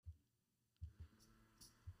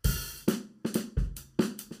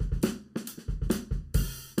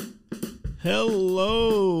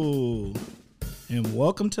Hello, and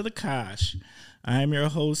welcome to the Kosh. I'm your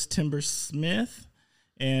host, Timber Smith,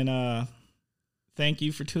 and thank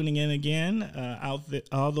you for tuning in again,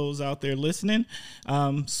 all those out there listening.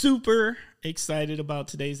 Super excited about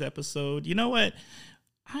today's episode. You know what?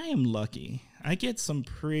 I am lucky. I get some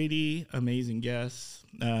pretty amazing guests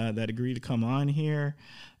that agree to come on here.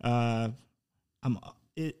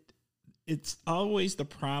 It's always the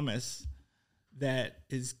promise that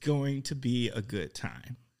is going to be a good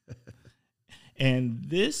time. And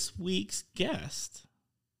this week's guest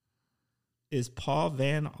is Paul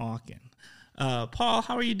Van Auken. Paul,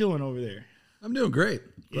 how are you doing over there? I'm doing great.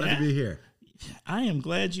 Glad to be here. I am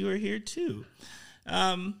glad you are here too.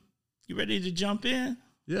 You ready to jump in?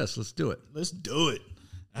 Yes, let's do it. Let's do it.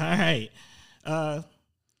 All right.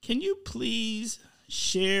 Can you please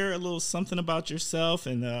share a little something about yourself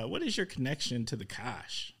and what is your connection to the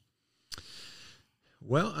Kosh?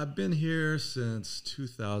 Well, I've been here since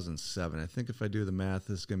 2007. I think if I do the math,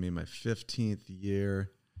 this is going to be my 15th year.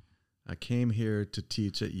 I came here to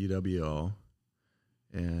teach at UWO,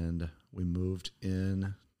 and we moved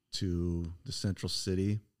in to the Central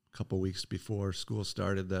City a couple weeks before school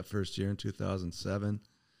started that first year in 2007.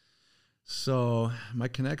 So my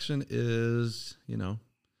connection is,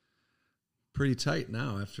 pretty tight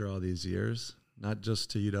now after all these years, not just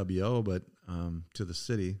to UWO, but to the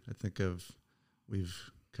city. I think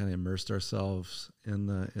we've kind of immersed ourselves in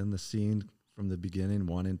the scene from the beginning,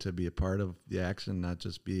 wanting to be a part of the action, not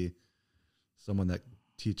just be someone that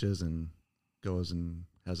teaches and goes and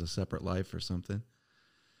has a separate life or something.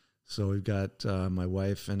 So we've got my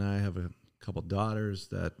wife and I have a couple daughters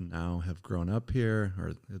that now have grown up here,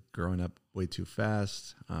 or growing up way too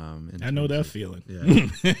fast. I know that feeling. Yeah.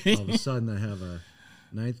 All of a sudden I have a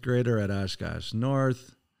 9th grader at Oshkosh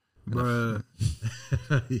North.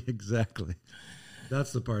 Exactly.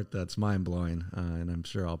 That's the part that's mind-blowing, and I'm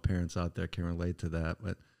sure all parents out there can relate to that,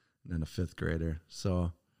 but then a 5th grader.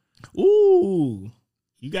 So, ooh,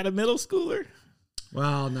 you got a middle schooler?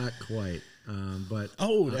 Well, not quite, but...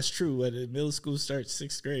 Oh, that's true. But middle school starts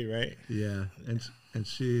 6th grade, right? Yeah, and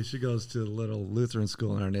she goes to a little Lutheran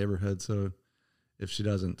school in our neighborhood, so if she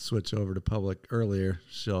doesn't switch over to public earlier,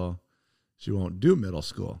 she won't do middle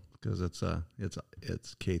school, because it's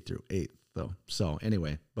K through 8th, though. So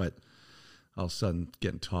anyway, but all of a sudden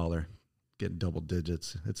getting taller, getting double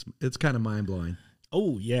digits. It's kind of mind blowing.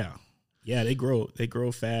 Oh yeah, they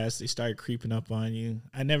grow fast. They start creeping up on you.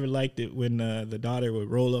 I never liked it when the daughter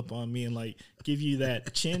would roll up on me and like give you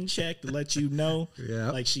that chin check to let you know,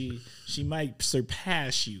 like she might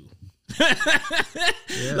surpass you.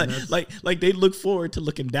 like they look forward to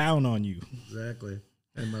looking down on you. Exactly.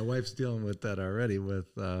 And my wife's dealing with that already with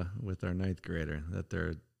our 9th grader, that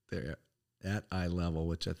they're at eye level,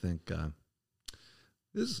 which I think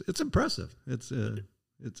it's impressive. It's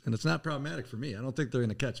not problematic for me. I don't think they're going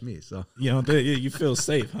to catch me. So you feel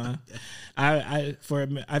safe, huh? I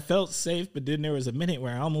felt safe, but then there was a minute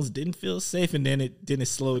where I almost didn't feel safe, and then it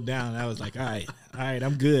slowed down. I was like, all right,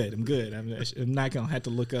 I'm good. I'm not going to have to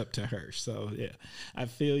look up to her. So yeah, I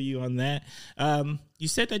feel you on that. You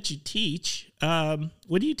said that you teach.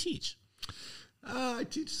 What do you teach? I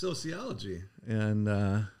teach sociology,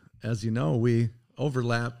 and as you know, we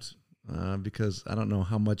overlapped. Because I don't know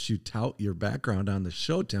how much you tout your background on the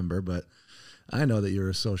show, Timber, but I know that you're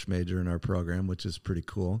a social major in our program, which is pretty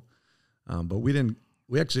cool. But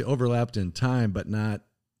we actually overlapped in time, but not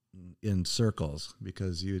in circles,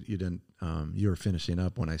 because you were finishing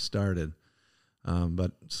up when I started.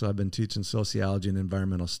 But so I've been teaching sociology and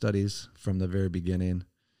environmental studies from the very beginning,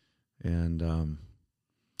 and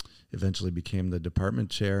eventually became the department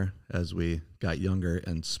chair as we got younger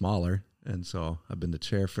and smaller. And so I've been the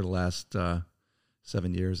chair for the last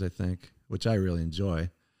 7 years, I think, which I really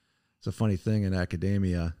enjoy. It's a funny thing in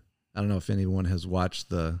academia. I don't know if anyone has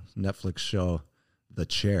watched the Netflix show The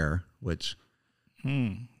Chair, which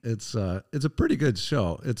it's a pretty good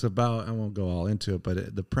show. It's about, I won't go all into it,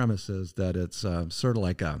 but the premise is that it's sort of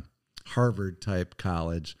like a Harvard-type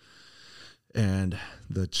college, and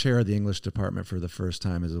the chair of the English department for the first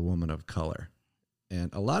time is a woman of color.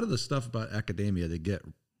 And a lot of the stuff about academia they get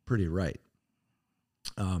pretty right.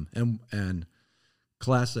 And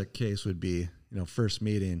classic case would be, first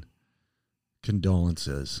meeting,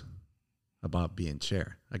 condolences about being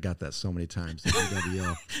chair. I got that so many times at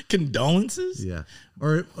UWO. Condolences? Yeah.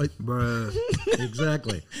 Or like,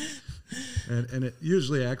 exactly. And it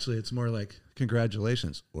usually actually it's more like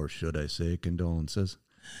congratulations, or should I say condolences?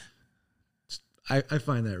 I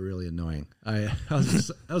find that really annoying. I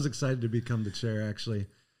was excited to become the chair actually,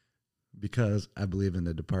 because I believe in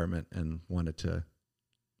the department and wanted to,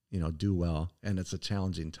 do well, and it's a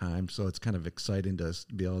challenging time. So it's kind of exciting to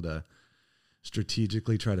be able to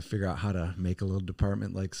strategically try to figure out how to make a little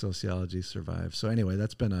department like sociology survive. So anyway,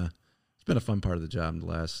 it's been a fun part of the job in the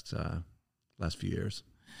last few years.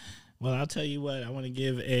 Well, I'll tell you what, I want to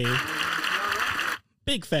give a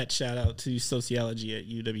big fat shout out to sociology at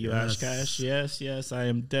UW Oshkosh. Yes, I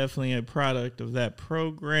am definitely a product of that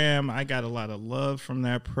program. I got a lot of love from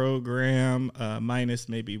that program, minus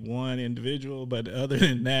maybe one individual, but other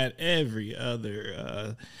than that, every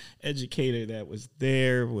other educator that was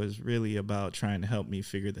there was really about trying to help me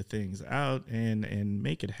figure the things out and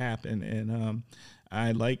make it happen. And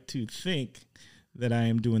I like to think that I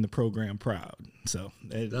am doing the program proud. So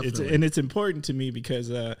it's important to me because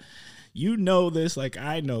this like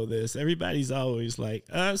I know this. Everybody's always like,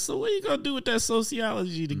 so what are you gonna do with that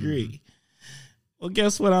sociology degree? Mm-hmm. Well,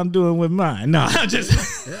 guess what I'm doing with mine? No, I'm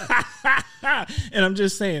just and I'm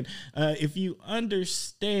just saying, if you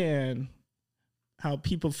understand how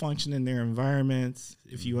people function in their environments,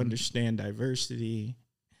 if you understand diversity,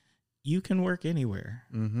 you can work anywhere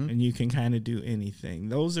and you can kind of do anything.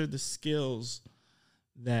 Those are the skills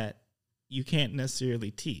that you can't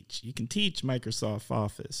necessarily teach. You can teach Microsoft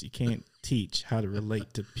Office. You can't teach how to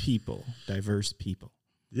relate to people, diverse people.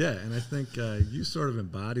 Yeah, and I think you sort of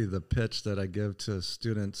embody the pitch that I give to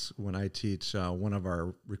students when I teach one of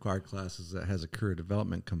our required classes that has a career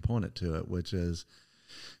development component to it, which is,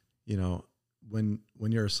 when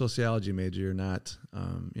you're a sociology major, you're not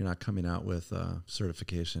coming out with a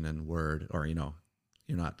certification in Word, or you're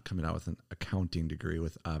not coming out with an accounting degree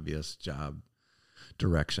with obvious job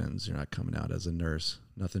directions. You're not coming out as a nurse.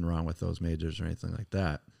 Nothing wrong with those majors or anything like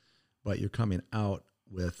that. But you're coming out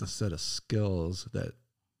with a set of skills that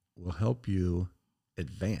will help you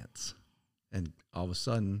advance. And all of a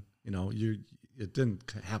sudden, it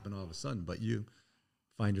didn't happen all of a sudden, but you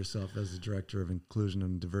find yourself as the director of inclusion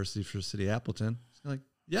and diversity for City Appleton. It's like,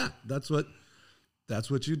 yeah, that's what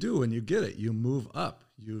you do when you get it. You move up.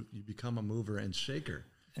 You become a mover and shaker.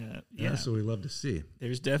 That's what we love to see.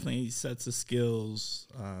 There's definitely sets of skills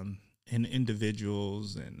in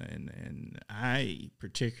individuals, and I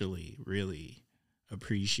particularly really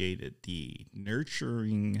appreciated the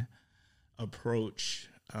nurturing approach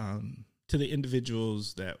to the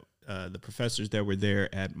individuals that the professors that were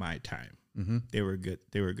there at my time. Mm-hmm. They were good.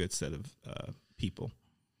 They were a good set of people.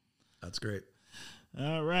 That's great.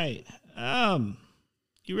 All right.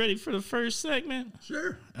 You ready for the first segment?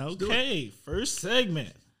 Sure. Okay, first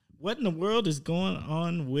segment. What in the world is going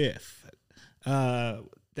on with?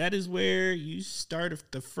 That is where you start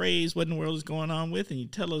the phrase "What in the world is going on with," and you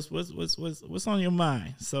tell us what's on your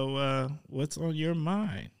mind. So, what's on your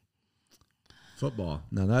mind? Football.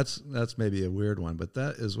 Now that's maybe a weird one, but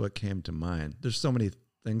that is what came to mind. There's so many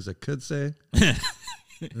things I could say.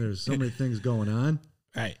 There's so many things going on.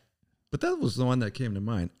 Right. But that was the one that came to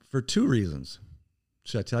mind for two reasons.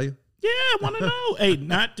 Should I tell you? Yeah, I want to know. Hey,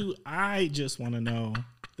 not do I just want to know.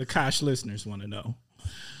 The Kosh listeners want to know.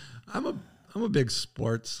 I'm a big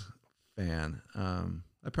sports fan.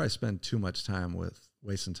 I probably spend too much time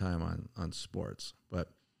wasting time on sports, but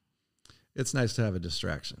it's nice to have a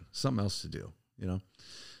distraction, something else to do, Now,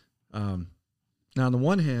 on the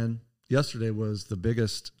one hand, yesterday was the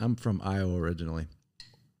biggest. I'm from Iowa originally,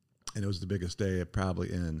 and it was the biggest day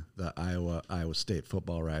probably in the Iowa State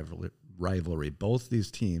football rivalry. Both these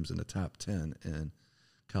teams in the top 10 in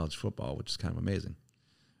college football, which is kind of amazing.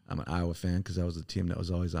 I'm an Iowa fan because that was the team that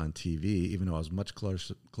was always on TV, even though I was much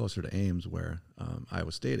closer to Ames, where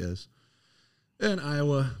Iowa State is. And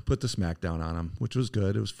Iowa put the smackdown on them, which was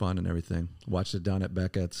good. It was fun and everything. Watched it down at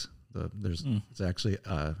Beckett's. It's actually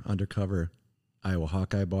undercover Iowa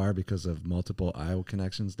Hawkeye bar because of multiple Iowa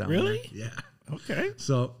connections down there. Really? Yeah. Okay.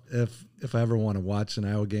 So if I ever want to watch an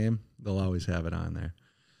Iowa game, they'll always have it on there.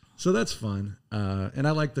 So that's fun. And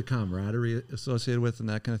I like the camaraderie associated with and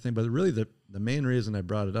that kind of thing. But really the main reason I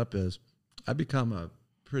brought it up is I've become a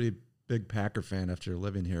pretty big Packer fan after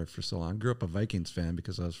living here for so long. I grew up a Vikings fan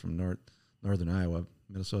because I was from northern Iowa.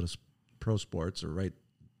 Minnesota's pro sports are right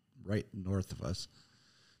north of us.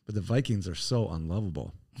 But the Vikings are so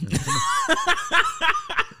unlovable.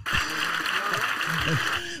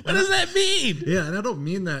 What does that mean? Yeah, and I don't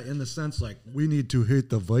mean that in the sense like we need to hate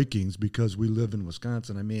the Vikings because we live in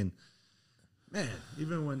Wisconsin. I mean, man,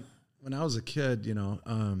 even when I was a kid,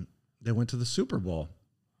 they went to the Super Bowl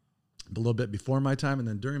a little bit before my time and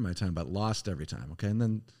then during my time, but lost every time. Okay, and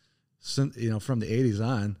then from the 80s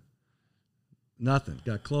on, nothing.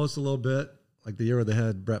 Got close a little bit, like the year where they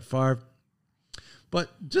had Brett Favre, but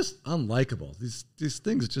just unlikable. These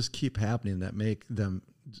things just keep happening that make them.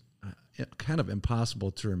 kind of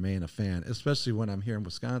impossible to remain a fan, especially when I'm here in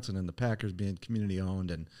Wisconsin and the Packers being community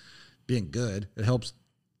owned and being good. It helps.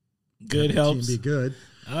 Good helps. Team be good.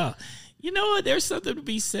 You know what? There's something to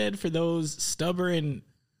be said for those stubborn,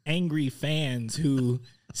 angry fans who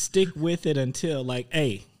stick with it until, like,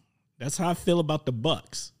 hey, that's how I feel about the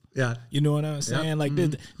Bucks. Yeah. You know what I'm saying? Yep. Like,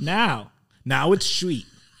 now it's sweet.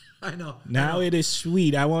 I know. Now it is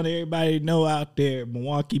sweet. I want everybody to know out there,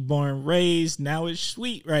 Milwaukee born, raised. Now it's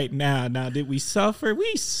sweet right now. Now, did we suffer?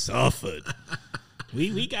 We suffered.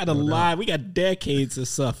 we got a lot. We got decades of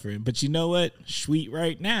suffering. But you know what? Sweet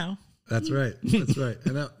right now. That's right. That's right.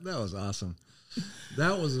 And that was awesome.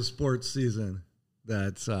 That was a sports season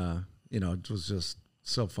that, it was just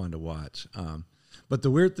so fun to watch. But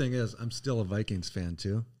the weird thing is I'm still a Vikings fan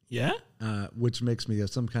too. Yeah? Which makes me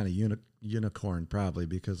some kind of unicorn probably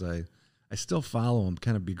because I still follow them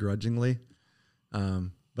kind of begrudgingly.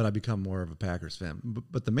 But I become more of a Packers fan.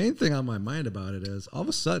 But the main thing on my mind about it is all of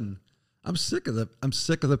a sudden I'm sick of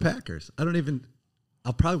the Packers.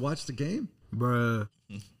 I'll probably watch the game. Bruh.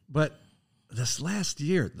 But this last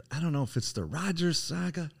year, I don't know if it's the Rodgers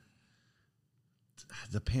saga,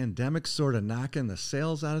 the pandemic sort of knocking the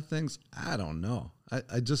sales out of things. I don't know.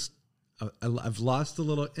 I've lost a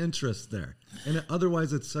little interest there. And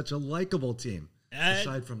otherwise, it's such a likable team,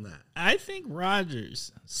 aside from that. I think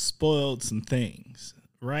Rodgers spoiled some things,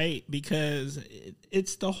 right? Because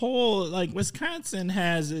it's the whole, like, Wisconsin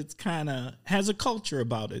has a culture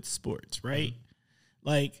about its sports, right? Mm-hmm.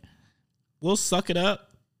 Like, we'll suck it up.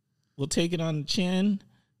 We'll take it on the chin.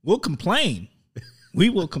 We'll complain. We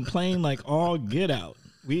will complain like all get out.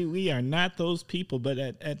 We are not those people. But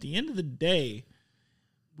at the end of the day,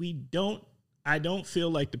 I don't feel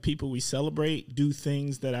like the people we celebrate do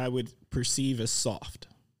things that I would perceive as soft.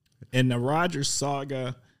 And the Rodgers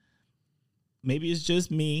saga, maybe it's just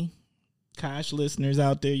me. Kosh listeners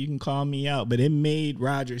out there, you can call me out. But it made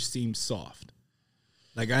Rodgers seem soft.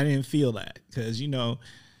 Like, I didn't feel that because,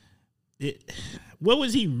 what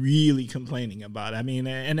was he really complaining about? I mean,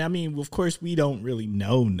 of course, we don't really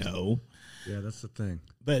know. Yeah, that's the thing.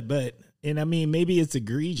 But maybe it's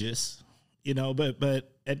egregious,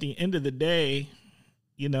 but at the end of the day,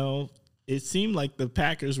 it seemed like the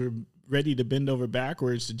Packers were ready to bend over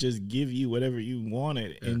backwards to just give you whatever you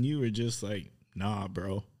wanted. Yeah. And you were just like, nah,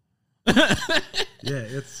 bro. Yeah,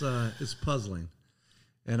 it's puzzling.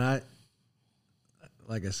 And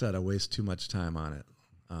like I said, I waste too much time on it.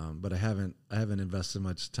 But I haven't invested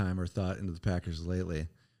much time or thought into the Packers lately.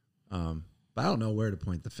 But I don't know where to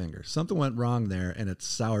point the finger. Something went wrong there, and it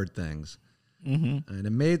soured things. Mm-hmm. And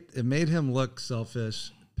it made him look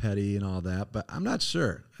selfish, petty, and all that. But I'm not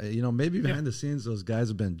sure. Maybe behind the scenes, those guys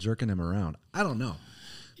have been jerking him around. I don't know.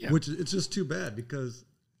 Yeah. Which it's just too bad because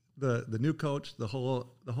the new coach, the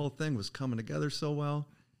whole thing was coming together so well,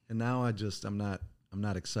 and now I'm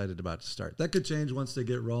not excited about the start. That could change once they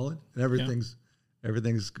get rolling and everything's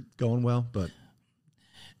going well, but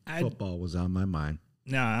football was on my mind.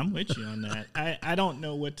 No, I'm with you on that. I don't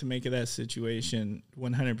know what to make of that situation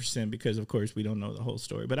 100% because, of course, we don't know the whole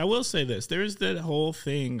story. But I will say this. There's that whole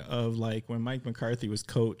thing of, like, when Mike McCarthy was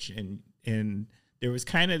coach and there was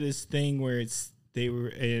kind of this thing where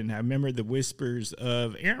and I remember the whispers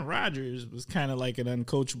of Aaron Rodgers was kind of like an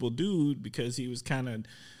uncoachable dude because he was kind of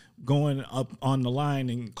going up on the line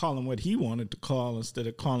and calling what he wanted to call instead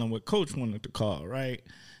of calling what coach wanted to call, right?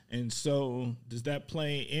 And so does that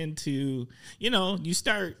play into, you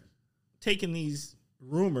start taking these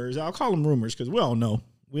rumors. I'll call them rumors because we all know.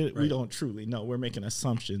 We don't truly know. We're making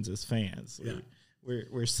assumptions as fans. Yeah.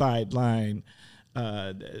 We're sideline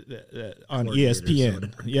on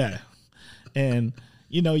ESPN. Yeah. And,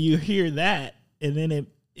 you hear that, and then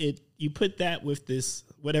you put that with this,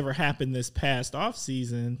 whatever happened this past off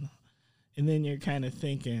season, and then you're kind of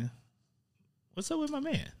thinking, what's up with my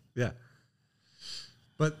man? Yeah.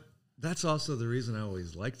 But that's also the reason I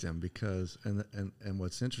always liked him because, and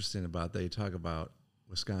what's interesting about that, you talk about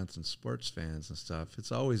Wisconsin sports fans and stuff,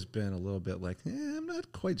 it's always been a little bit like, I'm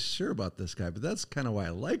not quite sure about this guy, but that's kind of why I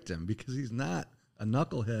liked him because he's not a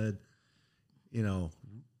knucklehead,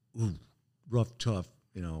 rough, tough,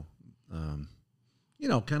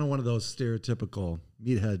 kind of one of those stereotypical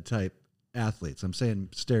meathead type athletes. I'm saying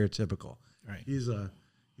stereotypical. Right.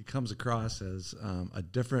 He comes across as a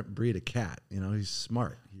different breed of cat. He's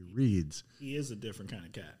smart. He reads. He is a different kind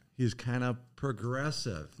of cat. He's kind of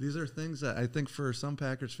progressive. These are things that I think for some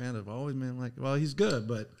Packers fans have always been like, well, he's good,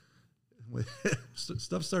 but when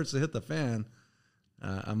stuff starts to hit the fan,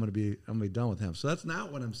 I'm gonna be done with him. So that's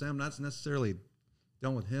not what I'm saying. I'm not necessarily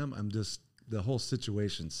done with him. I'm just the whole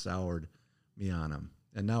situation soured me on him,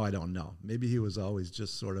 and now I don't know. Maybe he was always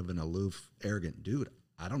just sort of an aloof, arrogant dude.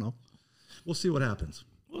 I don't know. We'll see what happens.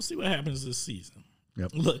 We'll see what happens this season.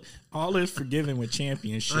 Yep. Look, all is forgiven with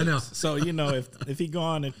championships. I know. So, if he go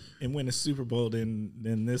on and win a Super Bowl, then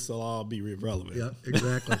this will all be irrelevant. Yeah,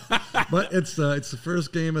 exactly. But it's the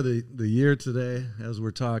first game of the year today as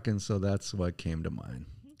we're talking, so that's what came to mind.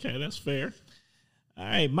 Okay, that's fair. All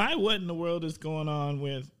right, what in the world is going on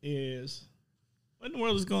with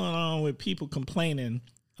people complaining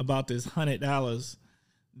about this $100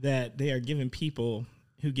 that they are giving people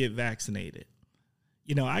who get vaccinated?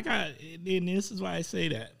 And this is why I say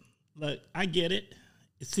that. Look, I get it.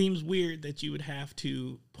 It seems weird that you would have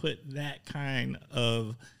to put that kind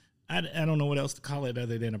of, I don't know what else to call it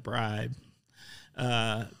other than a bribe.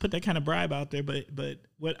 Put that kind of bribe out there. But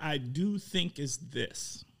what I do think is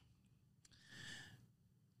this.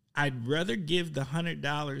 I'd rather give the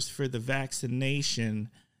 $100 for the vaccination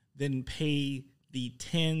than pay the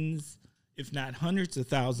tens, if not hundreds of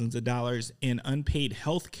thousands of dollars in unpaid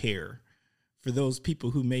health care for those people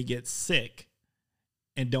who may get sick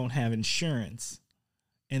and don't have insurance,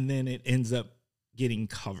 and then it ends up getting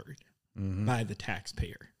covered by the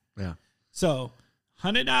taxpayer. Yeah. So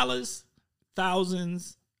 $100,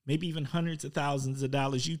 thousands, maybe even hundreds of thousands of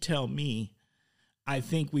dollars, you tell me. I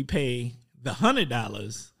think we pay the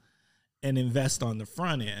 $100 and invest on the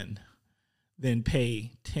front end, then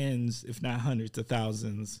pay tens, if not hundreds of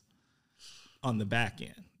thousands on the back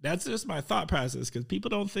end. That's just my thought process, because people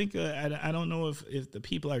don't think, I don't know if the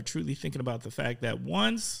people are truly thinking about the fact that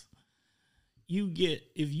if you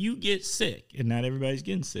get sick, and not everybody's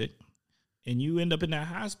getting sick, and you end up in that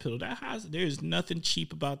hospital, there's nothing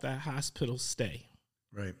cheap about that hospital stay.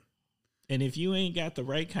 Right. And if you ain't got the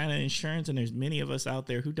right kind of insurance, and there's many of us out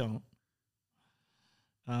there who don't,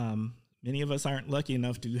 many of us aren't lucky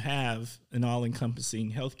enough to have an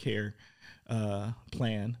all-encompassing healthcare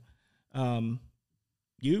plan.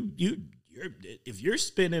 If you're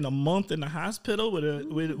spending a month in the hospital with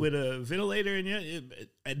a ventilator in you,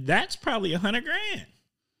 that's probably $100,000.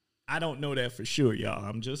 I don't know that for sure, y'all.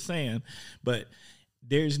 I'm just saying, but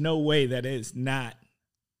there's no way that it's not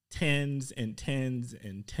tens and tens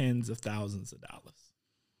and tens of thousands of dollars.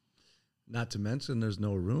 Not to mention, there's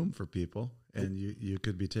no room for people, and you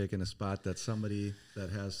could be taking a spot that somebody that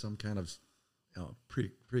has some kind of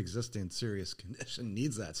pre-existing serious condition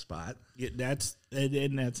needs that spot. Yeah, that's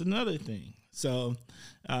another thing. So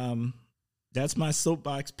that's my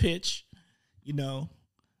soapbox pitch.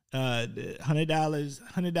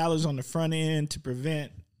 $100 on the front end to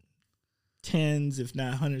prevent tens, if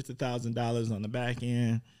not hundreds of $1,000s on the back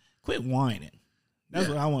end. Quit whining. That's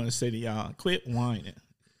what I want to say to y'all. Quit whining.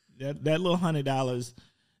 That little $100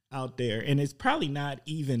 out there, and it's probably not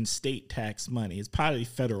even state tax money. It's probably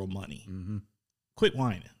federal money. Mm-hmm. Quit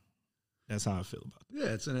whining. That's how I feel about it.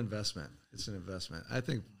 Yeah, it's an investment. It's an investment. I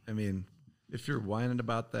mean, if you're whining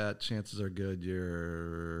about that, chances are good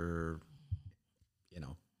you're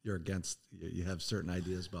against, you have certain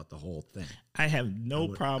ideas about the whole thing. I have no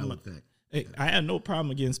problem. I have no problem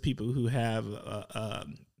against people who have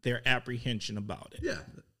their apprehension about it. Yeah,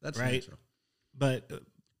 that's right. Natural. But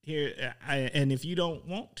and if you don't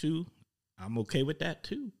want to, I'm okay with that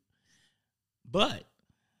too. But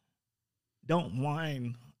don't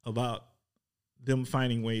whine about them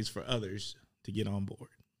finding ways for others to get on board.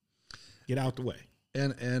 Get out the way.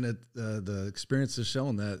 And the experience has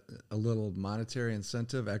shown that a little monetary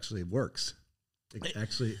incentive actually works.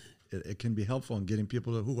 It can be helpful in getting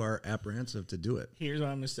people who are apprehensive to do it. Here's what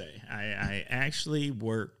I'm going to say. I actually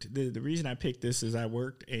worked. The reason I picked this is I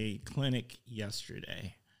worked a clinic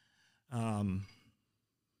yesterday,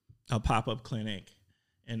 a pop-up clinic,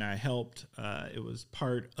 and I helped. It was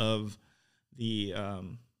part of the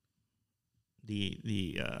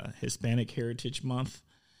Hispanic Heritage Month,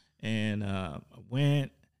 and I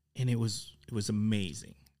went, and it was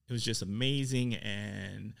amazing. It was just amazing,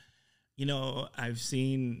 and I've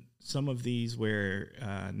seen some of these where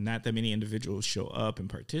not that many individuals show up and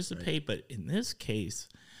participate, right. But in this case,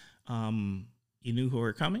 you knew who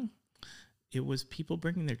were coming. It was people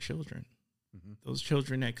bringing their children, those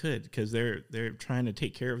children that could, because they're trying to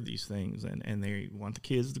take care of these things, and they want the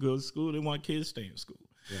kids to go to school. They want kids to stay in school.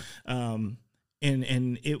 Yeah.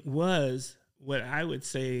 And it was what I would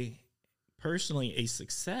say personally a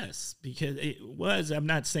success, because I'm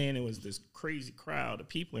not saying it was this crazy crowd of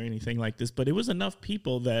people or anything like this, but it was enough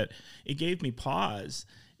people that it gave me pause,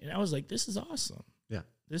 and I was like, this is awesome. Yeah,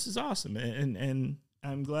 this is awesome. And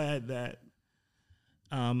I'm glad that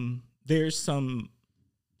there's some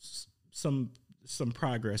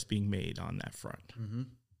progress being made on that front. Mm-hmm.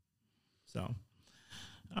 So,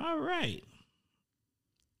 all right.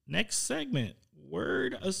 Next segment,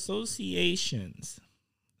 word associations.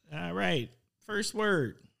 All right. First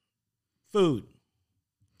word, Food.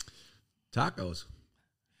 Tacos.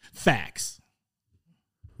 Facts.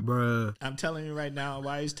 Bruh. I'm telling you right now,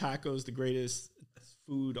 why is tacos the greatest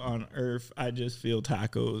food on earth? I just feel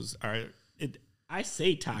tacos are it. I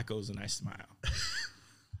say tacos and I smile.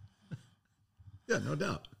 Yeah, no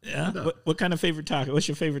doubt. Yeah. No doubt. What kind of favorite taco? What's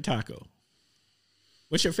your favorite taco?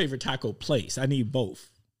 What's your favorite taco place? I need both.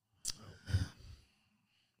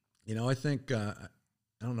 You know, I think, I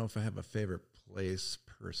don't know if I have a favorite place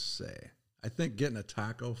per se. I think getting a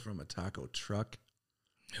taco from a taco truck,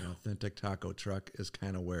 an authentic taco truck, is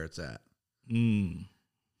kind of where it's at.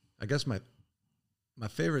 I guess my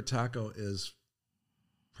favorite taco is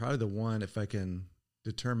probably the one, if I can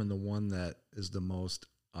determine the one that is the most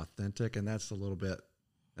authentic, and that's a little bit,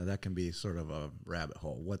 now that can be sort of a rabbit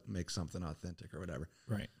hole. What makes something authentic or whatever.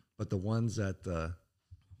 Right. But the ones that the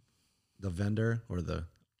vendor or the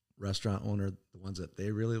restaurant owner, the ones that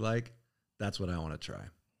they really like, that's what I want to try.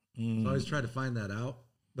 So I always try to find that out,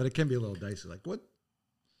 but it can be a little dicey. Like, what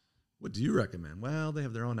do you recommend? Well, they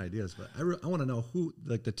have their own ideas, but I want to know who,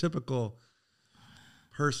 like the typical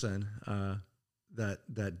person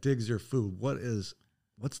that digs your food. What's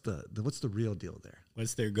the real deal there?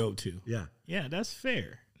 What's their go-to? Yeah. Yeah, that's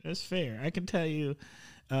fair. That's fair. I can tell you,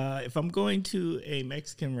 if I'm going to a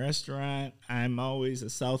Mexican restaurant, I'm always a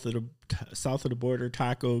south of the border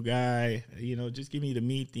taco guy. You know, just give me the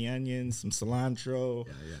meat, the onions, some cilantro,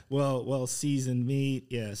 well seasoned meat.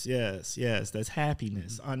 Yes. That's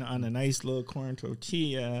happiness on a nice little corn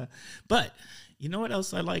tortilla. But you know what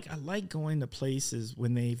else I like? I like going to places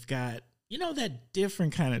when they've got, you know, that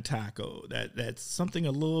different kind of taco, that's something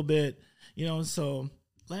a little bit, you know. So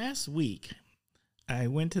last week I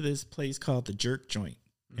went to this place called the Jerk Joint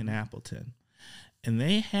in Appleton, and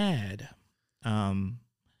they had,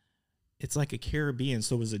 it's like a Caribbean.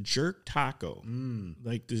 So it was a jerk taco,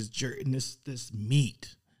 like this jerk and this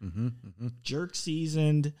meat, jerk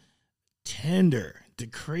seasoned, tender, the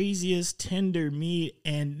craziest tender meat.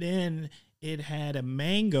 And then it had a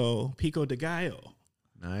mango pico de gallo.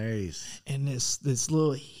 Nice. And this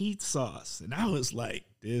little heat sauce. And I was like,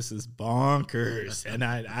 this is bonkers. And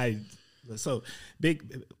I so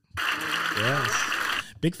big,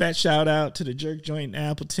 big fat shout out to the Jerk Joint in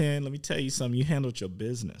Appleton. Let me tell you something. You handled your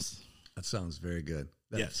business. That sounds very good.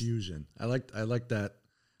 That Yes. fusion. I like that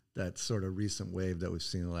sort of recent wave that we've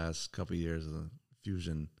seen the last couple of years of the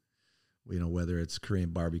fusion. You know, whether it's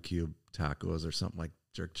Korean barbecue tacos or something like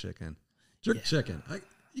jerk chicken. Jerk chicken.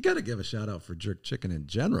 You got to give a shout out for jerk chicken in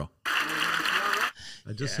general.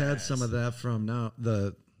 I just had some of that from now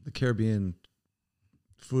the Caribbean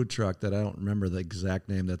food truck that I don't remember the exact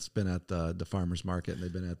name, that's been at the farmer's market, and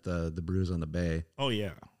they've been at the Brews on the Bay. Oh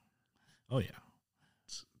yeah.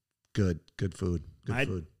 It's good food. Good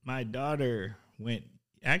food. My daughter went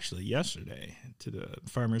actually yesterday to the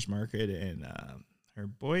farmer's market, and her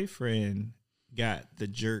boyfriend got the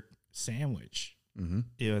jerk sandwich.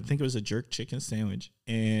 Yeah, I think it was a jerk chicken sandwich,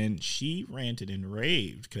 and she ranted and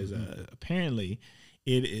raved because apparently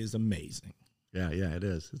it is amazing. Yeah, it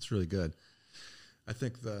is. It's really good. I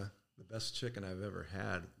think the best chicken I've ever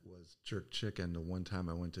had was jerk chicken. The one time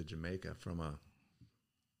I went to Jamaica from a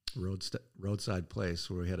roadside place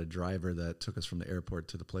where we had a driver that took us from the airport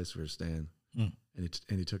to the place we were staying, and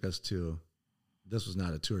he took us to. This was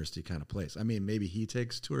not a touristy kind of place. I mean, maybe he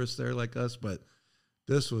takes tourists there like us, but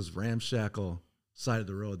this was ramshackle, side of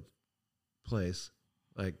the road place,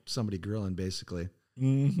 like somebody grilling basically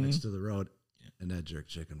next to the road. And that jerk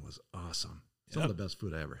chicken was awesome. Some of the best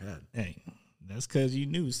food I ever had. Hey, that's because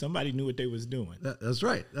somebody knew what they was doing. That's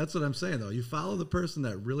right. That's what I'm saying, though. You follow the person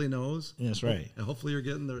that really knows. That's right. And hopefully you're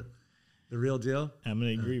getting the real deal. I'm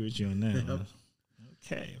going to agree with you on that. Yep.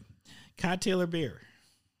 Okay. Cocktail or beer?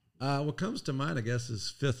 What comes to mind, I guess,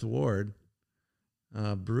 is Fifth Ward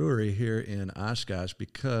Brewery here in Oshkosh,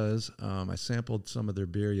 because I sampled some of their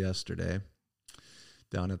beer yesterday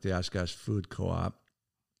down at the Oshkosh Food Co-op.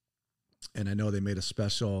 And I know they made a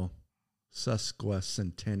special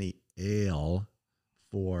Sesquicentennial Ale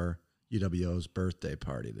for UWO's birthday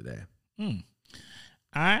party today.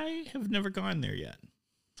 I have never gone there yet.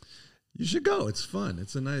 You should go. It's fun.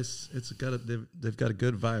 It's a nice. They've got a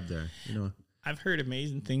good vibe there. You know. I've heard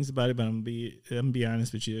amazing things about it, but I'm gonna be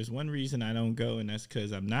honest with you. There's one reason I don't go, and that's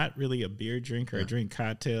because I'm not really a beer drinker. I drink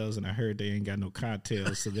cocktails, and I heard they ain't got no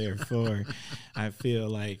cocktails, so therefore, I feel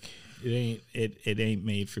like it ain't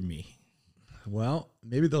made for me. Well,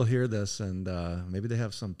 maybe they'll hear this and maybe they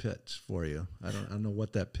have some pitch for you. I don't know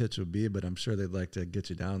what that pitch would be, but I'm sure they'd like to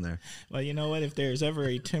get you down there. Well, you know what? If there's ever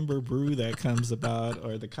a timber brew that comes about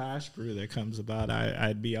or the Kosh brew that comes about,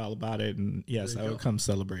 I'd be all about it. And yes, I would come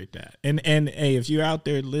celebrate that. And hey, if you're out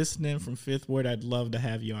there listening from Fifth Ward, I'd love to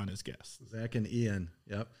have you on as guests. Zach and Ian.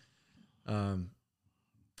 Yep.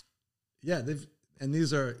 Yeah, and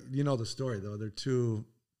these are, you know the story though. They're two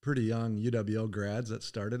pretty young UWO grads that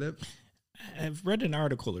started it. I've read an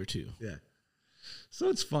article or two. Yeah. So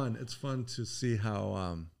it's fun. It's fun to see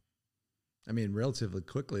how, relatively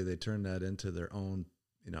quickly they turned that into their own,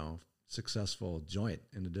 successful joint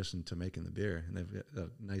in addition to making the beer. And they've got a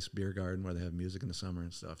nice beer garden where they have music in the summer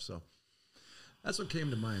and stuff. So that's what came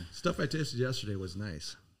to mind. Stuff I tasted yesterday was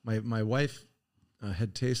nice. My wife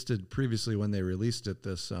had tasted previously when they released it,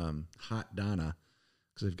 this Hot Donna,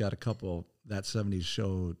 because they've got a couple That 70s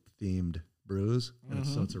Show themed brews, and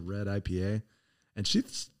so it's a red IPA, and she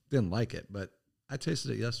didn't like it, but I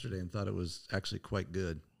tasted it yesterday and thought it was actually quite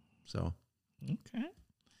good. So, okay.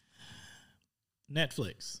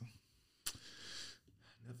 Netflix.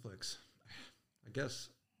 I guess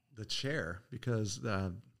The Chair, because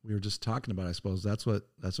we were just talking about. I suppose that's what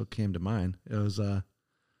came to mind. It was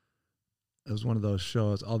one of those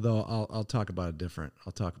shows. Although I'll talk about a different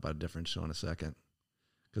show in a second,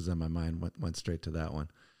 because then my mind went straight to that one.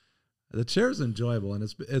 The Chair is enjoyable, and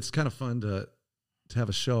it's kind of fun to have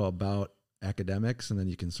a show about academics, and then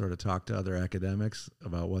you can sort of talk to other academics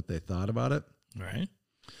about what they thought about it. Right.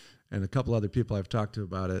 And a couple other people I've talked to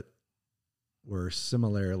about it were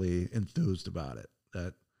similarly enthused about it,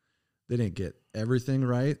 that they didn't get everything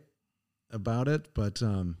right about it, but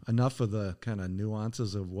enough of the kind of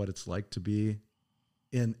nuances of what it's like to be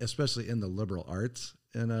especially in the liberal arts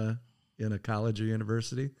in a college or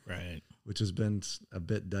university. Right. Which has been a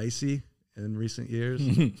bit dicey in recent years.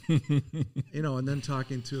 And then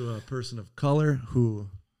talking to a person of color who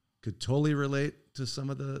could totally relate to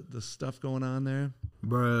some of the stuff going on there.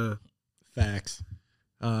 Bruh. Facts.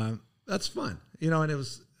 That's fun. And I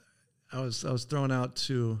was thrown out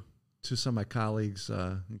to some of my colleagues,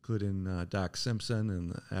 including Doc Simpson,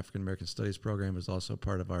 and the African American Studies program is also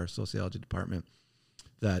part of our sociology department,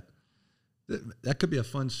 that could be a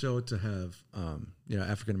fun show to have,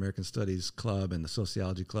 African American Studies Club and the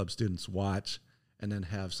Sociology Club students watch, and then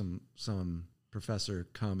have some professor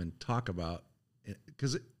come and talk about it,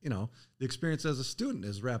 because the experience as a student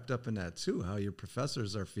is wrapped up in that too, how your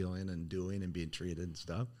professors are feeling and doing and being treated and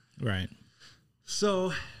stuff. Right.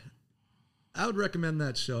 So I would recommend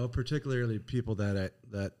that show, particularly people that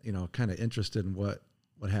kind of interested in what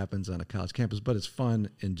happens on a college campus, but it's fun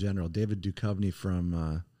in general. David Duchovny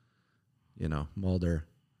from Mulder,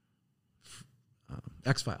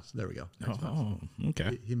 X-Files. There we go. Oh,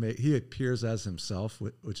 okay. He appears as himself,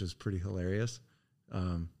 which is pretty hilarious.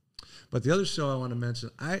 But the other show I want to mention,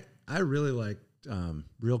 I really like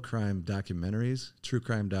real crime documentaries, true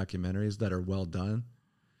crime documentaries that are well done.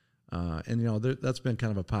 That's been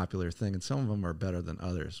kind of a popular thing, and some of them are better than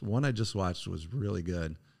others. One I just watched was really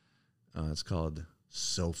good. It's called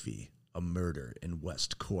Sophie, a Murder in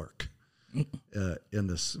West Cork. In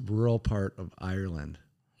this rural part of Ireland,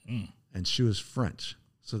 and she was French,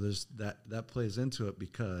 so there's that plays into it,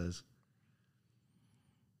 because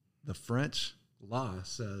the French law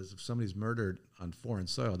says if somebody's murdered on foreign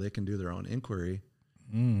soil, they can do their own inquiry,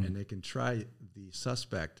 and they can try the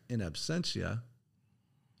suspect in absentia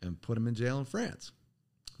and put him in jail in France.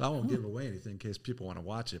 I won't give away anything in case people want to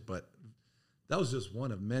watch it, but that was just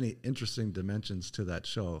one of many interesting dimensions to that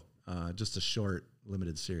show. Just a short,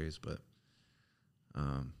 limited series, but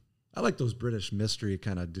I like those British mystery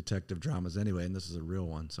kind of detective dramas anyway, and this is a real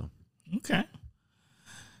one. So, okay.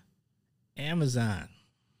 Amazon.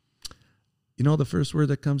 The first word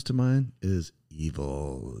that comes to mind is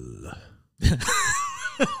evil.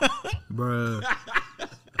 Bruh.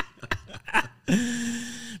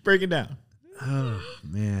 Break it down. Oh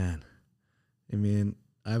man,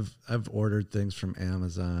 I've ordered things from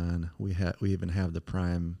Amazon. We even have the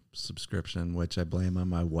Prime subscription, which I blame on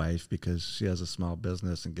my wife because she has a small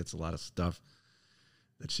business and gets a lot of stuff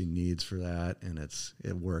that she needs for that, and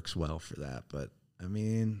it works well for that. But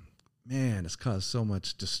it's caused so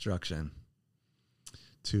much destruction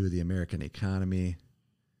to the American economy,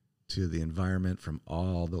 to the environment from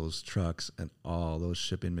all those trucks and all those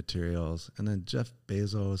shipping materials, and then Jeff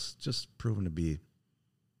Bezos just proven to be,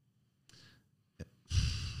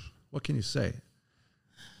 what can you say?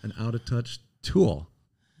 An out-of-touch tool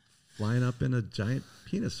flying up in a giant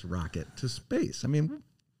penis rocket to space.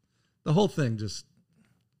 The whole thing just...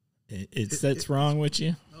 It sets wrong with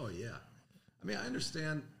you? Oh, yeah. I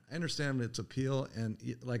understand I understand its appeal, and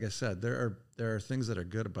like I said, there are things that are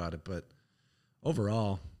good about it, but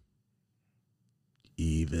overall,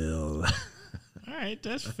 evil. All right,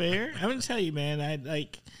 that's fair. I'm gonna tell you, man. I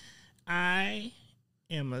like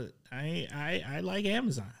Amazon.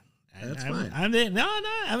 That's fine.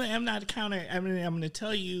 I'm not counter. I'm gonna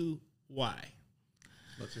tell you why.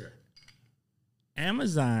 Let's hear it.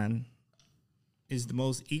 Amazon is the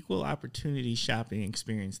most equal opportunity shopping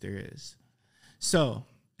experience there is. So,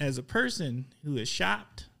 as a person who has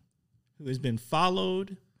shopped, who has been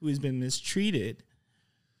followed, who has been mistreated,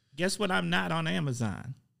 guess what? I'm not on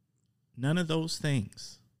Amazon. None of those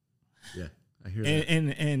things. Yeah, I hear that.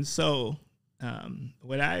 And so,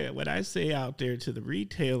 what I say out there to the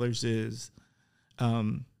retailers is,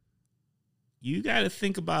 you got to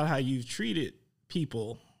think about how you've treated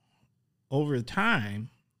people over time,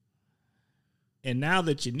 and now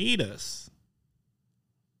that you need us,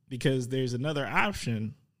 because there's another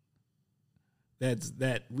option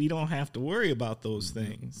that we don't have to worry about those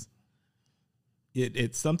things.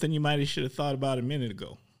 It's something you might have should have thought about a minute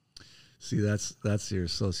ago. See, that's your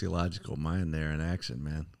sociological mind there in action,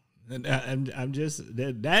 man. And I'm just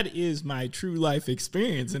that is my true life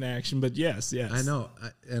experience in action. But yes, I know,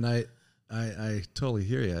 I totally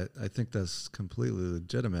hear you. I think that's completely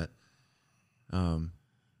legitimate. Thing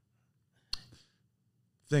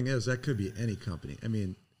is, that could be any company. I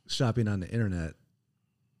mean, shopping on the internet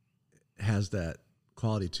has that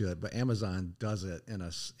quality to it, but Amazon does it in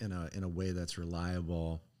a way that's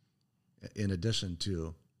reliable. In addition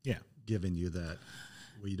to giving you that,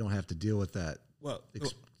 where you don't have to deal with that.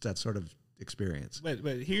 That sort of experience. But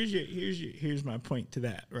here's my point to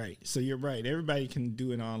that, right? So you're right. Everybody can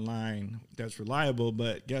do it online that's reliable,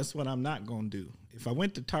 but guess what I'm not going to do? If I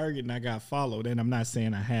went to Target and I got followed, and I'm not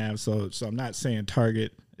saying I have, so I'm not saying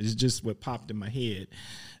Target, is just what popped in my head.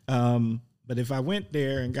 But if I went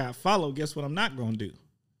there and got followed, guess what I'm not going to do?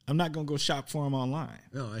 I'm not going to go shop for them online.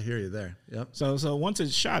 No, I hear you there. Yep. So once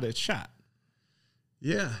it's shot, it's shot.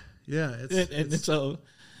 Yeah.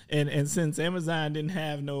 And since Amazon didn't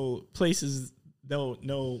have no places,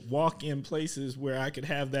 no walk-in places where I could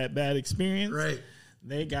have that bad experience, right?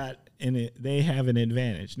 They have an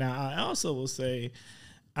advantage. Now, I also will say,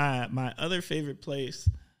 my other favorite place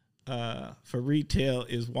for retail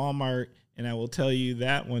is Walmart, and I will tell you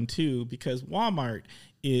that one too, because Walmart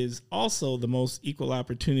is also the most equal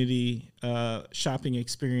opportunity shopping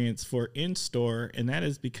experience for in-store, and that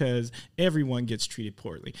is because everyone gets treated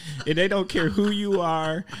poorly. And they don't care who you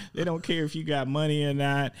are. They don't care if you got money or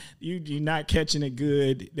not. You're not catching it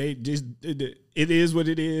good. They just, it is what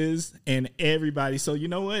it is, and everybody. So you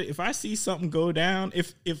know what? If I see something go down,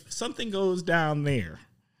 if something goes down there,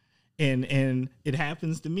 and it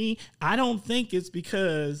happens to me, I don't think it's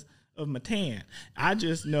because of my tan. I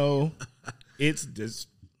just know it's just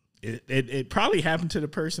it probably happened to the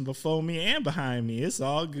person before me and behind me. It's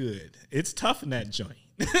all good. It's tough in that joint.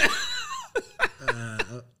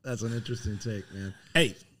 That's an interesting take, man.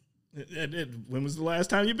 Hey, when was the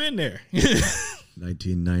last time you been there?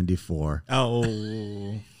 1994.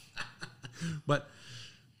 Oh, but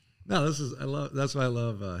no, that's why I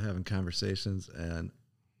love having conversations, and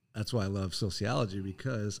that's why I love sociology,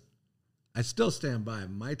 because I still stand by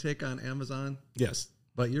my take on Amazon. Yes.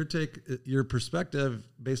 But your perspective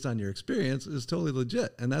based on your experience is totally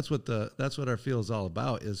legit. And that's what our field is all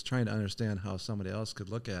about, is trying to understand how somebody else could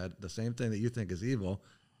look at the same thing that you think is evil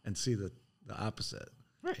and see the opposite.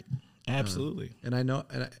 Right. Absolutely. And I know,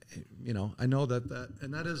 and I know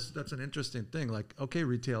that's an interesting thing. Like, okay,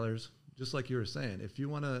 retailers, just like you were saying, if you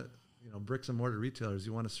want to, bricks and mortar retailers,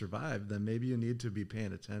 you want to survive, then maybe you need to be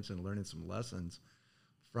paying attention, learning some lessons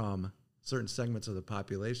from certain segments of the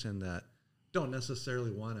population that don't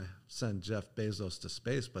necessarily want to send Jeff Bezos to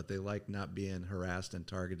space, but they like not being harassed and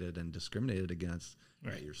targeted and discriminated against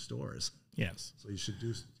at your stores. Yes. So you should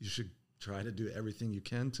try to do everything you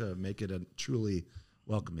can to make it a truly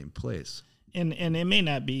welcoming place. And it may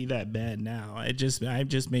not be that bad now. I just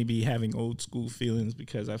may be having old school feelings,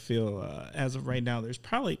 because I feel as of right now, retailers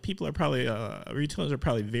are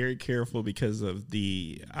probably very careful because of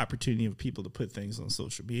the opportunity of people to put things on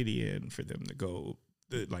social media and for them to go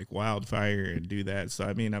like wildfire and do that. So,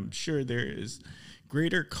 I mean, I'm sure there is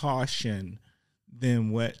greater caution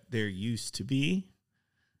than what there used to be,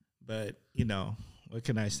 but what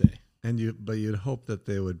can I say? But you'd hope that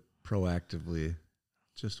they would proactively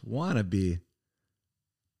just want to be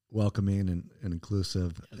welcoming and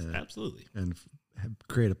inclusive. Yes, absolutely. And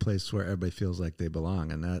create a place where everybody feels like they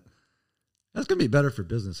belong. And That's going to be better for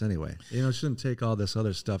business anyway. It shouldn't take all this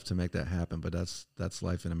other stuff to make that happen, but that's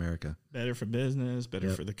life in America. Better for business,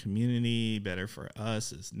 better for the community, better for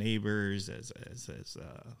us as neighbors, as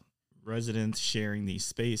residents sharing these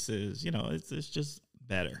spaces. It's just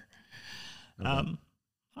better. Okay.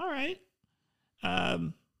 All right.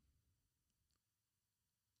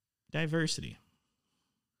 Diversity.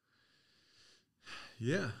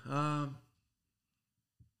 Yeah.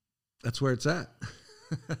 That's where it's at.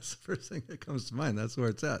 That's the first thing that comes to mind. That's where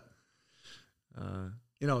it's at.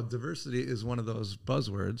 Diversity is one of those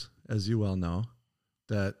buzzwords, as you well know,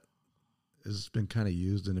 that has been kind of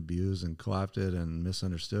used and abused and co-opted and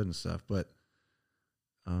misunderstood and stuff. But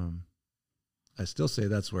I still say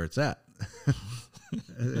that's where it's at.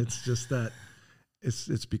 It's just that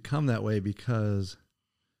it's become that way because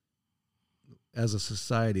as a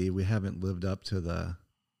society, we haven't lived up to the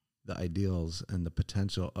ideals and the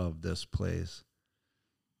potential of this place.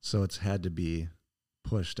 So it's had to be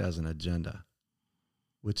pushed as an agenda,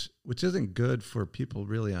 which isn't good for people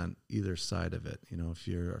really on either side of it. If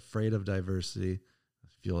you're afraid of diversity,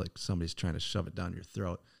 feel like somebody's trying to shove it down your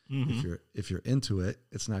throat. Mm-hmm. If you're into it,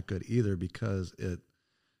 it's not good either because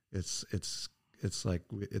it's like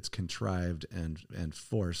it's contrived and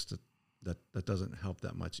forced. That doesn't help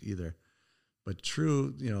that much either. But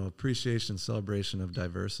true, appreciation, celebration of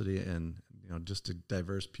diversity and, just to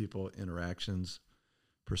diverse people, interactions,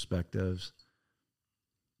 perspectives.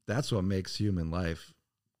 That's what makes human life,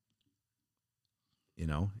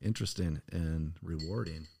 interesting and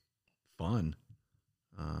rewarding, fun,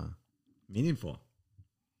 meaningful.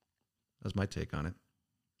 That's my take on it.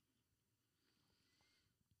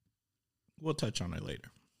 We'll touch on it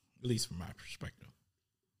later, at least from my perspective.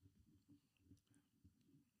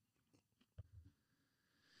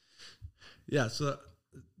 Yeah, so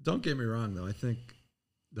don't get me wrong, though. I think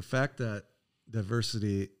the fact that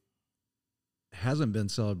diversity hasn't been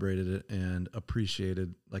celebrated and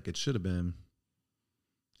appreciated like it should have been,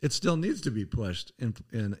 it still needs to be pushed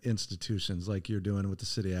in institutions like you're doing with the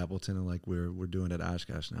city of Appleton and like we're doing at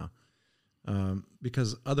Oshkosh now.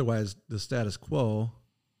 Because otherwise the status quo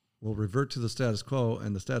will revert to the status quo,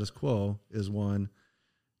 and the status quo is one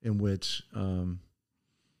in which, the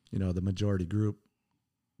majority group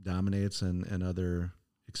dominates and other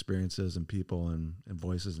experiences and people and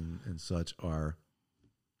voices and such are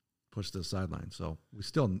pushed to the sideline. So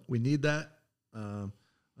we need that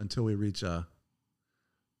until we reach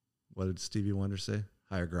what did Stevie Wonder say?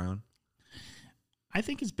 Higher ground. I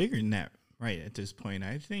think it's bigger than that right at this point.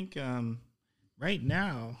 I think right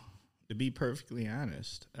now, to be perfectly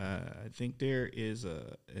honest, I think there is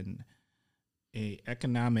an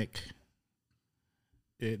economic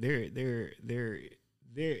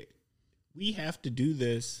we have to do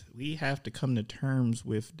this. We have to come to terms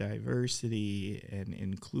with diversity and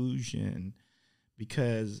inclusion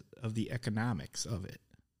because of the economics of it,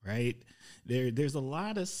 right? There's a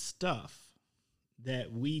lot of stuff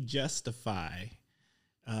that we justify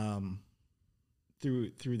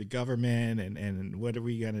through the government and what are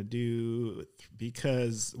we going to do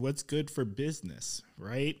because what's good for business,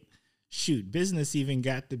 right? Shoot, business even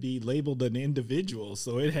got to be labeled an individual,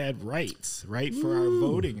 so it had rights, right, for our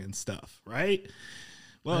voting and stuff, right?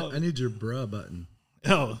 Well, I need your bruh button.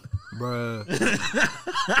 Oh, bruh.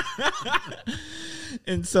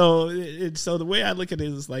 And so the way I look at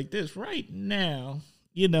it is like this. Right now,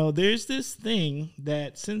 there's this thing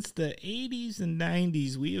that since the 80s and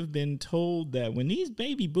 90s, we have been told that when these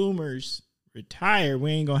baby boomers retire,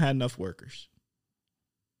 we ain't gonna have enough workers.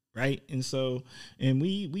 Right. And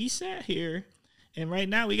we sat here and right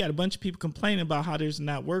now we got a bunch of people complaining about how there's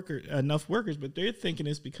not enough workers, but they're thinking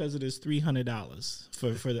it's because of this $300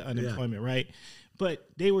 for the unemployment. Yeah. Right. But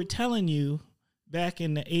they were telling you back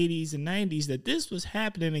in the 80s and 90s that this was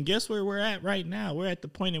happening. And guess where we're at right now? We're at the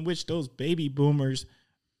point in which those baby boomers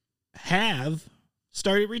have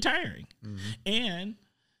started retiring. Mm-hmm. And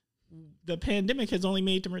the pandemic has only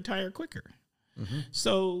made them retire quicker. Mm-hmm.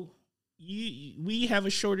 So we have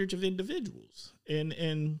a shortage of individuals.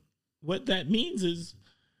 And what that means is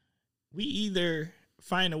we either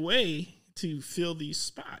find a way to fill these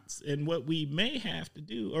spots. And what we may have to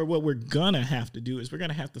do, or what we're going to have to do, is we're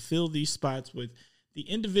going to have to fill these spots with the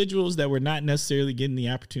individuals that were not necessarily getting the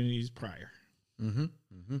opportunities prior. Mm-hmm.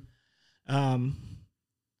 Mm-hmm.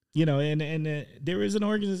 And there was an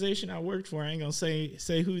organization I worked for. I ain't going to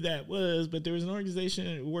say who that was, but there was an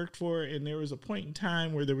organization I worked for, and there was a point in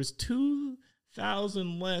time where there was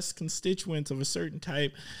 2,000 less constituents of a certain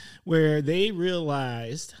type where they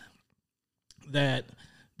realized that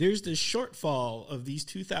there's this shortfall of these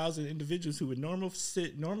 2,000 individuals who would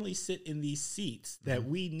normally sit in these seats that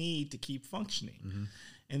we need to keep functioning. Mm-hmm.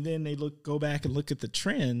 And then they go back and look at the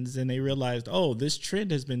trends, and they realized, oh, this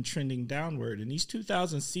trend has been trending downward. And these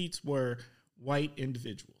 2,000 seats were white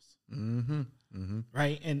individuals,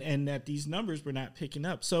 right? And that these numbers were not picking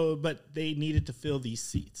up. So, but they needed to fill these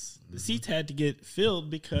seats. The seats had to get filled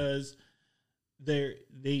because they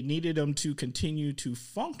needed them to continue to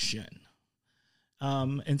function.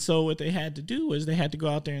 And so what they had to do was they had to go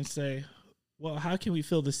out there and say, well, how can we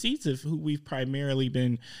fill the seats if who we've primarily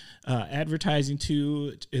been advertising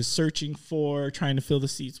to, is searching for, trying to fill the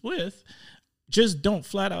seats with, just don't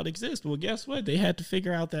flat out exist? Well, guess what? They had to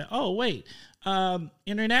figure out that, oh, wait,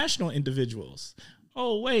 international individuals.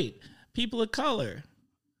 Oh, wait, people of color.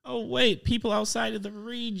 Oh, wait, people outside of the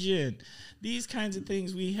region. These kinds of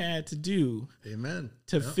things we had to do. Amen.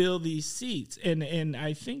 To fill these seats. And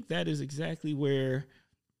I think that is exactly where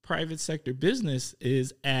private sector business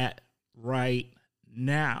is at right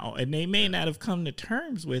now. And they may not have come to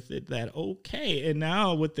terms with it that, okay. And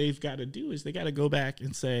now what they've got to do is they got to go back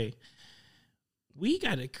and say, we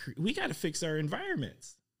got to fix our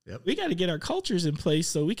environments. Yep. We got to get our cultures in place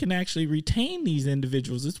so we can actually retain these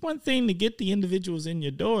individuals. It's one thing to get the individuals in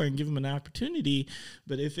your door and give them an opportunity,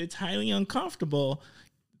 but if it's highly uncomfortable,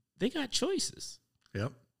 they got choices.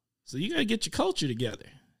 Yep. So you got to get your culture together.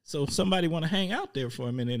 So if somebody want to hang out there for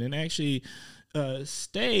a minute and actually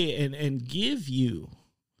stay and give you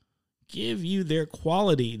their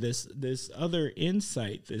quality, this other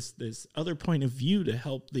insight, this other point of view to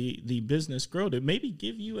help the business grow, to maybe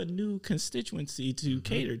give you a new constituency to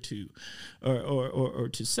cater to or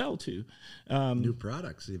to sell to. New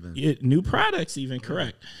products even.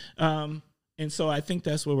 Correct. And so I think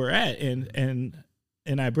that's where we're at. And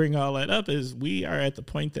I bring all that up is we are at the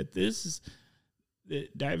point that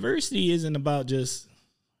diversity isn't about just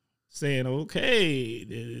saying, okay,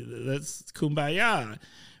 let's kumbaya.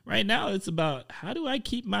 Right now, it's about how do I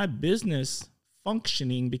keep my business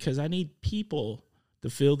functioning because I need people to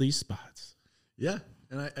fill these spots. Yeah,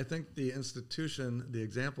 and I think the institution, the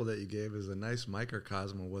example that you gave is a nice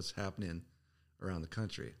microcosm of what's happening around the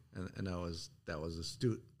country. And that was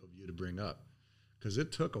astute of you to bring up because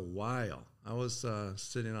it took a while. I was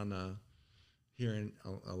sitting on hearing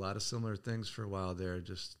a lot of similar things for a while there,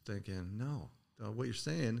 just thinking, no, what you're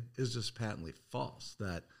saying is just patently false,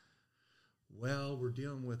 that well, we're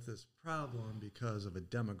dealing with this problem because of a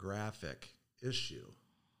demographic issue.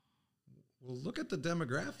 Well, look at the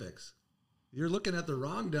demographics. You're looking at the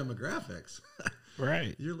wrong demographics.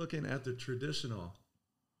 Right. You're looking at the traditional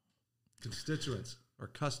constituents or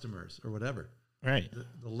customers or whatever. Right.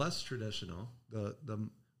 The less traditional, the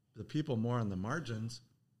people more on the margins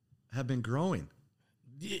have been growing.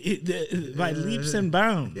 By leaps and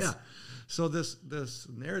bounds. Yeah. So this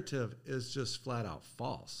narrative is just flat out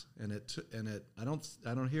false, and I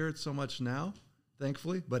don't hear it so much now,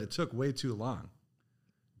 thankfully, but it took way too long.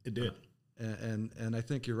 It did, and I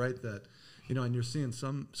think you're right that, and you're seeing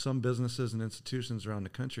some businesses and institutions around the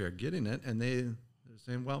country are getting it, and they're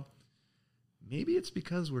saying, well, maybe it's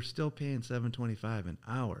because we're still paying $7.25 an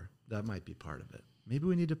hour. That might be part of it. Maybe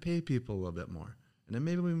we need to pay people a little bit more, and then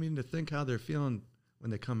maybe we need to think how they're feeling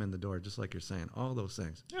when they come in the door, just like you're saying, all those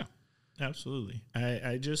things. Yeah. Absolutely.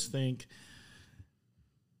 I just think,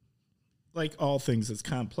 like all things, it's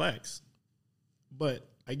complex. But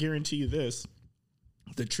I guarantee you this,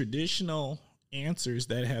 the traditional answers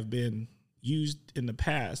that have been used in the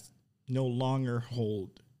past no longer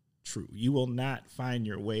hold true. You will not find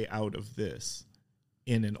your way out of this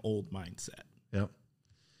in an old mindset. Yep.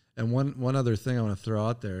 And one other thing I want to throw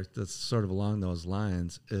out there that's sort of along those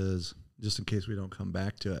lines is, just in case we don't come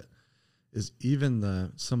back to it, is even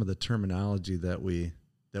some of the terminology that we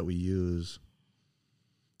use.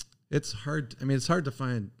 It's hard. I mean, it's hard to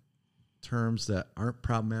find terms that aren't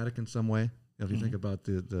problematic in some way. If you think about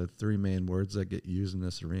the three main words that get used in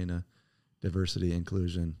this arena: diversity,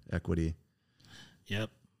 inclusion, equity. Yep.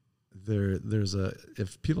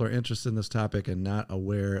 If people are interested in this topic and not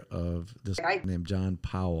aware of this guy named John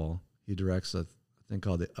Powell, he directs a thing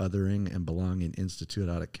called the Othering and Belonging Institute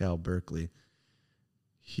out at Cal Berkeley.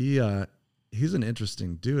 He's an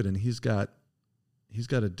interesting dude, and he's got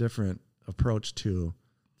a different approach to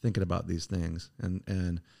thinking about these things,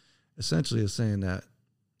 and essentially is saying that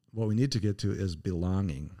what we need to get to is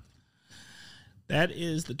belonging. That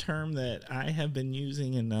is the term that I have been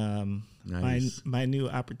using in Nice. my new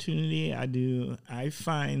opportunity. I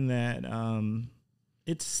find that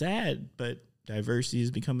it's sad, but diversity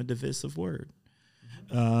has become a divisive word.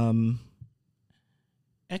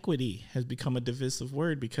 Equity has become a divisive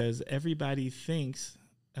word because everybody thinks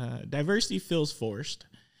diversity feels forced.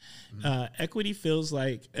 Equity feels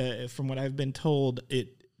like, from what I've been told,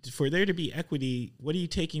 for there to be equity, what are you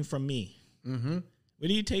taking from me? Mm-hmm. what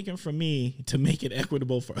are you taking from me to make it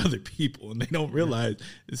equitable for other people? And they don't realize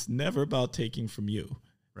it's never about taking from you.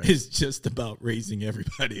 Right. It's just about raising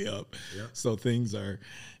everybody up. Yep. So things are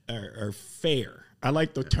fair. I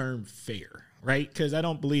like the term fair, right? Because I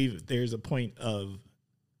don't believe there's a point of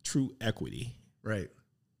true equity. Right.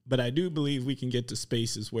 But I do believe we can get to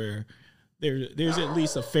spaces where there's at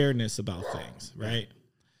least a fairness about things, right?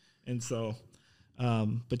 And so,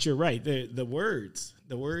 but you're right. The words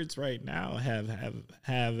right now have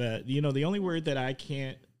the only word that I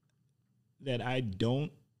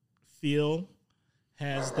don't feel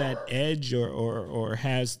has that edge or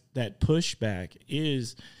has that pushback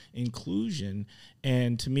is inclusion.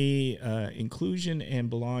 And to me, inclusion and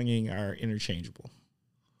belonging are interchangeable.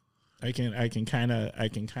 I can kind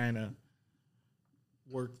of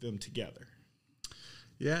work them together.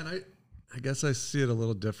 Yeah, and I guess I see it a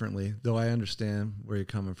little differently, though I understand where you're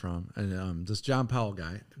coming from. And this John Powell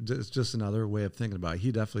guy, it's just another way of thinking about it.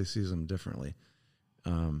 He definitely sees them differently.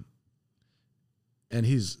 And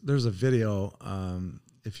there's a video,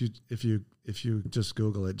 if you just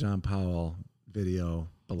Google it, John Powell video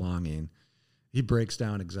belonging, he breaks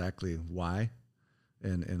down exactly why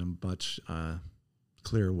in a much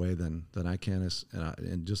clearer way than I can.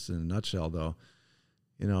 And just in a nutshell, though,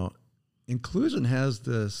 inclusion has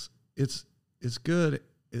this, it's good.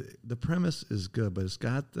 The premise is good, but it's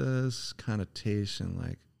got this connotation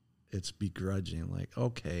like it's begrudging, like,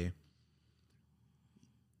 okay,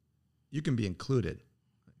 you can be included.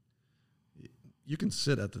 You can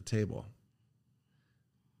sit at the table.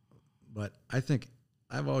 But I think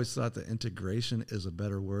I've always thought that integration is a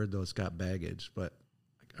better word, though it's got baggage. But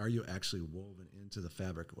are you actually woven into the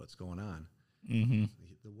fabric of what's going on? Mm-hmm.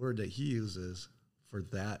 The word that he uses for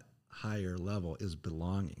that higher level is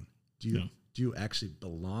belonging. Do you actually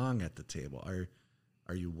belong at the table? Are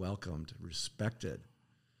you welcomed, respected?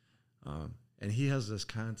 And he has this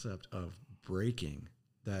concept of breaking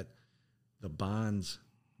that the bonds,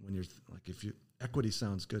 when you're equity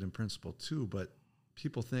sounds good in principle too, but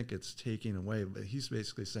people think it's taking away. But he's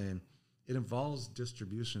basically saying it involves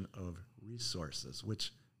distribution of resources,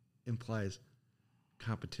 which implies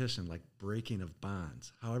competition, like breaking of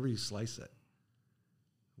bonds, however you slice it.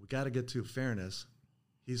 We got to get to fairness.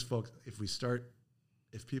 If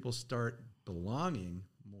people start belonging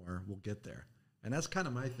more, we'll get there. And that's kind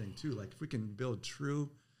of my thing too. Like if we can build true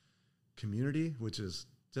community, which is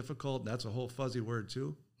difficult, that's a whole fuzzy word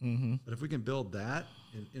too. Mm-hmm. But if we can build that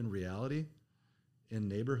in reality, in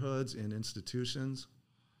neighborhoods, in institutions,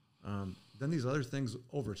 then these other things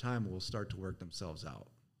over time will start to work themselves out.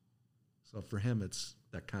 So for him, it's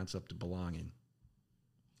that concept of belonging.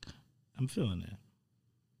 I'm feeling that.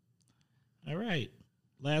 All right.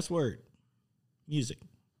 Last word. Music.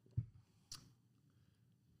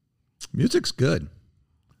 Music's good.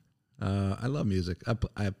 I love music. I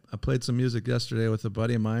played some music yesterday with a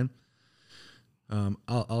buddy of mine.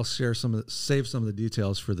 I'll share save some of the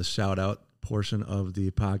details for the shout out portion of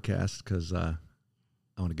the podcast because I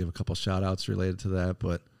want to give a couple shout outs related to that.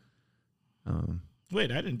 But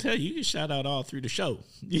wait, I didn't tell you. You can shout out all through the show.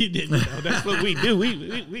 You didn't know. That's what we do.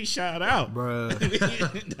 We shout out, bro.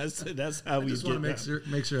 That's how we just want to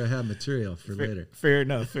make sure I have material for later. Fair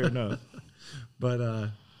enough. But I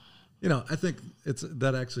think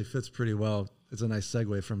that actually fits pretty well. It's a nice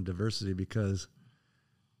segue from diversity because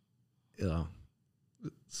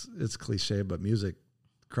it's cliche, but music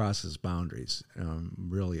crosses boundaries,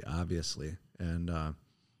 really obviously. And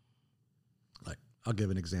I'll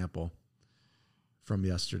give an example from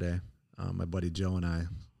yesterday. My buddy Joe and I,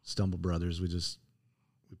 Stumble Brothers, we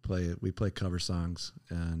play cover songs,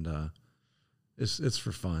 and it's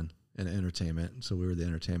for fun and entertainment. So we were the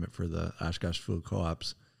entertainment for the Oshkosh Food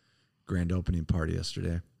Co-op's grand opening party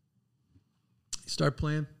yesterday. You start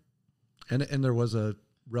playing, and there was a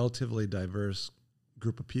relatively diverse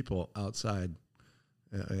group of people outside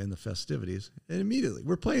in the festivities, and immediately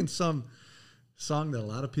we're playing some song that a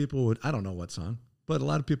lot of people would, I don't know what song, but a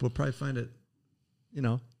lot of people would probably find it,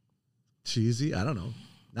 cheesy. I don't know,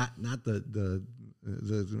 not the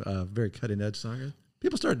very cutting edge song.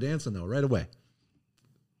 People started dancing though right away.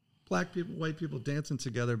 Black people, white people dancing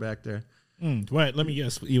together back there. What? Let me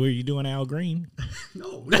guess. Were you doing Al Green?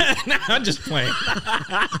 No. I'm just playing.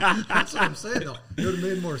 That's what I'm saying, though. It would have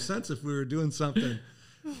made more sense if we were doing something.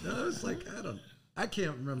 No, it's like, I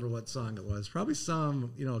can't remember what song it was. Probably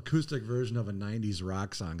some, acoustic version of a 90s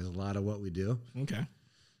rock song is a lot of what we do. Okay.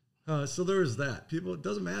 So there was that. People, it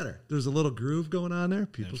doesn't matter. There's a little groove going on there.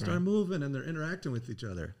 People That's start right. moving and they're interacting with each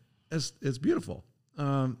other. It's beautiful.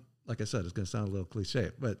 Like I said, it's going to sound a little cliche,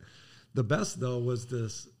 but the best, though, was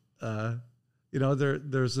this...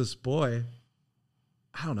 there's this boy,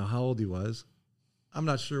 I don't know how old he was, I'm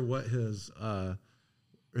not sure what his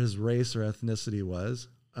race or ethnicity was.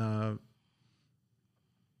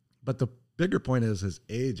 But the bigger point is his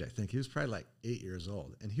age. I think he was probably like 8 years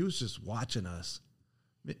old, and he was just watching us.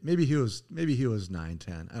 Maybe he was 9,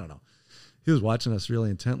 10. I don't know. He was watching us really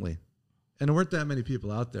intently, and there weren't that many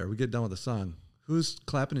people out there. We get done with the song. Who's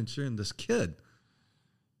clapping and cheering? This kid.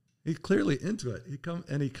 He's clearly into it. He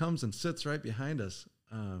comes and sits right behind us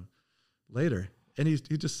later, and he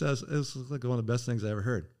just says, "It's like one of the best things I ever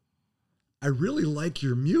heard. I really like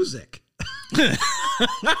your music."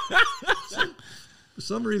 For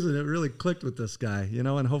some reason, it really clicked with this guy,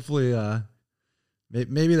 and hopefully,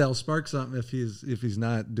 maybe that'll spark something if he's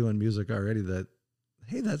not doing music already. That,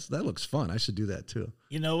 hey, that looks fun. I should do that too.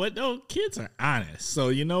 You know what? Though kids are honest, so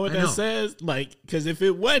you know what that says. Like, because if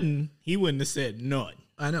it wasn't, he wouldn't have said none.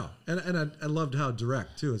 I know, and I loved how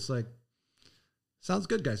direct too. It's like, sounds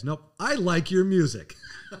good, guys. Nope, I like your music.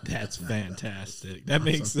 That's fantastic. That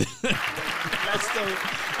awesome. Makes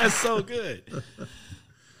that's so good.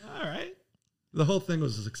 All right. The whole thing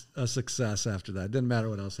was a success after that. It didn't matter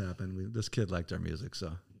what else happened. This kid liked our music,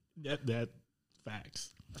 so that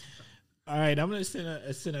facts. All right, I'm going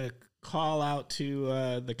to send a call out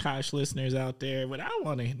to the Kosh listeners out there. What I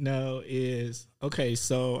want to know is, okay,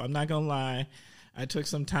 so I'm not going to lie. I took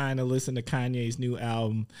some time to listen to Kanye's new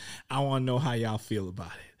album. I want to know how y'all feel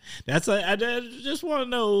about it. I just want to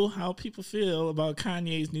know how people feel about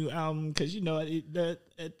Kanye's new album, because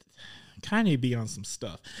Kanye be on some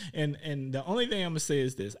stuff. And the only thing I'm going to say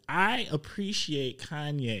is this. I appreciate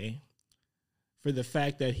Kanye for the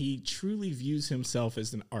fact that he truly views himself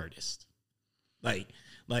as an artist. Like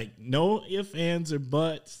no ifs, ands, or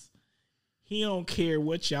buts. He don't care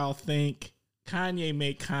what y'all think. Kanye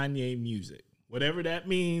make Kanye music. Whatever that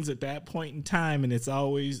means at that point in time, and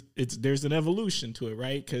there's an evolution to it,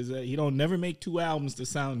 right? Because he don't never make two albums that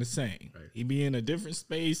sound the same. Right. He be in a different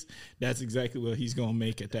space. That's exactly what he's gonna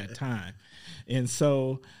make at that time. And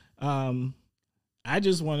so, I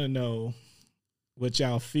just want to know what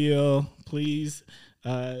y'all feel. Please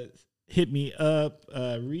hit me up,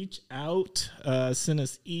 reach out, send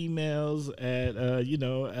us emails at,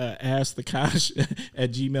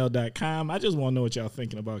 askthekosh@gmail.com. I just want to know what y'all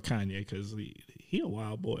thinking about Kanye, because he a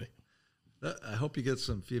wild boy. I hope you get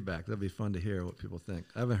some feedback. That'd be fun to hear what people think.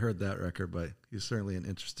 I haven't heard that record, but he's certainly an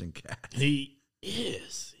interesting cat. He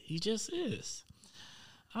is. He just is.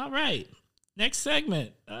 All right. Next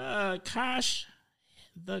segment, Kosh,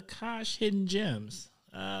 the Kosh Hidden Gems.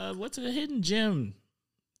 What's a hidden gem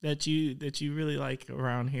that you really like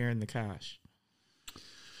around here in the Kosh?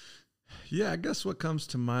 Yeah, I guess what comes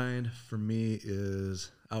to mind for me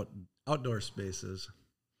is outdoor spaces.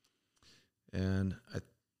 And I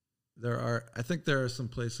think there are some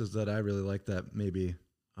places that I really like that maybe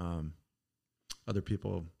other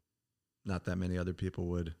people, not that many other people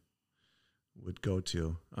would go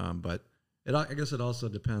to. But I guess it also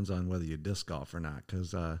depends on whether you disc golf or not,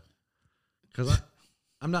 because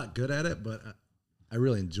I'm not good at it, but I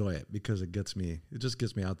really enjoy it because it just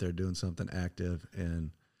gets me out there doing something active,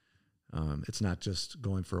 and it's not just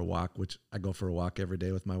going for a walk, which I go for a walk every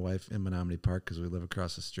day with my wife in Menominee Park because we live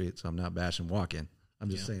across the street, so I'm not bashing walking. I'm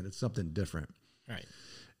just saying it's something different. Right.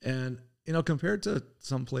 And, compared to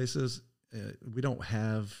some places, we don't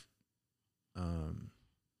have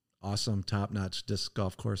awesome, top-notch disc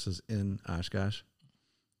golf courses in Oshkosh.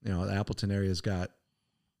 The Appleton area's got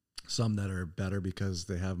some that are better because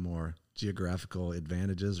they have more geographical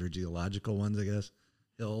advantages, or geological ones, I guess.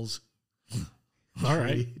 Hills. All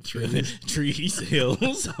right. Trees,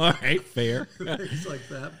 hills. All right, fair. Things like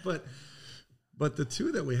that. But the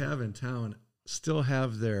two that we have in town still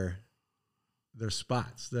have their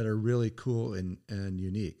spots that are really cool and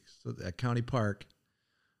unique. So at County Park,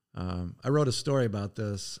 I wrote a story about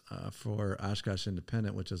this for Oshkosh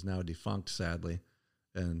Independent, which is now defunct, sadly.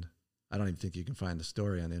 And I don't even think you can find the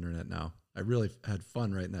story on the internet now. I really had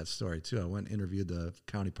fun writing that story too. I went and interviewed the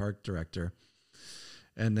county park director,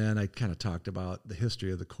 and then I kind of talked about the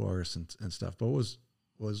history of the course and stuff. But what's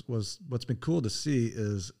been cool to see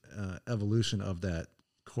is evolution of that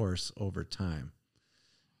course over time.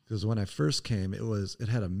 Because when I first came, it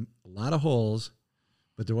had a lot of holes,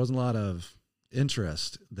 but there wasn't a lot of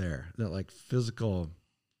interest there, that like physical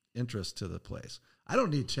interest to the place. I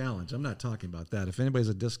don't need challenge. I'm not talking about that. If anybody's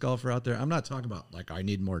a disc golfer out there, I'm not talking about like I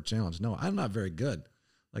need more challenge. No, I'm not very good.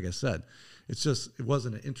 Like I said, it's just it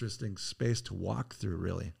wasn't an interesting space to walk through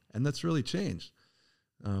really, and that's really changed.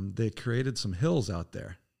 They created some hills out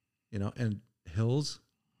there, and hills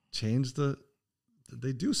change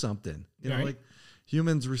they do something. You know, like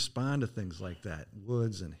humans respond to things like that,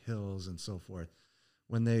 woods and hills and so forth.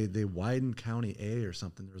 when they widened County A or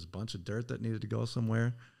something, there was a bunch of dirt that needed to go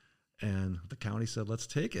somewhere, and the county said, let's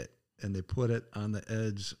take it. And they put it on the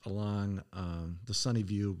edge along the Sunny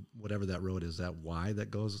View, whatever that road is, that Y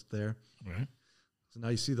that goes there. Right. So now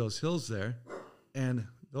you see those hills there, and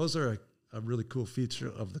those are a really cool feature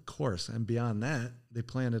of the course. And beyond that, they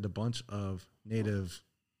planted a bunch of native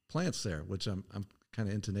plants there, which I'm kind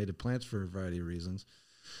of into native plants for a variety of reasons.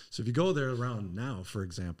 So if you go there around now, for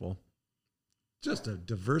example, just a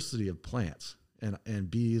diversity of plants and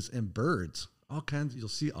bees and birds, you'll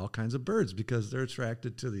see all kinds of birds because they're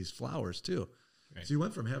attracted to these flowers too. Right. So you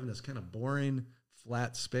went from having this kind of boring,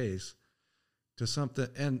 flat space to something,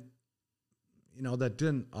 and that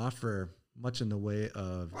didn't offer much in the way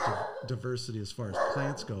of diversity as far as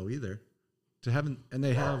plants go either. And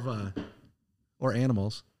they have, or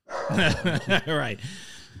animals. Right.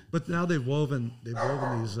 But now they've woven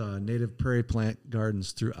these native prairie plant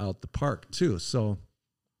gardens throughout the park too. So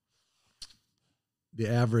the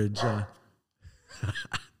average,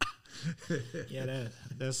 yeah,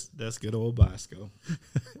 that's good old Bosco.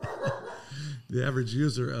 The average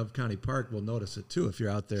user of County Park will notice it too. If you're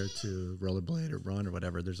out there to rollerblade or run or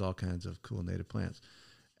whatever, there's all kinds of cool native plants.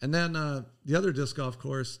 And then the other disc golf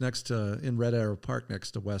course in Red Arrow Park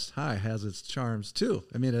next to West High has its charms too.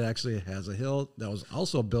 I mean, it actually has a hill that was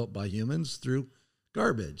also built by humans through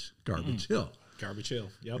Garbage Hill. Garbage Hill,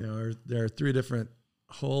 yep. There are 3 different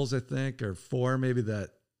holes, I think, or 4 maybe, that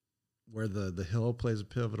where the hill plays a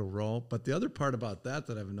pivotal role. But the other part about that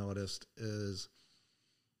I've noticed is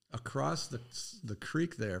across the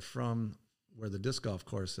creek there from where the disc golf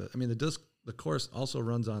course is. I mean, the course also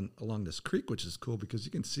runs along this creek, which is cool because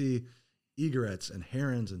you can see egrets and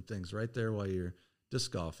herons and things right there while you're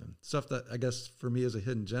disc golfing. Stuff that I guess for me is a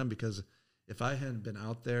hidden gem, because if I hadn't been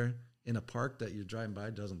out there in a park that you're driving by,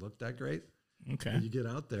 it doesn't look that great. Okay. When you get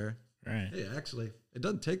out there, right. Hey, actually, it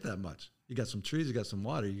doesn't take that much. You got some trees, you got some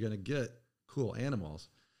water, you're going to get cool animals.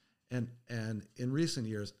 And in recent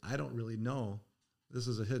years, I don't really know. This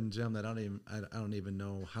is a hidden gem that I don't even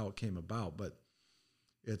know how it came about, but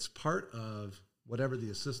it's part of whatever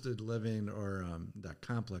the assisted living or that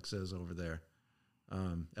complex is over there.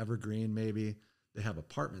 Evergreen, maybe. They have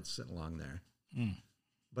apartments sitting along there. Mm.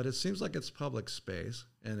 But it seems like it's public space,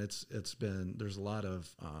 and there's a lot of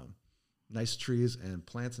nice trees and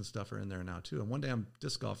plants and stuff are in there now too. And one day I'm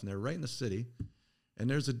disc golfing there right in the city, and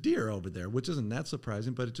there's a deer over there, which isn't that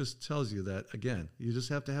surprising, but it just tells you that, again, you just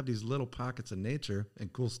have to have these little pockets of nature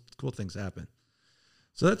and cool things happen.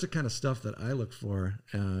 So that's the kind of stuff that I look for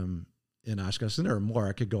in Oshkosh. And there are more.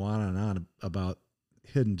 I could go on and on about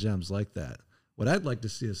hidden gems like that. What I'd like to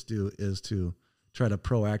see us do is to try to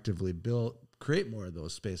proactively create more of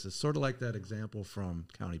those spaces, sort of like that example from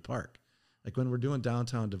County Park. Like when we're doing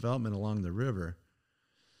downtown development along the river,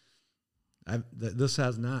 this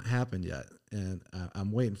has not happened yet, and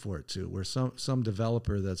I'm waiting for it to, where some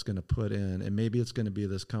developer that's going to put in, and maybe it's going to be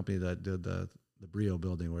this company that did the Brio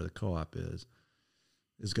building where the co-op is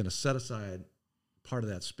going to set aside part of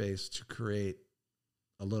that space to create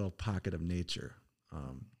a little pocket of nature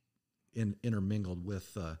intermingled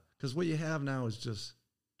with, because what you have now is just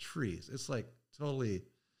trees. It's like totally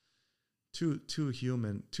too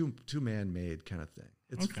man-made kind of thing.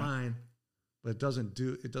 It's okay. Fine, but it doesn't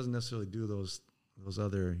necessarily do those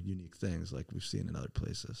other unique things like we've seen in other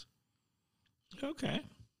places. Okay.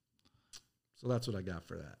 So that's what I got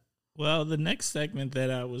for that. Well, the next segment that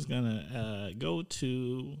I was going to go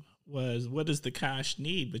to was, what does the Kosh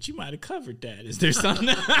need? But you might have covered that. Is there something?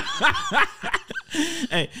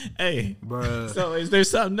 hey. Bruh. So is there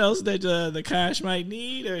something else that the Kosh might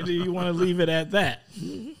need, or do you want to leave it at that?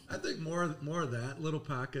 I think more of that, little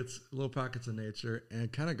pockets of nature,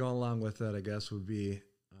 and kind of going along with that, I guess, would be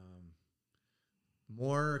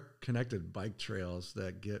more connected bike trails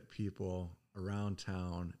that get people around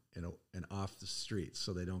town and off the streets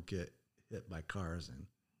so they don't get hit by cars and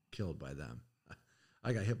killed by them.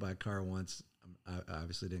 I got hit by a car once. I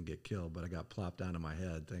obviously didn't get killed, but I got plopped onto my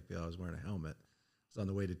head. Thankfully, I was wearing a helmet. I was on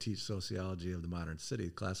the way to teach sociology of the modern city,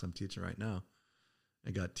 the class I'm teaching right now.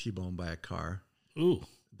 I got T-boned by a car. Ooh.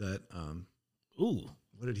 That, ooh.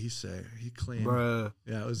 What did he say? He claimed, Bruh.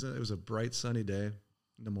 Yeah, it was a bright sunny day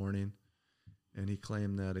in the morning, and he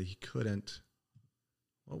claimed that he couldn't,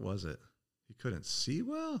 what was it? He couldn't see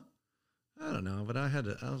well? I don't know, but I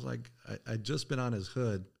was like, I'd just been on his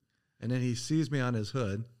hood, and then he sees me on his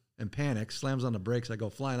hood and panics, slams on the brakes. I go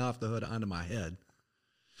flying off the hood onto my head.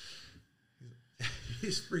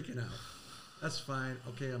 He's freaking out. That's fine.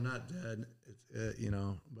 Okay, I'm not dead.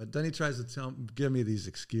 But then he tries to give me these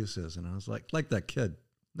excuses, and I was like that kid.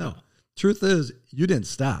 No, Truth is, you didn't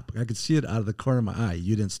stop. I could see it out of the corner of my eye.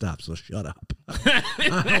 You didn't stop, so shut up.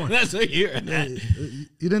 That's what you're at. You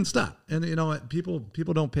didn't stop. And you know what? People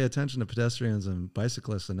don't pay attention to pedestrians and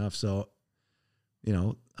bicyclists enough. So,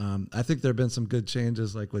 I think there have been some good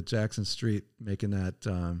changes, like with Jackson Street, making that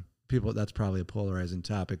that's probably a polarizing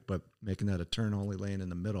topic, but making that a turn-only lane in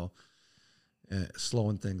the middle,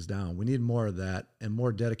 slowing things down. We need more of that and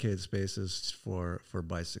more dedicated spaces for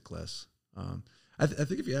bicyclists. I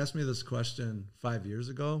think if you asked me this question 5 years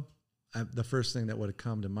ago, the first thing that would have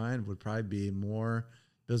come to mind would probably be more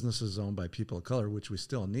businesses owned by people of color, which we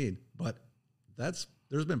still need. But there's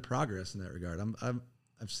been progress in that regard.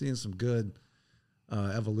 I've seen some good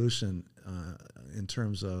evolution in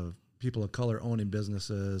terms of people of color owning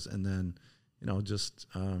businesses, and then just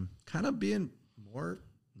kind of being more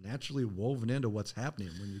naturally woven into what's happening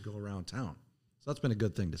when you go around town. So that's been a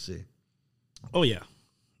good thing to see. Oh yeah.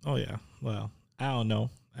 Well, I don't know.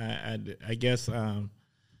 I guess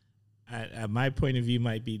my point of view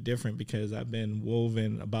might be different because I've been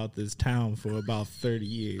woven about this town for about 30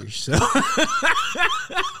 years. So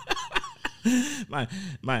my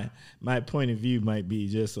point of view might be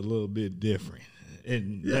just a little bit different,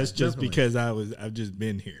 and that's just definitely because I've just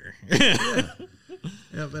been here.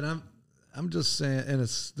 Yeah, but I'm just saying, and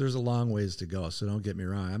there's a long ways to go. So don't get me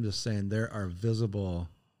wrong. I'm just saying there are visible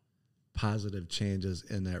positive changes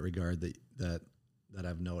in that regard that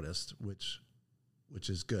I've noticed, which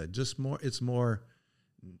is good. Just more, it's more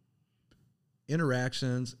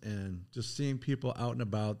interactions and just seeing people out and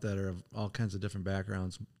about that are of all kinds of different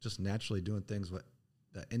backgrounds, just naturally doing things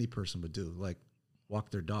that any person would do, like walk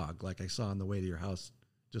their dog, like I saw on the way to your house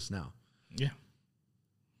just now. Yeah.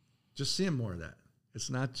 Just seeing more of that. It's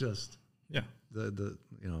not just the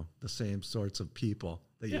same sorts of people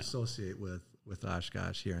that you associate with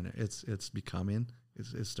Oshkosh here, and it's becoming,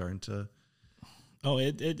 it's starting to. Oh,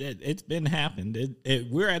 it's been happened.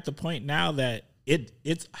 We're at the point now that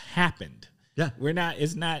it's happened. Yeah,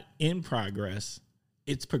 it's not in progress.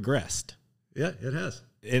 It's progressed. Yeah, it has.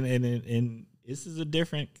 And this is a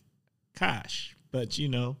different Kosh, but we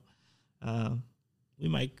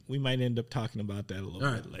might end up talking about that a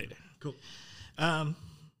little bit later. Cool.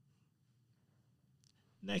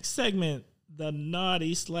 Next segment, the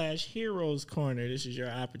Naughty/Heroes Corner. This is your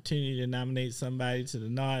opportunity to nominate somebody to the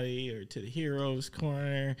Naughty or to the Heroes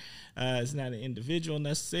Corner. It's not an individual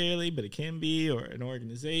necessarily, but it can be, or an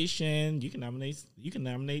organization. You can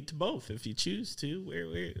nominate to both if you choose to.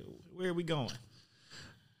 Where are we going?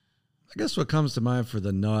 I guess what comes to mind for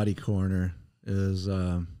the Naughty Corner is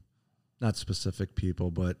not specific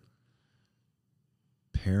people, but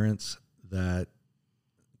parents that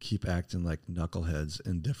keep acting like knuckleheads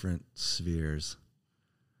in different spheres.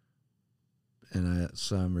 And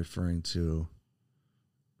so I'm referring to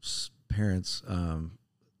parents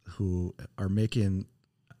who are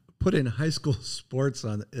putting high school sports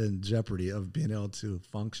in jeopardy of being able to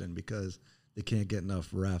function because they can't get enough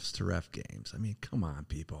refs to ref games. I mean, come on,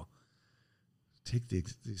 people. Take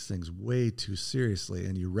these things way too seriously,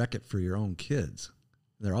 and you wreck it for your own kids.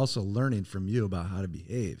 They're also learning from you about how to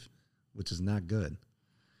behave, which is not good.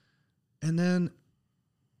 And then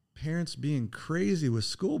parents being crazy with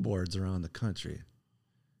school boards around the country,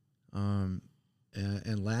 and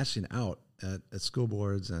lashing out at school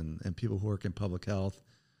boards and people who work in public health,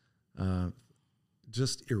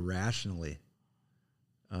 just irrationally.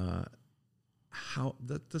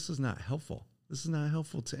 This is not helpful. This is not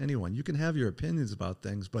helpful to anyone. You can have your opinions about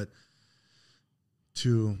things, but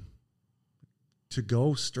to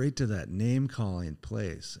go straight to that name calling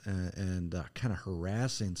place and kind of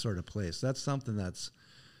harassing sort of place, that's something that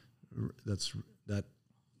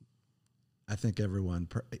I think everyone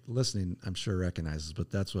listening, I'm sure, recognizes, but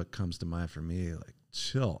that's what comes to mind for me. Like,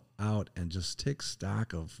 chill out and just take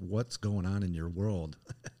stock of what's going on in your world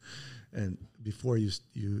and before you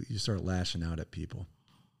start lashing out at people.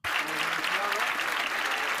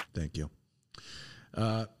 Thank you.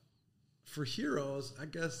 For heroes, I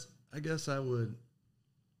guess I would.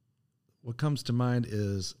 What comes to mind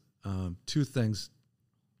is two things.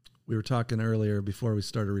 We were talking earlier before we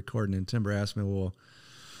started recording, and Timber asked me, "Well,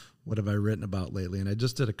 what have I written about lately?" And I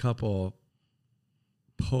just did a couple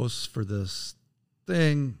posts for this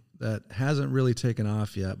thing that hasn't really taken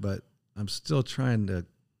off yet, but I'm still trying to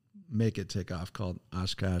make it take off, called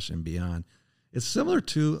Oshkosh and Beyond. It's similar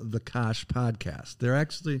to the Kosh podcast. They're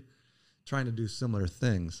actually trying to do similar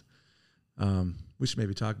things. We should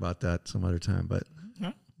maybe talk about that some other time. But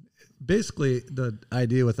basically, the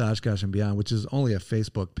idea with Oshkosh and Beyond, which is only a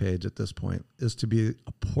Facebook page at this point, is to be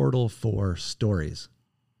a portal for stories.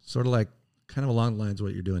 Sort of like, kind of along the lines of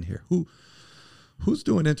what you're doing here. who's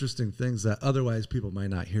doing interesting things that otherwise people might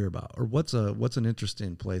not hear about, or what's an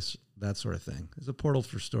interesting place, that sort of thing. It's a portal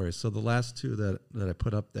for stories. So the last two that I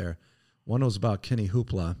put up there, one was about Kenny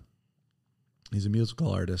Hoopla. He's a musical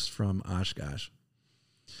artist from Oshkosh.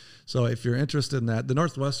 So if you're interested in that, the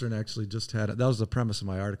Northwestern actually just had it. That was the premise of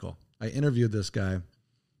my article. I interviewed this guy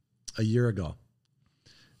a year ago,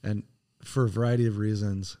 and for a variety of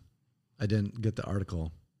reasons, I didn't get the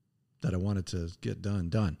article that I wanted to get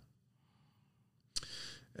done.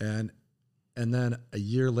 And then a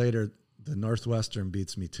year later, the Northwestern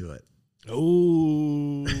beats me to it.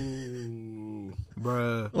 Oh,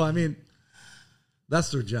 bruh. Well, I mean,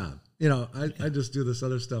 that's their job. I just do this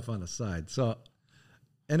other stuff on the side. So,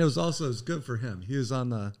 and it was good for him. He was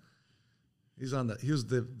the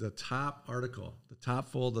top article, the top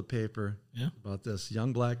fold of the paper about this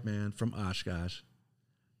young black man from Oshkosh.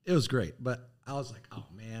 It was great, but I was like, oh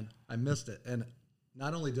man, I missed it. And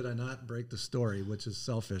not only did I not break the story, which is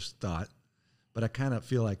selfish thought, but I kind of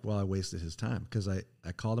feel like, well, I wasted his time, because I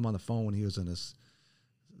called him on the phone when he was in this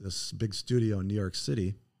big studio in New York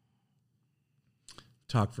City,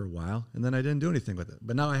 talked for a while, and then I didn't do anything with it.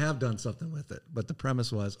 But now I have done something with it. But the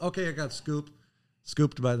premise was, okay, I got scooped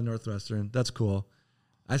by the Northwestern. That's cool.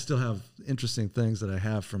 I still have interesting things that I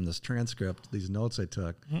have from this transcript, these notes I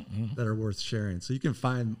took, that are worth sharing. So you can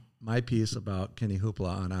find my piece about Kenny Hoopla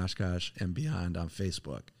on Oshkosh and beyond on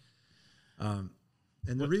Facebook. And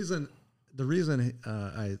the reason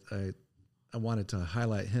I wanted to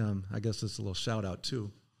highlight him, I guess it's a little shout out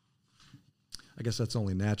too. I guess that's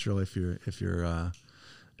only natural if you're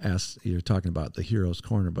talking about the Hero's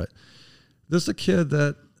Corner. But this is a kid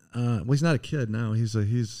that he's not a kid now. He's a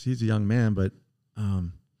young man, but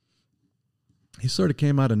he sort of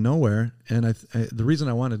came out of nowhere. And the reason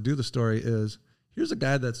I want to do the story is, here's a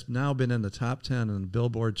guy that's now been in the top 10 on the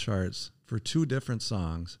Billboard charts for 2 different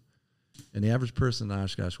songs, and the average person in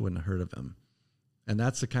Oshkosh wouldn't have heard of him. And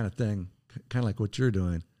that's the kind of thing, kind of like what you're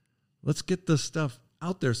doing. Let's get this stuff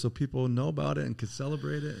out there so people know about it and can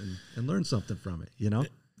celebrate it and learn something from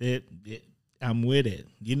it, I'm with it.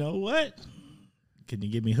 You know what? Can you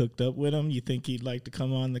get me hooked up with him? You think he'd like to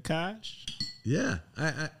come on the Kosh? Yeah,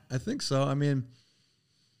 I think so. I mean,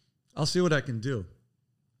 I'll see what I can do.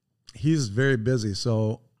 He's very busy,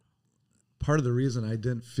 so part of the reason I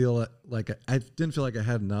didn't feel like I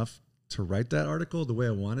had enough to write that article the way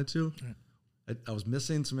I wanted to. I was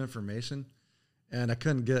missing some information, and I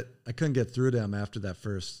couldn't get through to him after that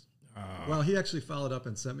first. Well, he actually followed up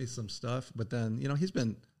and sent me some stuff, but then he's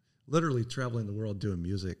been literally traveling the world doing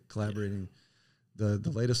music, collaborating. The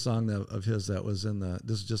latest song of his that was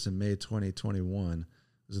this is just in May 2021,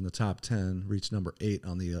 was in the top 10, reached number 8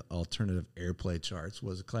 on the alternative airplay charts,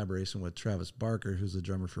 was a collaboration with Travis Barker, who's the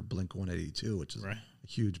drummer for Blink-182, which is a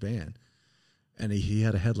huge band. And he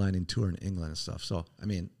had a headlining tour in England and stuff. So, I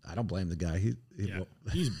mean, I don't blame the guy.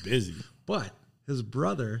 He's busy. But his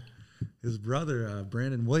brother,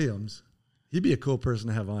 Brandon Williams, he'd be a cool person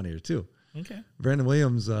to have on here too. Okay. Brandon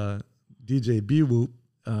Williams, DJ B-Whoop,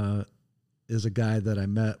 is a guy that I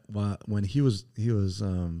met when he was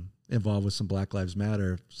involved with some Black Lives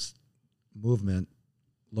Matter movement,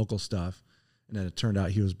 local stuff. And then it turned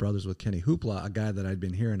out he was brothers with Kenny Hoopla, a guy that I'd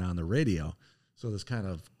been hearing on the radio. So this kind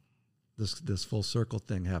of this full circle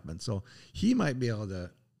thing happened. So he might be able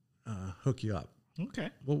to hook you up. Okay.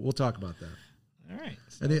 We'll talk about that. All right.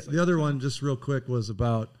 And the other one, just real quick, was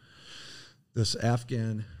about this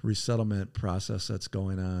Afghan resettlement process that's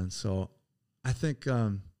going on. So I think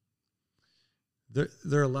there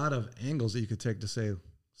are a lot of angles that you could take to say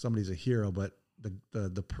somebody's a hero, but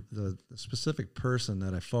the specific person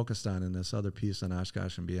that I focused on in this other piece on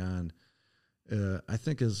Oshkosh and beyond, I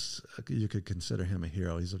think you could consider him a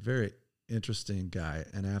hero. He's a very interesting guy,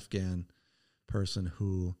 an Afghan person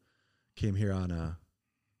who came here on a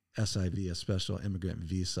SIV, a special immigrant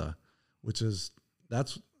visa,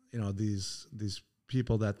 that's these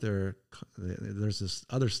people that there's this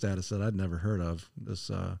other status that I'd never heard of. This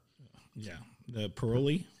the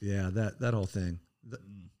parolee. Yeah, that whole thing.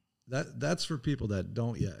 That's for people that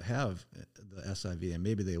don't yet have the SIV, and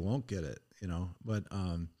maybe they won't get it, But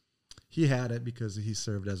he had it because he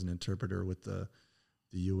served as an interpreter with the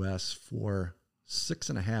U.S. for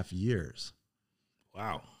 6.5 years.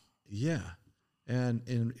 Wow. Yeah.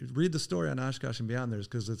 And read the story on Oshkosh and Beyond there,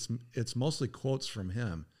 because it's mostly quotes from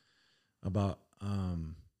him about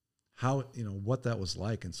how, what that was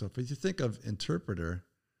like. And so if you think of interpreter,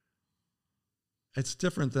 it's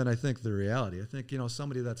different than I think the reality. I think,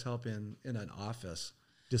 somebody that's helping in an office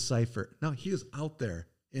decipher. No, he was out there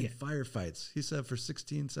in firefights. He said for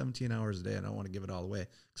 16, 17 hours a day. I don't want to give it all away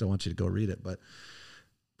because I want you to go read it. But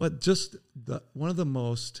But just one of the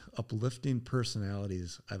most uplifting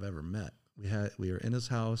personalities I've ever met. We were in his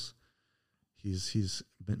house. He's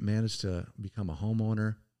managed to become a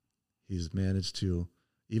homeowner. He's managed to,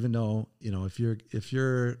 even though, if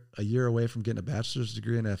you're a year away from getting a bachelor's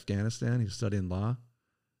degree in Afghanistan, he's studying law.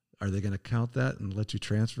 Are they going to count that and let you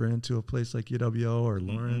transfer into a place like UWO or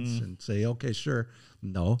Lawrence and say, okay, sure?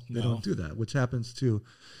 No, they don't do that, which happens to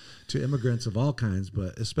immigrants of all kinds,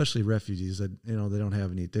 but especially refugees that, they don't have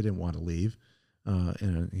any, they didn't want to leave.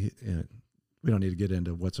 And we don't need to get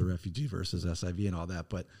into what's a refugee versus SIV and all that,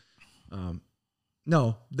 but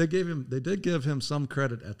no, they did give him some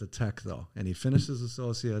credit at the tech though. And he finished his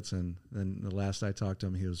associates. And then the last I talked to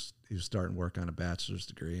him, he was starting work on a bachelor's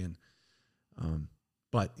degree. And,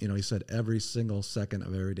 but he said every single second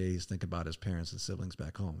of every day he's thinking about his parents and siblings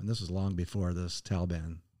back home. And this was long before this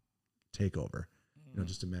Taliban takeover.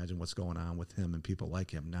 Just imagine what's going on with him and people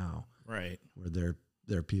like him now. Right. Where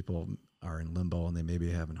their people are in limbo and they may be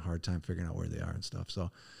having a hard time figuring out where they are and stuff. So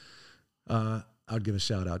I'd give a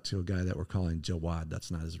shout out to a guy that we're calling Jawad. That's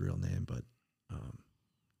not his real name, but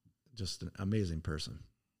just an amazing person.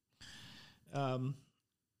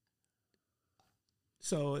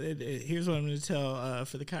 So here's what I'm going to tell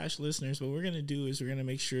for the Kosh listeners. What we're going to do is we're going to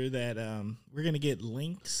make sure that we're going to get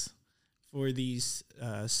links for these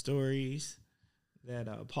stories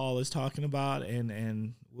that Paul is talking about,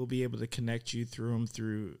 and we'll be able to connect you through them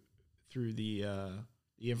through the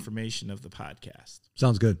information of the podcast.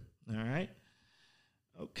 Sounds good. All right.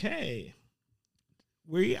 Okay.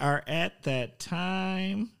 We are at that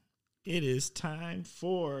time. It is time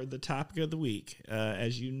for the topic of the week.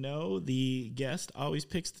 As you know, the guest always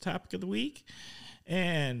picks the topic of the week.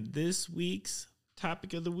 And this week's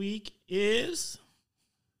topic of the week is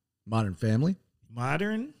Modern Family.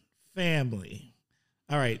 Modern Family.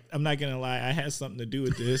 All right. I'm not going to lie. I had something to do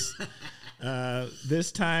with this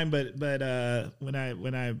this time, but when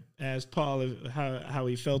I asked Paul how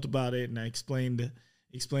he felt about it and I explained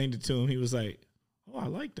it to him, he was like, "Oh, I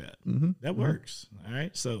like that. Mm-hmm. That works." All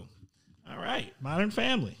right. So, all right. Modern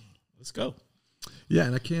Family. Let's go. Yeah.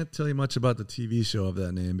 And I can't tell you much about the TV show of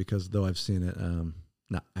that name because though I've seen it,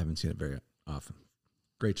 I haven't seen it very often.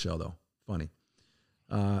 Great show though. Funny.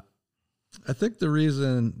 I think the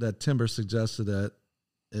reason that Timber suggested that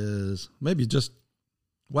is maybe just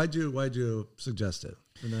why'd you suggest it?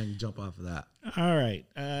 And then I can jump off of that. All right.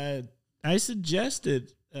 I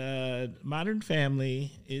suggested Modern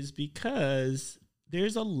Family is because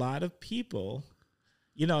there's a lot of people,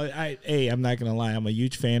 I'm not going to lie. I'm a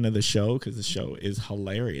huge fan of the show because the show is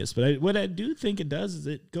hilarious. But what I do think it does is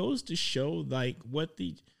it goes to show like what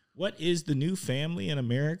is the new family in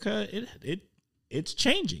America. It's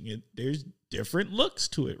changing. There's different looks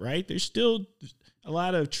to it, right? There's still a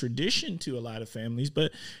lot of tradition to a lot of families,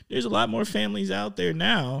 but there's a lot more families out there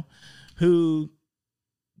now who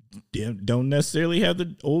don't necessarily have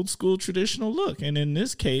the old school traditional look. And in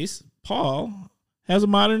this case, Paul has a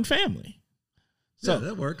modern family. So yeah,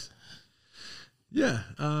 that works. Yeah.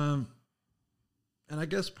 And I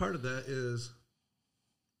guess part of that is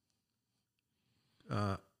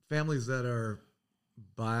families that are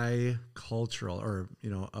bicultural or,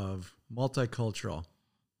 of multicultural,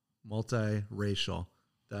 multiracial,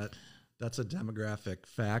 that's a demographic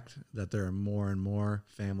fact that there are more and more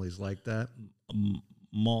families like that.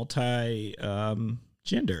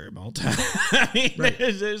 Gender, I mean, right.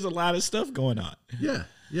 There's a lot of stuff going on. Yeah.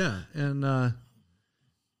 Yeah.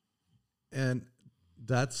 And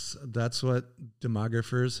that's what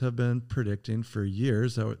demographers have been predicting for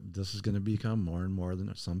years, that this is going to become more and more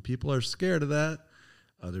than some people are scared of that.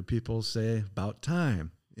 Other people say about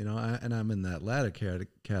time, and I'm in that latter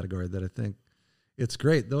category that I think it's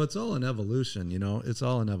great, though it's all an evolution, it's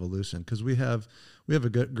all an evolution because we have a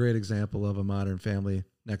great example of a modern family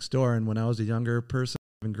next door. And when I was a younger person,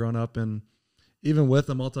 having grown up even with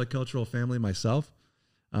a multicultural family myself,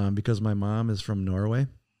 because my mom is from Norway.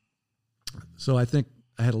 So I think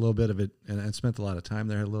I had a little bit of it and I spent a lot of time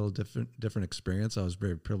there, had a little different experience. I was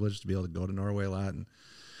very privileged to be able to go to Norway a lot and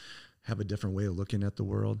have a different way of looking at the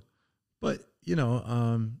world. But,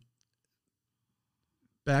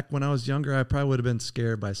 back when I was younger, I probably would have been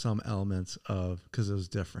scared by some elements because it was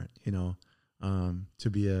different, to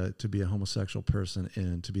be a homosexual person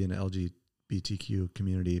and to be in the LGBTQ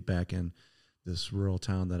community back in this rural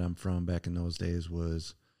town that I'm from back in those days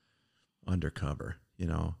was undercover.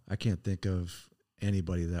 I can't think of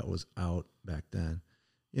anybody that was out back then.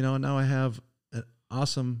 Now I have an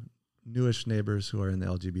awesome newish neighbors who are in the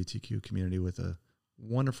LGBTQ community with a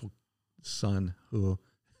wonderful son who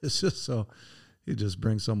is he just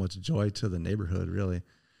brings so much joy to the neighborhood, really.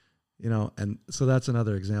 And so that's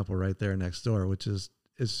another example right there next door, which is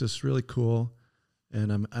it's just really cool.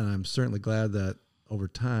 And I'm certainly glad that over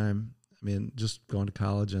time, I mean, just going to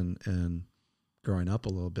college and growing up a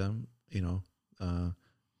little bit, you know,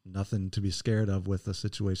 nothing to be scared of with a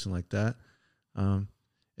situation like that. And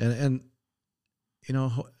you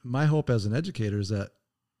know, my hope as an educator is that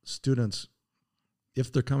students,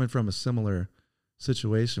 if they're coming from a similar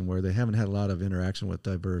situation where they haven't had a lot of interaction with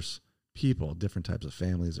diverse people, different types of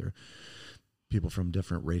families, or people from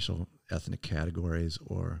different racial, ethnic categories,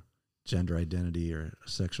 or gender identity or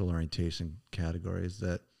sexual orientation categories,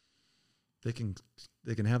 that they can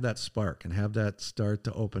have that spark and have that start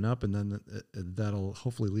to open up, and then that'll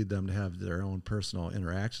hopefully lead them to have their own personal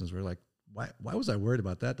interactions where, like, why was I worried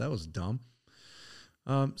about that? That was dumb.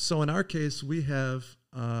 So in our case, we have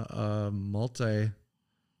a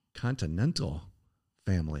multi-continental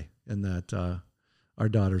family in that our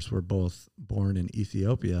daughters were both born in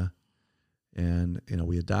Ethiopia, and, you know,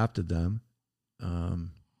 we adopted them. And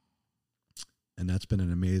that's been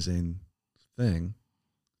an amazing thing,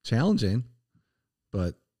 challenging,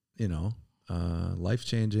 but, you know,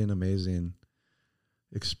 life-changing, amazing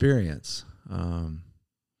experience. You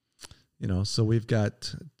know, so we've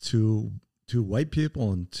got two white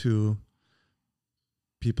people and two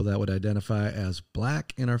people that would identify as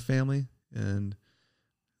black in our family,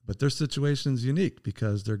 but their situation's unique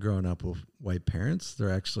because they're growing up with white parents.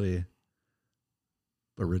 They're actually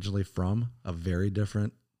originally from a very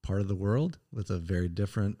different part of the world with a very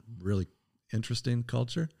different, really interesting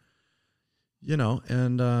culture, you know,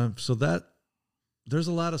 and so that there's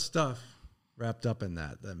a lot of stuff wrapped up in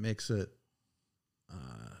that makes it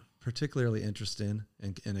particularly interesting,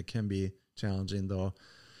 and it can be challenging, though.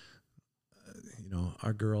 You know,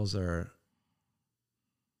 our girls they're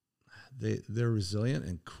resilient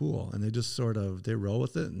and cool, and they just sort of, they roll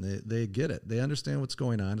with it, and they get it. They understand what's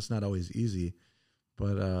going on. It's not always easy,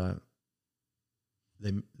 but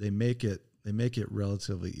they make it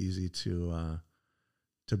relatively easy to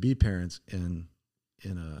be parents in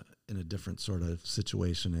a different sort of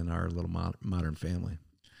situation in our little modern family.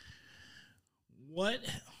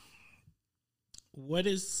 What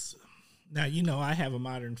is now? You know, I have a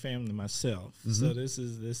modern family myself, so this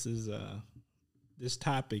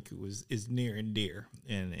topic is near and dear,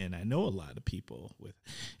 and I know a lot of people with,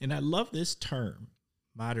 and I love this term,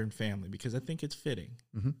 modern family, because I think it's fitting,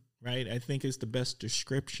 right? I think it's the best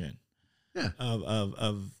description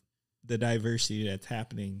of the diversity that's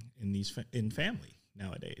happening in family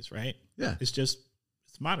nowadays, right? Yeah, it's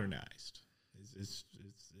modernized.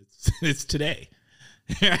 It's today.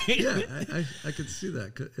 Right? Yeah, I could see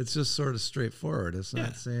that. It's just sort of straightforward. It's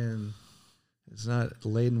not saying, it's not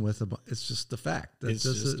laden with it's just the fact. That's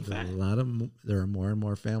just a fact. There are more and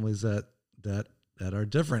more families that are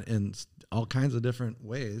different in all kinds of different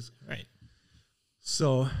ways. Right.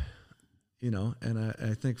 So, you know, and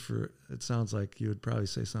I think it sounds like you would probably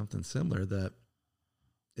say something similar, that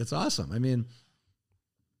it's awesome. I mean,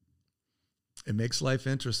 it makes life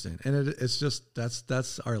interesting, and it's just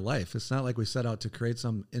that's our life. It's not like we set out to create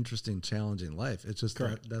some interesting, challenging life. It's just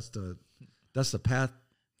that's the path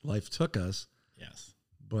life took us. Yes,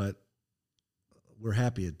 but we're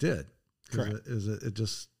happy it did. Correct.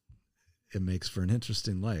 It makes for an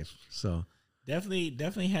interesting life. So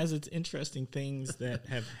definitely has its interesting things that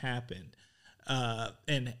have happened,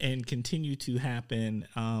 and continue to happen.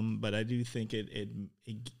 But I do think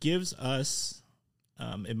it gives us.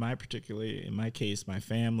 In my case, my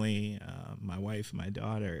family, my wife, my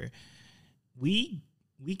daughter, we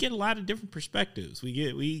get a lot of different perspectives.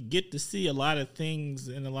 We get to see a lot of things,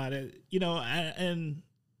 and a lot of, you know, and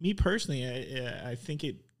me personally, I think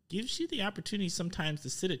it gives you the opportunity sometimes to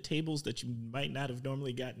sit at tables that you might not have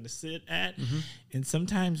normally gotten to sit at. And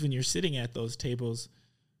sometimes when you're sitting at those tables,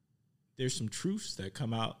 there's some truths that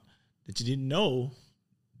come out that you didn't know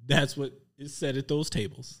that's what is said at those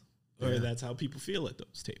tables. Or that's how people feel at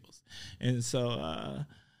those tables. And so,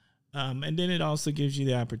 and then it also gives you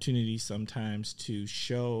the opportunity sometimes to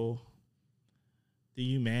show the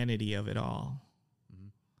humanity of it all.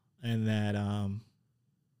 And that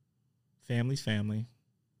family's family.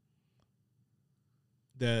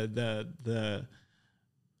 The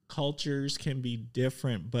cultures can be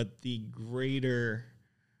different, but the greater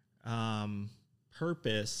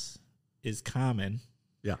purpose is common.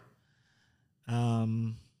 Yeah.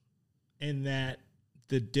 And that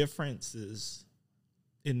the differences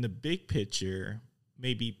in the big picture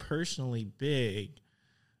may be personally big,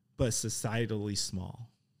 but societally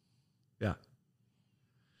small. Yeah.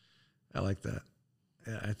 I like that.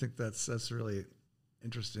 Yeah, I think that's a really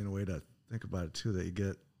interesting way to think about it too, that you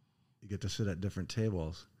get to sit at different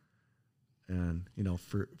tables. And, you know,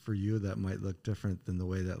 for you, that might look different than the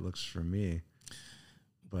way that looks for me.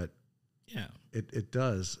 but yeah, it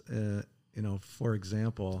does. For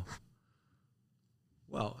example,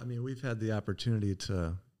 well, I mean, we've had the opportunity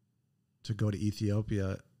to go to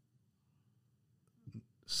Ethiopia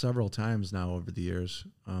several times now over the years,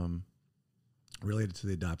 related to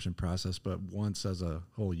the adoption process, but once as a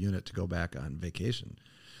whole unit to go back on vacation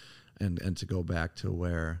and to go back to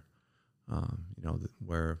where,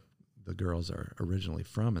 where the girls are originally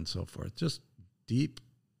from and so forth. Just deep,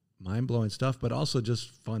 mind-blowing stuff, but also just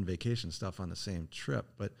fun vacation stuff on the same trip.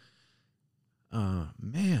 But,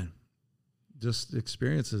 man, just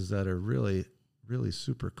experiences that are really, really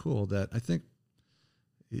super cool that I think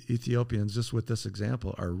Ethiopians, just with this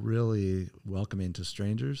example, are really welcoming to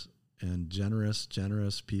strangers and generous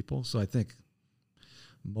people. So I think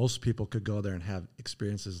most people could go there and have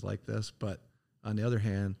experiences like this. But on the other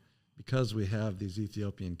hand, because we have these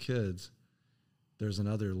Ethiopian kids, there's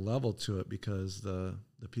another level to it because the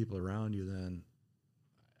people around you then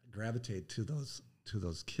gravitate to those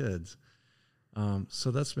kids.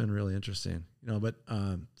 So that's been really interesting, But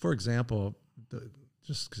for example,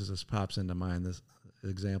 just because this pops into mind, this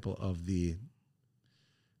example of the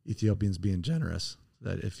Ethiopians being generous.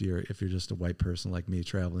 That if you're just a white person like me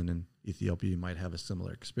traveling in Ethiopia, you might have a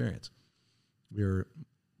similar experience. We were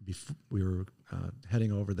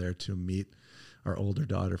heading over there to meet our older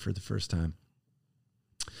daughter for the first time,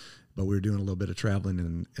 but we were doing a little bit of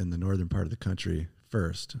traveling in the northern part of the country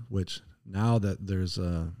first. Which now that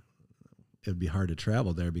it'd be hard to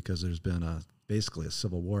travel there because there's been basically a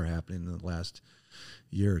civil war happening in the last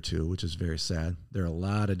year or two, which is very sad. There are a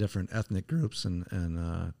lot of different ethnic groups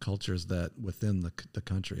and cultures that within the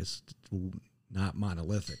country is not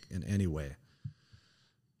monolithic in any way.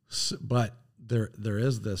 So, but there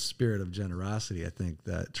is this spirit of generosity, I think,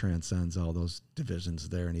 that transcends all those divisions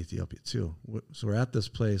there in Ethiopia too. So we're at this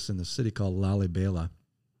place in the city called Lalibela,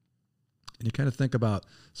 and you kind of think about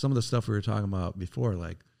some of the stuff we were talking about before,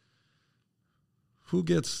 like who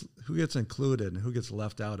gets included and who gets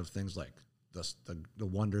left out of things like the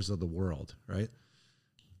wonders of the world, right?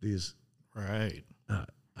 These, right.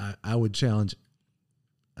 I would challenge.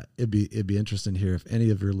 It'd be interesting to hear if any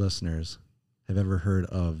of your listeners have ever heard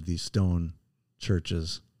of the stone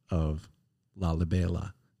churches of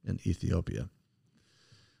Lalibela in Ethiopia.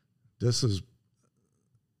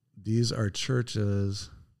 These are churches.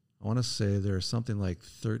 I want to say there are something like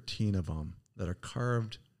 13 of them that are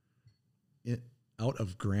carved out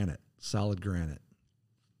of granite, solid granite.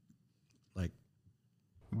 Like,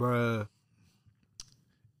 bruh.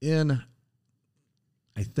 In,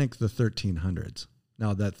 I think, the 1300s.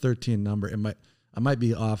 Now that 13 number, I might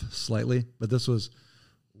be off slightly, but this was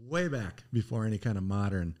way back before any kind of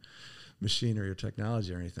modern machinery or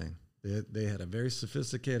technology or anything. They had a very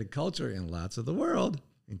sophisticated culture in lots of the world,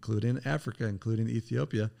 including Africa, including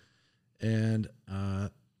Ethiopia, and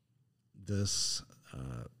this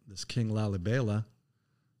King Lalibela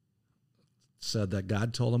said that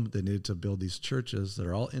God told them they needed to build these churches that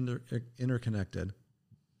are all interconnected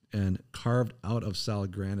and carved out of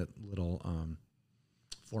solid granite little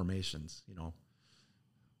formations,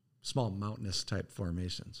 small mountainous type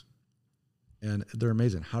formations. And they're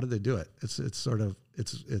amazing. How did they do it?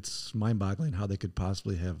 It's mind-boggling how they could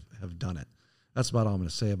possibly have done it. That's about all I'm going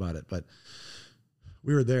to say about it. But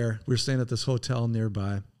we were there. We were staying at this hotel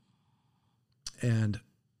nearby, and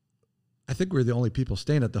I think we were the only people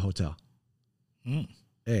staying at the hotel. And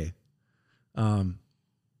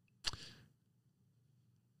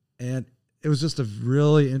it was just a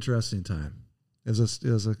really interesting time. It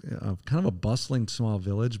was a kind of a bustling small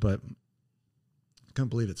village, but I couldn't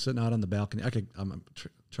believe it. Sitting out on the balcony, I'm gonna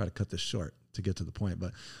try to cut this short to get to the point,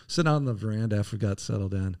 but sitting out on the veranda after we got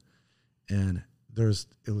settled in, and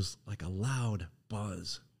it was like a loud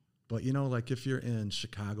buzz, but like if you're in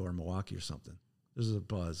Chicago or Milwaukee or something, there's a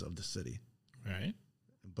buzz of the city, right?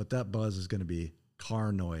 But that buzz is going to be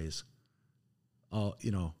car noise, all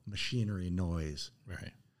machinery noise,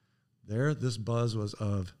 right? This buzz was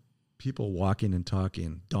of people walking and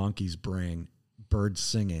talking, donkeys braying, birds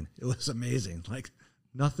singing. It was amazing. Like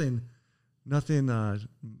nothing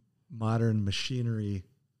modern machinery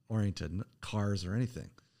oriented, cars or anything.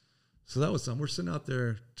 So that was something. We're sitting out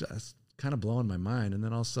there just kind of blowing my mind, and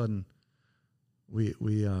then all of a sudden we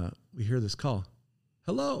hear this call.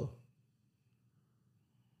 Hello.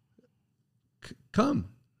 Come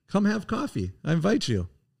have coffee. I invite you.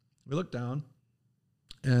 We look down,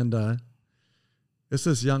 and it's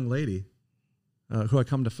this young lady who I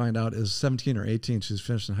come to find out is 17 or 18. She's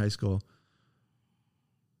finished in high school.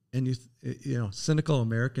 And cynical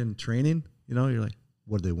American training, you're like,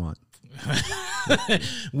 what do they want?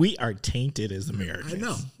 We are tainted as Americans.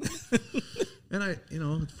 I know.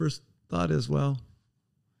 And first thought is, well,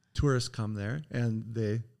 tourists come there and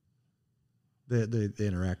they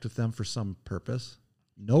interact with them for some purpose.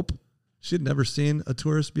 Nope. She'd never seen a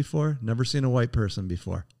tourist before, never seen a white person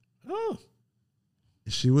before. Oh.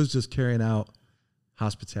 She was just carrying out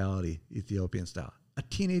hospitality, Ethiopian style. A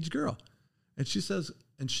teenage girl. And she says,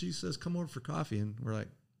 come over for coffee. And we're like,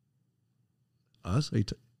 us? Are you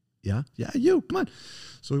yeah, you, come on.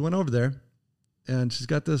 So we went over there, and she's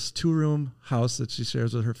got this 2-room house that she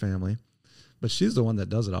shares with her family. But she's the one that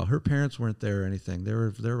does it all. Her parents weren't there or anything. They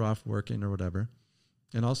were off working or whatever.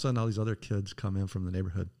 And all of a sudden, all these other kids come in from the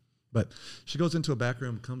neighborhood. But she goes into a back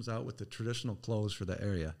room, comes out with the traditional clothes for the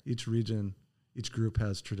area. Each region, each group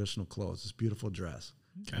has traditional clothes, this beautiful dress.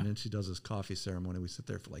 Okay. And then she does this coffee ceremony. We sit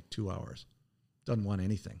there for like 2 hours. Doesn't want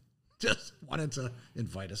anything. Just wanted to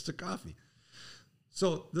invite us to coffee.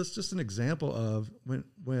 So this is just an example of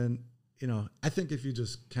when I think if you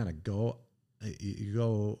just kind of go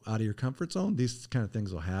out of your comfort zone, these kind of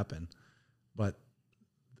things will happen. But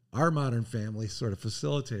our modern family sort of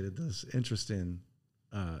facilitated this interesting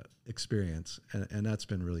experience, and that's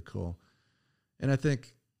been really cool. And I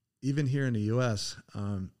think even here in the U.S.,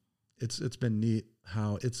 it's been neat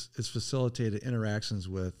how it's facilitated interactions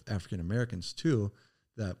with African Americans too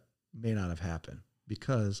that may not have happened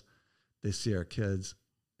because they see our kids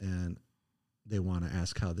and they want to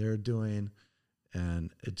ask how they're doing,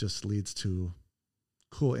 and it just leads to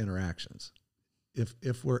cool interactions.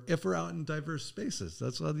 If we're out in diverse spaces,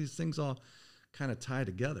 that's how these things all kind of tie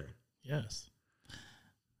together. Yes.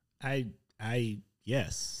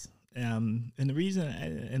 Yes. And the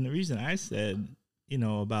reason I said,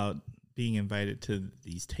 about being invited to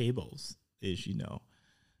these tables is,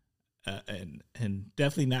 and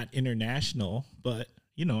definitely not international, but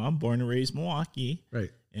I'm born and raised Milwaukee,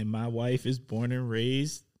 right? And my wife is born and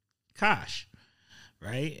raised Kosh,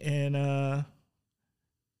 right? And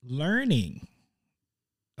learning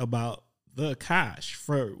about the Kosh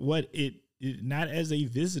for what it not as a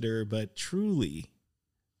visitor, but truly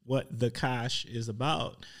what the Kosh is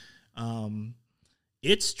about.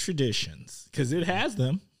 Its traditions, because it has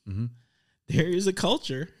them. Mm-hmm. There is a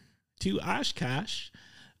culture to Oshkosh,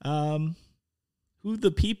 who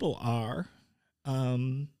the people are,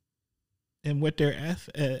 and what their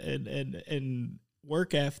and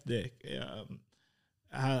work ethic,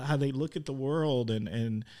 how they look at the world,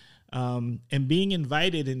 and being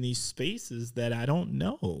invited in these spaces that I don't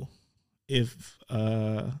know if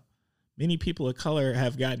many people of color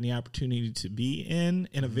have gotten the opportunity to be in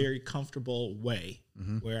a very comfortable way,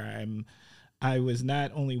 where I was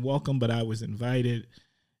not only welcome, but I was invited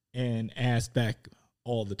and asked back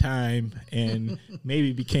all the time, and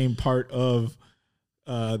maybe became part of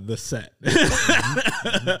the set,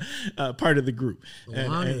 part of the group.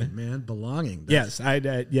 Belonging. Yes,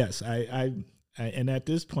 I and at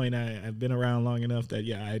this point, I've been around long enough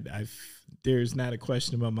that there's not a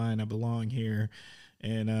question about mine. I belong here.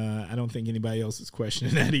 And I don't think anybody else is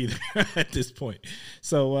questioning that either at this point.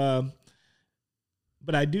 So,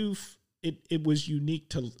 but I do. It was unique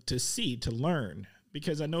to see, to learn,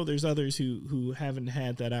 because I know there's others who haven't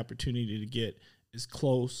had that opportunity to get as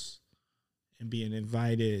close and being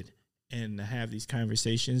invited and have these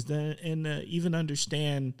conversations, and even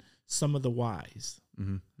understand some of the whys.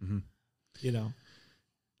 Mm-hmm.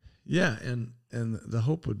 Yeah, and the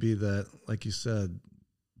hope would be that, like you said,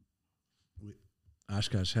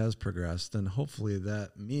 Oshkosh has progressed, and hopefully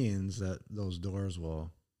that means that those doors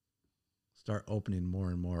will start opening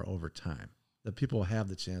more and more over time. That people will have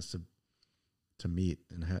the chance to meet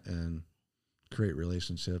and create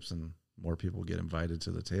relationships, and more people get invited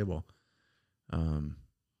to the table,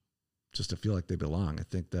 just to feel like they belong. I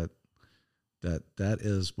think that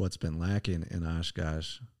is what's been lacking in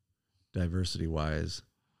Oshkosh, diversity wise,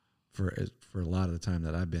 for a lot of the time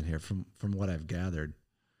that I've been here. From what I've gathered,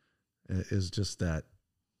 is just that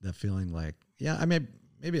feeling like, yeah, I mean,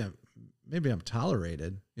 maybe I'm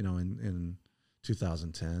tolerated, in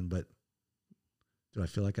 2010, but do I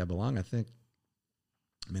feel like I belong? I think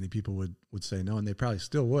many people would say no, and they probably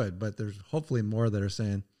still would, but there's hopefully more that are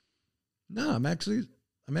saying, no, I'm actually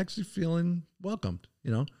feeling welcomed.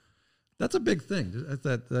 That's a big thing.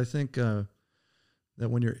 That I think that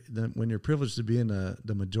when you're privileged to be in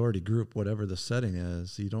the majority group, whatever the setting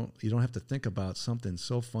is, you don't have to think about something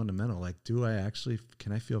so fundamental like,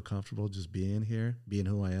 can I feel comfortable just being here, being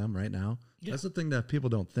who I am right now? Yeah. That's the thing that people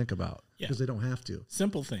don't think about because they don't have to.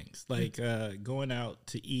 Simple things like going out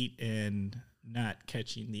to eat and not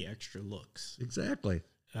catching the extra looks. Exactly.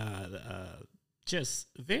 Just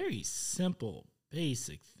very simple,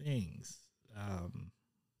 basic things.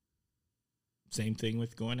 Same thing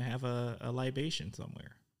with going to have a libation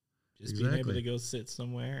somewhere. Just being able to go sit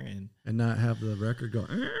somewhere and not have the record go.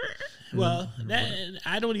 Well,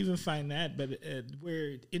 I don't even find that, but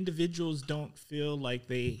where individuals don't feel like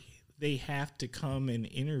they have to come and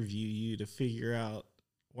interview you to figure out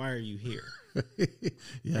why are you here,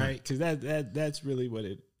 right? Because that's really what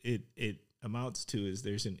it amounts to, is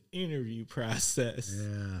there's an interview process.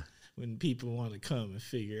 Yeah. When people want to come and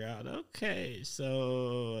figure out, okay,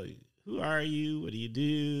 so who are you? What do you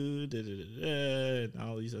do? Da, da, da, da, and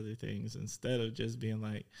all these other things, instead of just being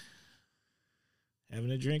like having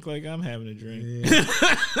a drink like I'm having a drink.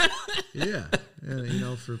 Yeah.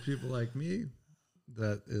 And, for people like me,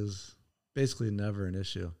 that is basically never an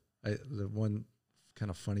issue. The one kind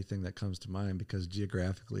of funny thing that comes to mind, because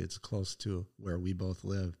geographically it's close to where we both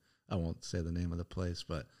live. I won't say the name of the place,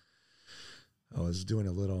 but I was doing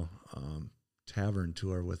a little tavern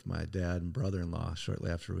tour with my dad and brother-in-law shortly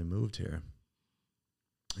after we moved here,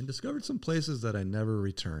 and discovered some places that I never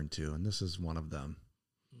returned to, and this is one of them.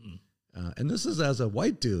 And this is as a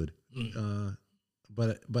white dude,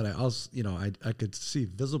 but I also, I could see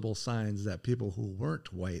visible signs that people who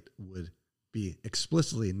weren't white would be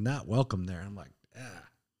explicitly not welcome there. I'm like,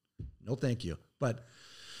 no, thank you. But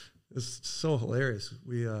it's so hilarious.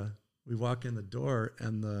 We walk in the door,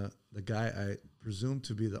 and the guy I presume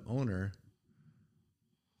to be the owner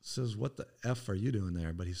says, "What the F are you doing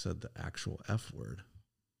there?" But he said the actual F word.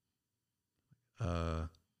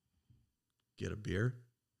 Get a beer.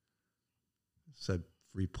 Said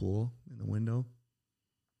free pool in the window.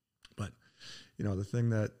 But, the thing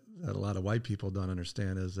that a lot of white people don't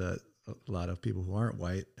understand is that a lot of people who aren't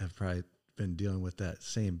white have probably been dealing with that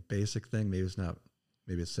same basic thing. Maybe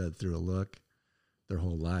it's said through a look their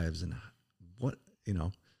whole lives. And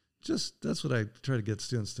that's what I try to get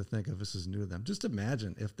students to think of. This is new to them. Just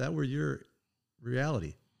imagine if that were your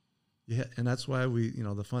reality. Yeah. And that's why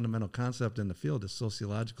the fundamental concept in the field is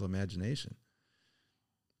sociological imagination.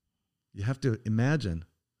 You have to imagine,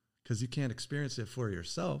 because you can't experience it for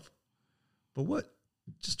yourself. But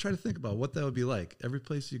just try to think about what that would be like. Every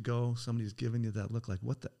place you go, somebody's giving you that look like,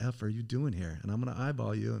 what the F are you doing here? And I'm going to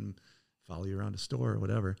eyeball you and follow you around a store or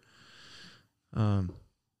whatever.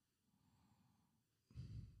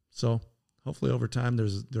 So hopefully over time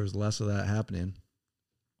there's less of that happening.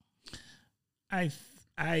 I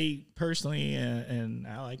personally, and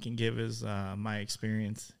all I can give is my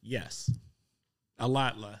experience. Yes, a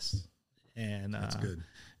lot less. And that's good.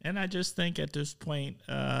 And I just think at this point,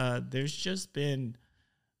 there's just been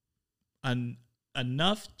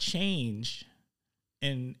enough change,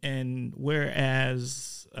 and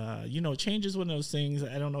whereas change is one of those things.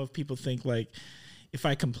 I don't know if people think like, if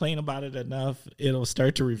I complain about it enough, it'll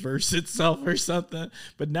start to reverse itself or something.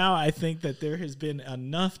 But now I think that there has been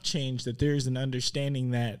enough change that there's an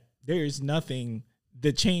understanding that there's nothing.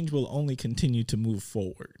 The change will only continue to move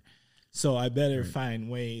forward. So I better find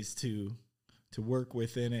ways to work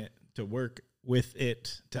within it, to work with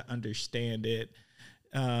it, to understand it,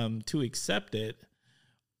 to accept it.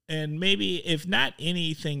 And maybe if not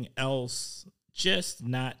anything else, just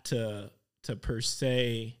not to per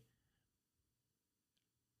se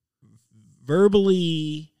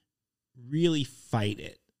verbally really fight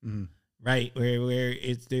it. Right? Where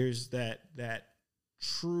there's that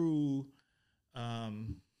true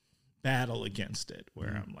battle against it, where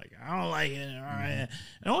I'm like, I don't like it. I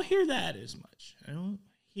don't hear that as much. I don't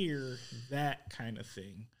hear that kind of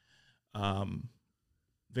thing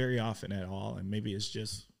very often at all. And maybe it's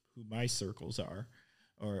just who my circles are,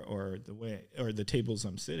 or the way, or the tables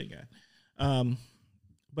I'm sitting at.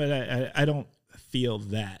 But I don't feel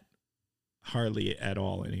that hardly at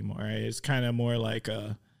all anymore. It's kind of more like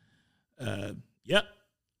yep.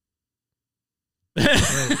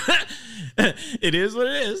 It is what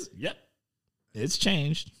it is. Yep. It's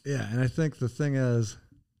changed. Yeah, and I think the thing is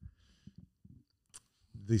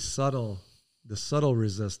the subtle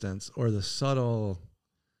resistance, or the subtle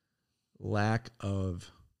lack of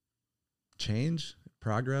change,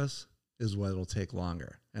 progress, is what it'll take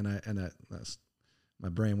longer. And that's, my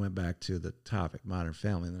brain went back to the topic, modern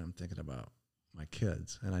family, and then I'm thinking about my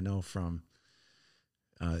kids. And I know from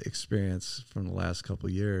experience from the last couple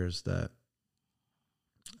of years that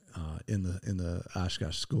in the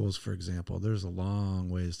Oshkosh schools, for example, there's a long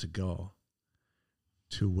ways to go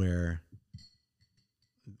to where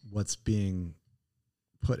what's being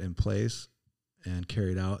put in place and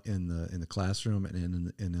carried out in the classroom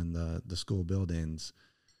and in the school buildings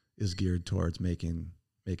is geared towards making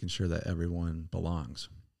sure that everyone belongs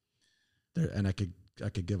there. And I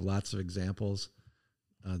could give lots of examples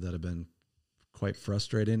that have been quite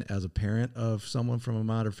frustrating as a parent of someone from a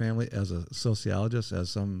modern family, as a sociologist, as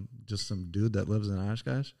some dude that lives in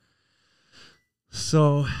Oshkosh.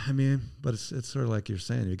 So, I mean, but it's sort of like you're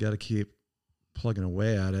saying, you got to keep plugging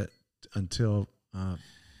away at it until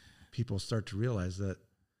people start to realize that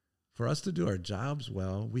for us to do our jobs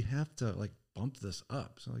well, we have to like bump this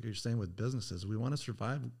up. So like you're saying with businesses, we want to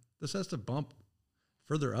survive. This has to bump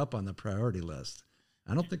further up on the priority list.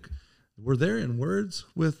 I don't think we're there in words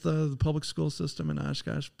with the public school system in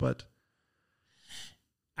Oshkosh, but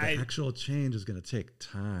the actual change is going to take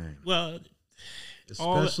time. Well,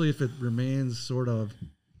 especially if it remains sort of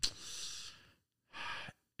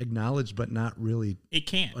acknowledged but not really it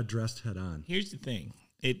can't addressed head on. Here's the thing.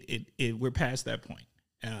 We're past that point.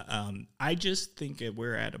 I just think that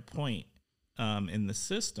we're at a point in the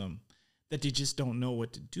system that they just don't know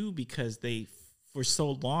what to do because they, for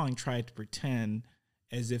so long, tried to pretend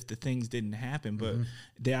as if the things didn't happen. But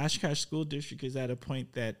the Oshkosh School District is at a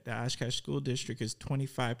point that the Oshkosh School District is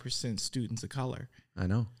 25% students of color. I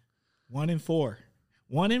know. 1 in 4.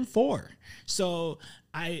 1 in 4. So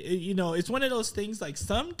it's one of those things like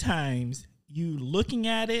sometimes you looking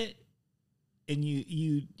at it and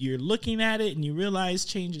you're looking at it and you realize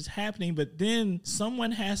change is happening, but then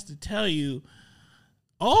someone has to tell you,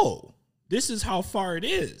 oh, this is how far it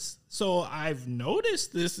is. So I've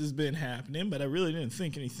noticed this has been happening, but I really didn't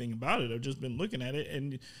think anything about it. I've just been looking at it.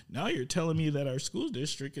 And now you're telling me that our school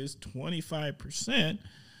district is 25%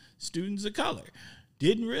 students of color.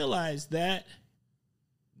 Didn't realize that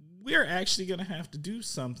we're actually going to have to do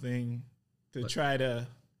something to try to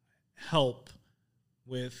help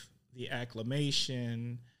with the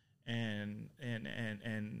acclimation and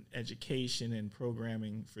education and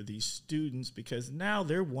programming for these students, because now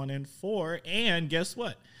they're 1 in 4, and guess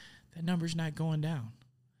what? That number's not going down.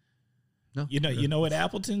 No, you know what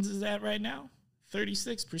Appleton's is at right now?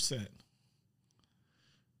 36%.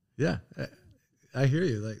 Yeah, I hear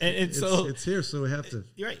you. Like, and so it's here, so we have to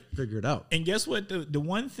figure it out. And guess what? The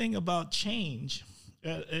one thing about change,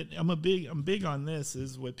 I'm big on this,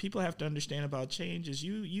 is what people have to understand about change is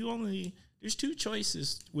there's 2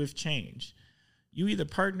 choices with change. You either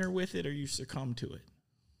partner with it or you succumb to it.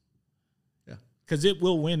 Yeah. Because it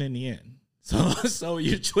will win in the end. So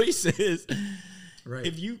your choice is, right.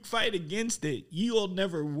 If you fight against it, you'll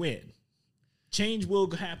never win. Change will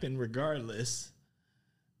happen regardless,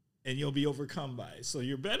 and you'll be overcome by it. So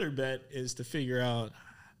your better bet is to figure out,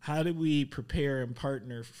 how do we prepare and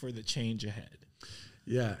partner for the change ahead?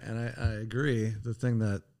 Yeah, and I agree. The thing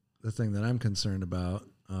that I'm concerned about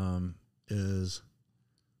is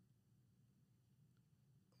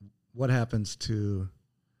what happens to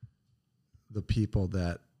the people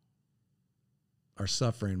that are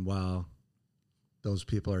suffering while those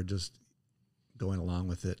people are just going along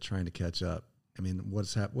with it, trying to catch up. I mean,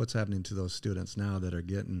 what's happening to those students now that are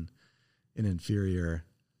getting an inferior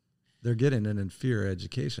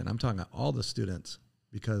education? I'm talking about all the students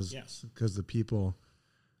because the people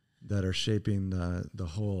that are shaping the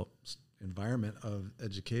whole environment of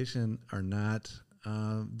education are not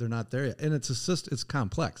they're not there yet. And it's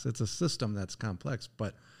complex. It's a system that's complex,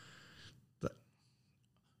 but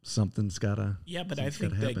something's gotta. Yeah, but I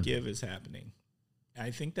think that give is happening. I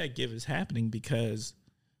think that give is happening because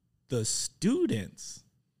the students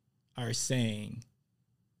are saying,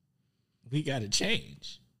 we got to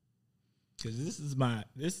change because this is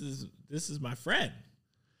my friend.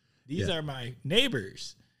 These are my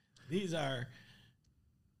neighbors. These are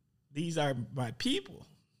my people.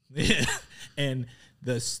 And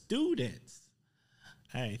the students,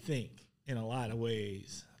 I think, in a lot of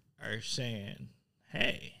ways, are saying,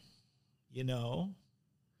 hey, we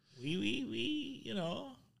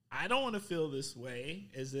I don't want to feel this way,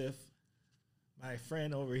 as if my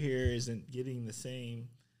friend over here isn't getting the same,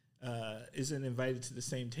 isn't invited to the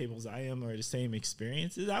same tables I am or the same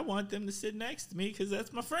experiences. I want them to sit next to me because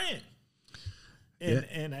that's my friend.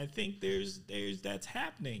 And I think there's that's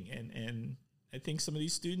happening. And I think some of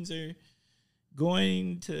these students are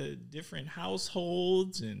going to different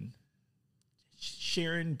households and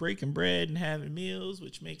breaking bread and having meals,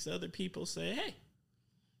 which makes other people say, hey,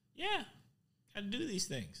 yeah, got to do these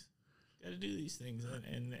things.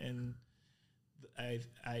 And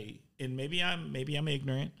maybe I'm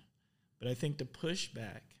ignorant, but I think the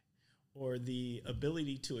pushback or the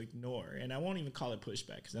ability to ignore, and I won't even call it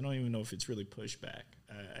pushback because I don't even know if it's really pushback.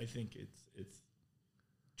 I think it's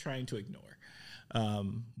trying to ignore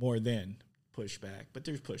more than pushback, but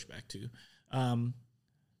there's pushback too.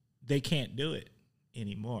 They can't do it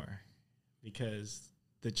anymore because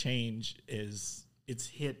the change it's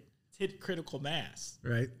hit critical mass,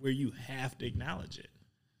 right? Where you have to acknowledge it.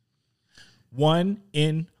 1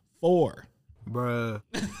 in 4. Bruh.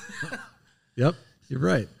 Yep, you're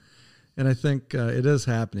right. And I think it is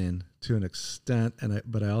happening to an extent,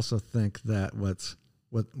 but I also think that what's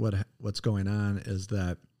going on is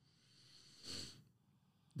that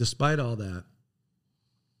despite all that,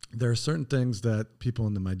 there are certain things that people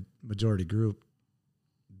in the majority group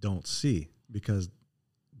don't see because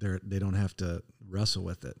they don't have to wrestle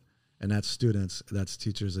with it. And that's students, that's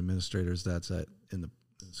teachers, administrators, that's in the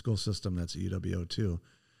school system, that's at UWO too.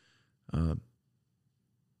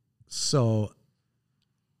 So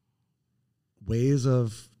ways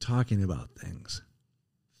of talking about things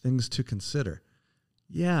to consider.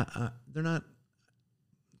 Yeah, they're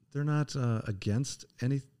not against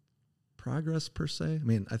any progress per se. I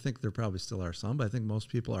mean, I think there probably still are some, but I think most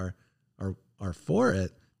people are for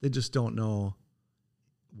it. They just don't know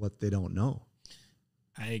what they don't know.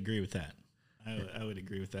 I agree with that. I would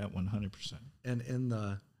agree with that 100%. And in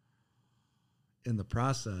the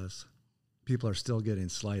process, people are still getting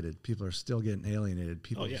slighted. People are still getting alienated.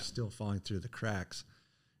 People are still falling through the cracks,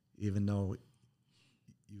 even though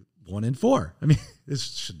 1 in 4. I mean, this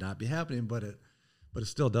should not be happening, but it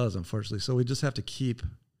still does, unfortunately. So we just have to keep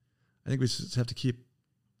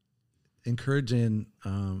encouraging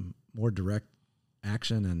more direct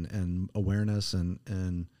action and awareness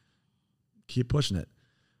and keep pushing it.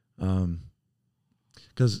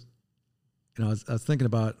 Because I was thinking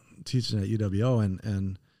about teaching at UWO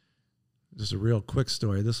and just a real quick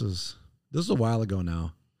story. This is a while ago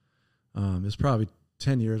now. It's probably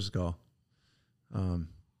 10 years ago.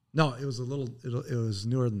 No, it was it was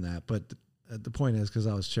newer than that. But the point is, because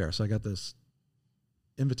I was chair, so I got this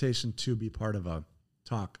invitation to be part of a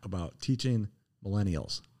talk about teaching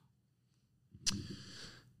millennials.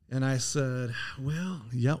 And I said, well,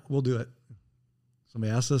 yeah, we'll do it.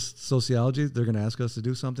 Somebody asked us sociology. They're going to ask us to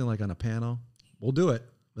do something like on a panel. We'll do it.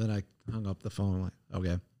 Then I hung up the phone. Like,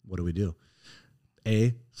 okay, what do we do?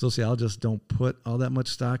 Sociologists don't put all that much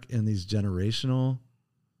stock in these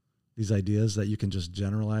ideas that you can just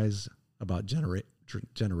generalize about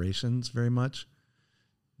generations very much.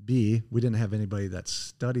 B, we didn't have anybody that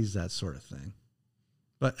studies that sort of thing.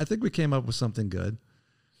 But I think we came up with something good.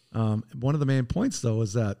 One of the main points, though,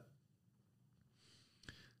 is that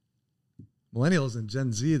millennials and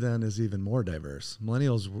Gen Z then is even more diverse.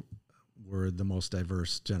 Millennials were the most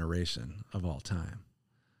diverse generation of all time.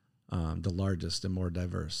 The largest and more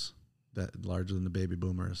diverse, larger than the baby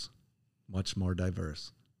boomers, much more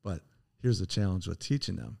diverse. But here's the challenge with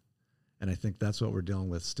teaching them. And I think that's what we're dealing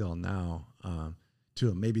with still now,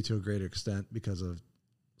 maybe to a greater extent because of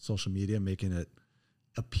social media making it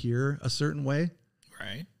appear a certain way.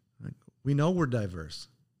 Right. Like, we know we're diverse.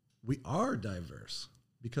 We are diverse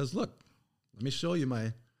because look, let me show you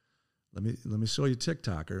let me show you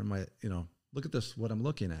TikTok or look at this, what I'm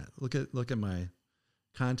looking at. Look at my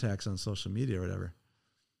contacts on social media or whatever.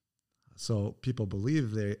 So people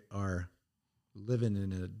believe they are living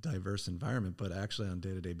in a diverse environment, but actually on a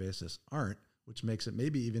day-to-day basis aren't, which makes it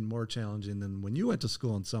maybe even more challenging than when you went to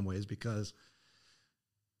school in some ways, because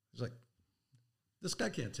it's like, this guy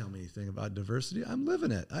can't tell me anything about diversity. I'm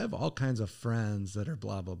living it. I have all kinds of friends that are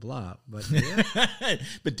blah, blah, blah. But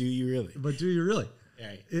but do you really?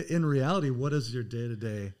 Right. In reality, what does your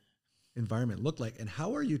day-to-day environment look like? And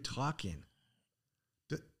how are you talking?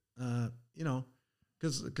 Because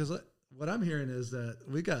what I'm hearing is that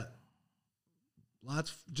we got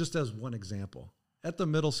lots, just as one example, at the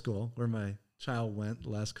middle school where my child went the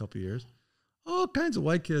last couple of years, all kinds of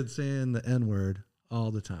white kids saying the N-word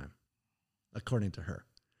all the time, according to her.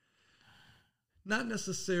 Not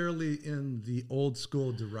necessarily in the old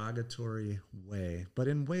school derogatory way, but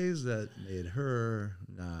in ways that made her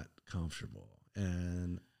not comfortable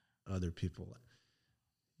and other people.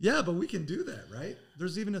 Yeah, but we can do that, right?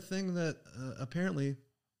 There's even a thing that apparently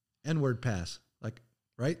N-word pass, like,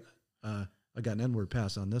 right? I got an N-word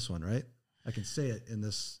pass on this one, right? I can say it in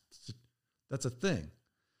this. That's a thing.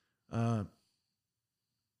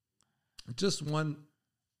 Just one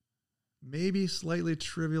maybe slightly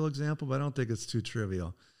trivial example, but I don't think it's too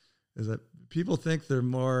trivial, is that people think they're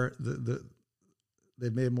more, they're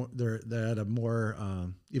at a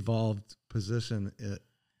more evolved position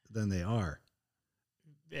than they are.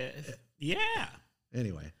 Yeah.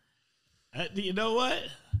 Anyway. You know what?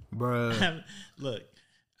 Bruh. Look,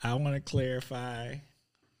 I want to clarify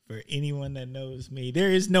for anyone that knows me,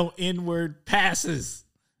 there is no N-word passes.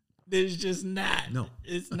 There's just not. No.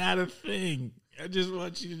 It's not a thing. I just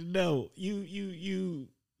want you to know. You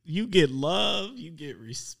get love, you get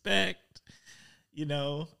respect.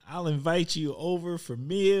 I'll invite you over for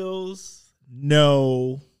meals.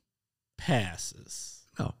 No passes.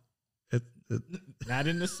 No. Not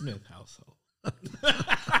in the Smith household.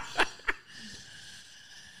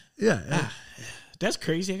 Yeah. That's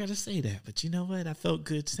crazy. I got to say that. But you know what? I felt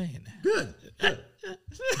good saying that. Good.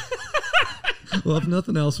 Well, if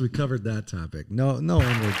nothing else, we covered that topic. No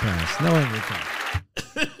inward pass. No inward pass.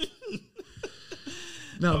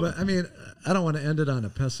 No, but I mean, I don't want to end it on a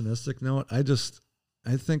pessimistic note. I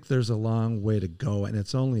think there's a long way to go, and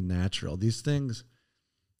it's only natural. These things,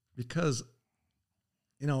 because,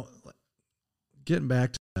 getting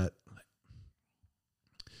back to that,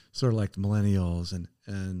 sort of like the millennials and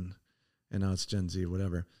now it's Gen Z,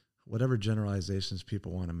 whatever generalizations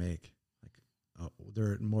people want to make, like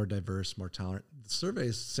they're more diverse, more tolerant. The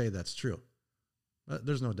surveys say that's true.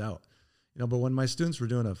 There's no doubt. But when my students were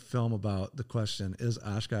doing a film about the question, is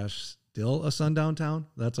Oshkosh still a sundown town?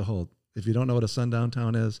 That's a whole, if you don't know what a sundown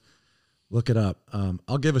town is, look it up.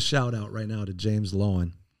 I'll give a shout out right now to James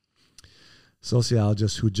Lowen,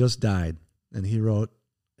 sociologist who just died. And he wrote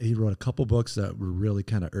a couple books that were really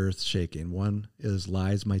kind of earth shaking. One is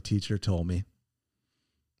Lies My Teacher Told Me.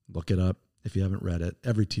 Look it up if you haven't read it.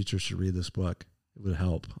 Every teacher should read this book. It would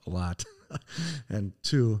help a lot. And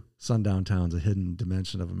 2, Sundown Towns, A Hidden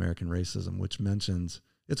Dimension of American Racism, which mentions,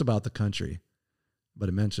 it's about the country, but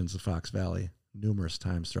it mentions the Fox Valley numerous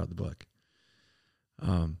times throughout the book.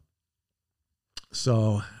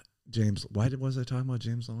 So, James, why was I talking about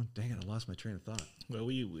James Lowen? Dang it, I lost my train of thought. Well,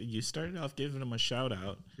 you started off giving him a shout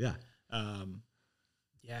out. Yeah.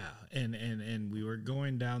 Yeah, and we were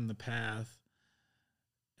going down the path.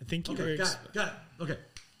 I think you were... Got it. Okay.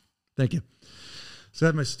 Thank you. So I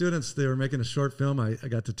had my students, they were making a short film. I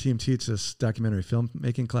got to team teach this documentary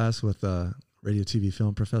filmmaking class with a radio TV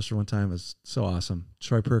film professor one time. It was so awesome.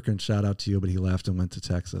 Troy Perkins, shout out to you, but he left and went to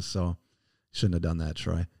Texas, so shouldn't have done that,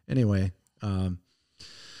 Troy. Anyway, the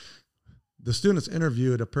students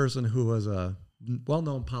interviewed a person who was a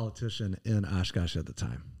well-known politician in Oshkosh at the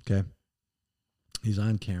time, okay? He's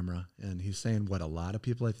on camera, and he's saying what a lot of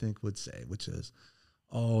people, I think, would say, which is,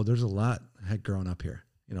 oh, there's a lot had grown up here,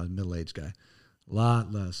 a middle-aged guy. A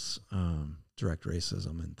lot less direct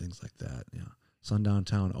racism and things like that. Sundown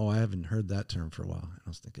town. Oh, I haven't heard that term for a while. And I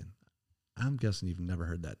was thinking, I'm guessing you've never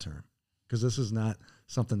heard that term because this is not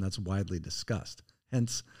something that's widely discussed.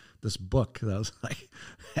 Hence, this book that was like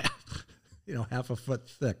half a foot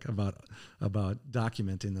thick about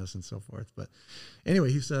documenting this and so forth. But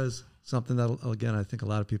anyway, he says something that, again, I think a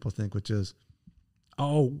lot of people think, which is,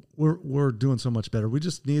 oh, we're doing so much better. We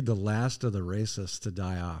just need the last of the racists to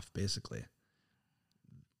die off, basically.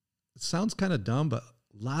 It sounds kind of dumb, but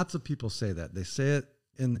lots of people say that. They say it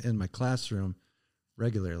in my classroom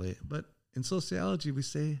regularly. But in sociology, we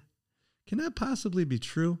say, can that possibly be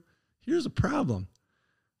true? Here's a problem.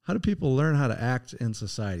 How do people learn how to act in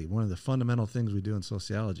society? One of the fundamental things we do in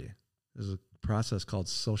sociology is a process called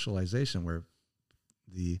socialization, where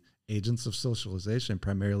the agents of socialization,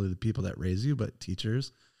 primarily the people that raise you, but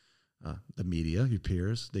teachers, the media, your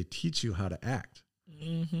peers, they teach you how to act.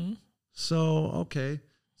 Mm-hmm. So, okay.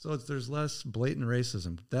 So there's less blatant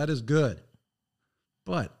racism. That is good.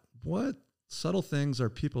 But what subtle things are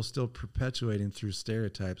people still perpetuating through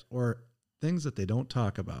stereotypes or things that they don't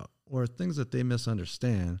talk about or things that they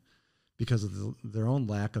misunderstand because of their own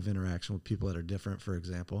lack of interaction with people that are different, for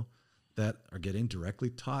example, that are getting directly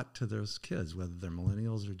taught to those kids, whether they're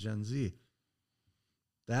millennials or Gen Z?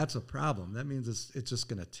 That's a problem. That means it's just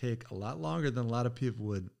going to take a lot longer than a lot of people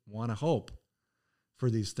would want to hope for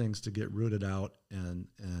these things to get rooted out and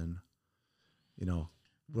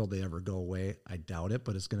will they ever go away? I doubt it,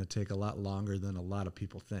 but it's going to take a lot longer than a lot of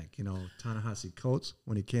people think. Ta-Nehisi Coates,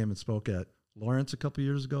 when he came and spoke at Lawrence a couple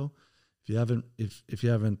years ago, if you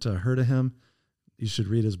haven't heard of him, you should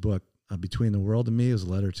read his book, Between the World and Me. It was a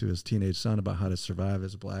letter to his teenage son about how to survive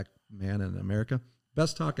as a black man in America.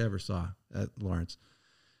 Best talk I ever saw at Lawrence.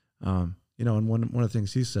 And one of the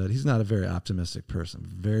things he said, he's not a very optimistic person,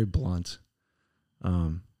 very blunt.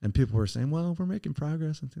 And people were saying, well, we're making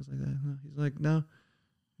progress and things like that. He's like, no,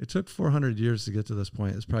 it took 400 years to get to this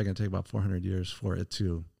point. It's probably going to take about 400 years for it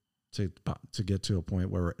to get to a point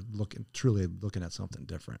where we're truly looking at something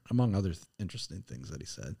different, among other interesting things that he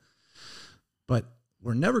said. But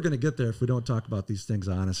we're never going to get there if we don't talk about these things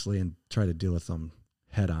honestly and try to deal with them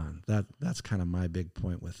head on. That's kind of my big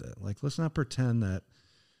point with it. Like, let's not pretend that,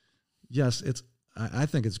 yes, I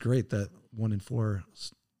think it's great that 1 in 4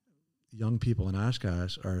 young people in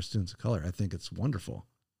Oshkosh are students of color. I think it's wonderful.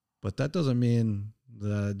 But that doesn't mean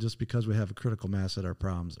that just because we have a critical mass that our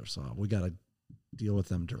problems are solved. We got to deal with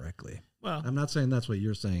them directly. Well, I'm not saying that's what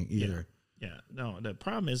you're saying either. Yeah. No, the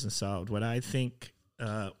problem isn't solved. What I think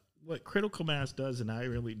what critical mass does, and I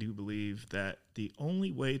really do believe that the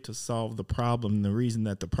only way to solve the problem, the reason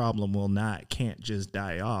that the problem can't just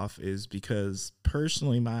die off, is because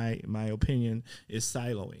personally, my opinion is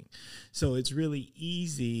siloing. So it's really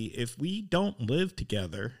easy if we don't live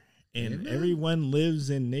together and everyone lives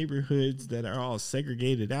in neighborhoods that are all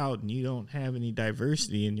segregated out, and you don't have any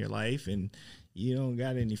diversity in your life, and you don't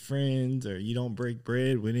got any friends, or you don't break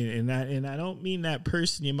bread with it. And I don't mean that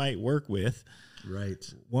person you might work with. Right.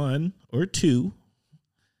 One or two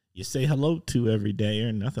you say hello to every day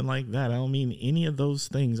or nothing like that. I don't mean any of those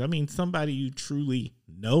things. I mean somebody you truly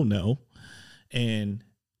know and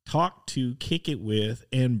talk to, kick it with,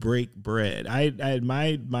 and break bread.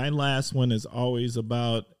 My last one is always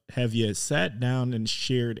about, have you sat down and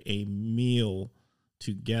shared a meal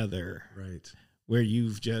together? Right. Where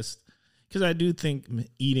you've just, because I do think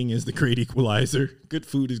eating is the great equalizer. Good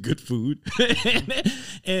food is good food,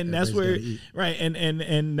 and that's where, right,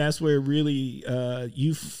 and that's where really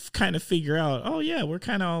you kind of figure out, oh yeah, we're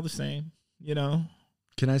kind of all the same, you know.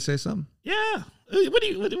 Can I say something? Yeah. What are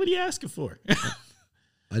you asking for?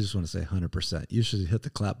 I just want to say 100%. You should hit the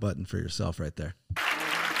clap button for yourself right there.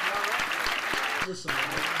 Listen,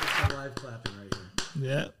 some live clapping right here.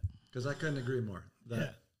 Yeah. Because I couldn't agree more.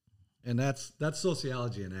 Yeah. And that's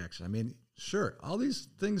sociology in action. I mean, sure, all these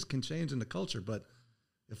things can change in the culture, but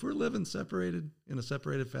if we're living separated in a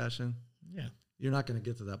separated fashion, yeah, you're not going to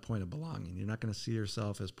get to that point of belonging. You're not going to see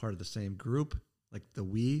yourself as part of the same group, like the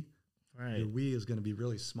we. Right. Your we is going to be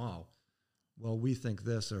really small. Well, we think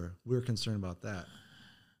this, or we're concerned about that.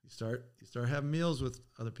 You start having meals with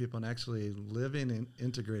other people and actually living an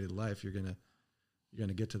integrated life. You're gonna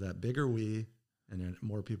get to that bigger we. And then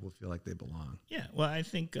more people feel like they belong. Yeah. Well, I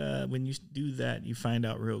think when you do that, you find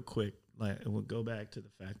out real quick. Like, we'll go back to the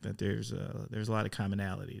fact that there's a lot of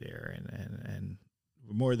commonality there, and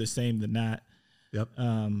we're more the same than not. Yep.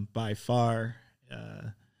 By far,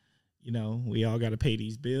 we all got to pay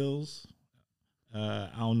these bills. I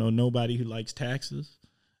don't know nobody who likes taxes.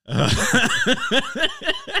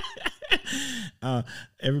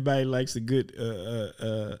 Everybody likes a good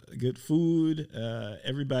food.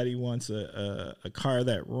 Everybody wants a car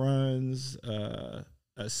that runs, a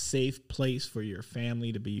safe place for your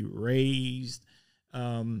family to be raised.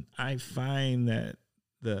 I find that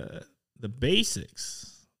the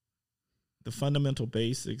basics, the fundamental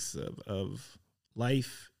basics of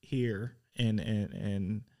life here and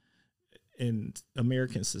in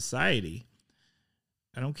American society,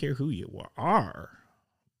 I don't care who you are.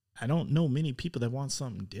 I don't know many people that want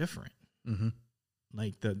something different. Mm-hmm.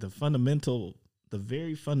 Like the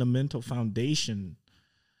very fundamental foundation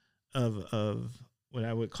of what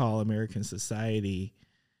I would call American society,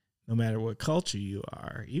 no matter what culture you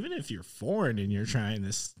are, even if you're foreign and you're trying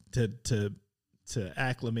to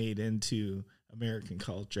acclimate into American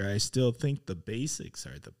culture, I still think the basics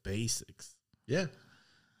are the basics. Yeah.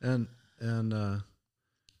 And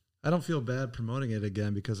I don't feel bad promoting it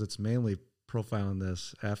again because it's mainly profiling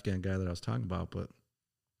this Afghan guy that I was talking about, but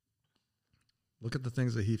look at the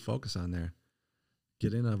things that he focused on there.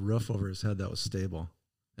 Getting a roof over his head that was stable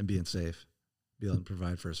and being safe, be able to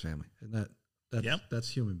provide for his family. And that's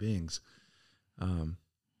human beings.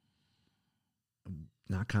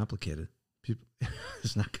 Not complicated. People,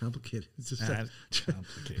 it's not complicated. It's just not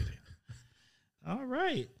complicated. All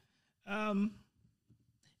right.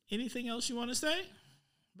 Anything else you want to say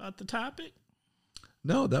about the topic?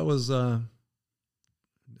 No, that was,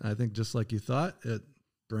 I think just like you thought, it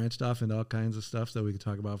branched off into all kinds of stuff that we could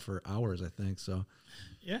talk about for hours, I think. So,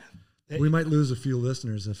 yeah. We might lose a few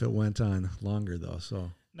listeners if it went on longer, though.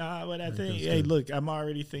 So, nah, but I think hey, look, I'm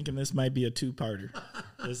already thinking this might be a two-parter.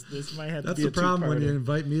 This might have to be a two-parter. That's the problem when you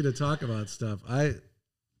invite me to talk about stuff. I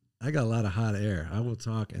got a lot of hot air. I will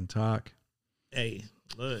talk and talk. Hey,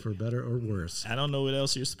 look, for better or worse. I don't know what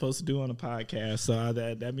else you're supposed to do on a podcast, so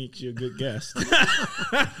that makes you a good guest. All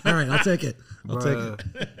right, I'll take it. Take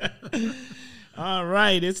it. All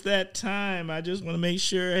right, it's that time. I just want to make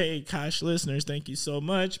sure, hey, Kosh listeners, thank you so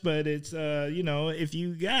much. But it's,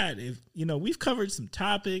 we've covered some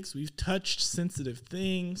topics. We've touched sensitive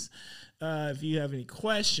things. If you have any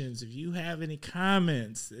questions, if you have any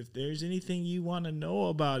comments, if there's anything you want to know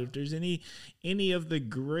about, if there's any of the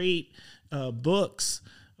great books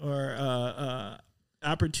or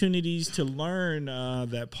opportunities to learn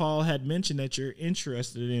that Paul had mentioned that you're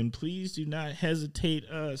interested in, please do not hesitate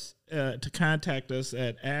to contact us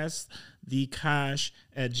at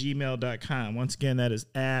askthekosh@gmail.com. Once again, that is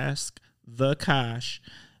askthekosh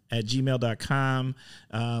at gmail.com.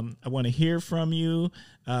 I want to hear from you.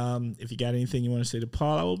 If you got anything you want to say to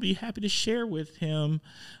Paul, I will be happy to share with him.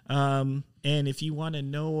 And if you want to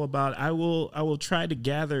know about, I will try to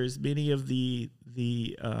gather as many of the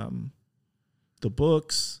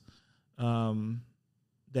books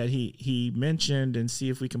that he mentioned and see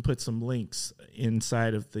if we can put some links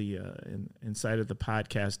inside of the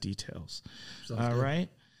podcast details. All right.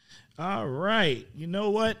 All right. You know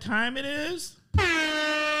what time it is?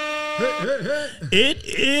 It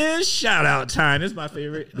is shout out time. This is my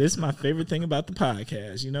favorite. This is my favorite thing about the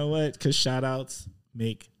podcast. You know what? Because shout outs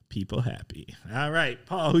make people happy. All right,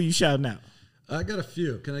 Paul, who you shouting out? I got a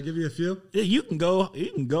few. Can I give you a few? Yeah, you can go.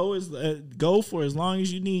 You can go for as long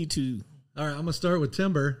as you need to. All right, I'm gonna start with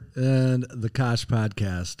Timber and the Kosh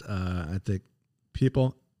podcast. I think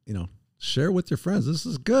people, share with your friends. This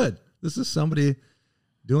is good. This is somebody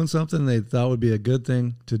doing something they thought would be a good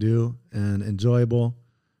thing to do and enjoyable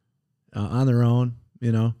on their own.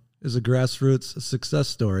 Is a grassroots success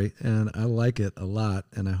story, and I like it a lot.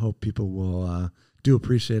 And I hope people will do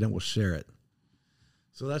appreciate it and will share it.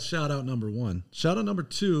 So that's shout out number one. Shout out number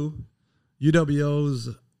two,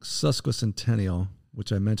 UWO's Sesquicentennial,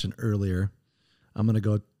 which I mentioned earlier. I'm going to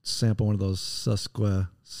go sample one of those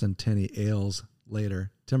Sesquicentennial ales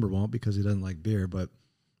later. Timber won't because he doesn't like beer, but...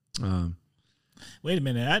 Wait a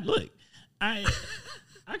minute. I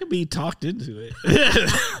could be talked into it.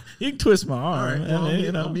 You can twist my arm. All right,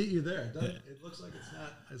 well, I'll meet you there. It looks like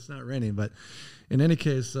it's not raining, but in any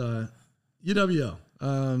case, UWO.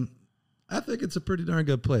 I think it's a pretty darn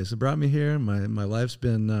good place. It brought me here. My life's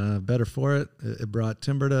been better for it. It brought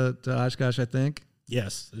Timber to Oshkosh, I think.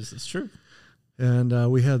 Yes, this is true.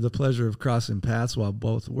 And we had the pleasure of crossing paths while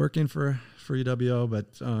both working for UWO.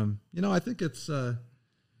 But I think it's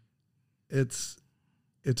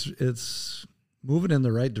moving in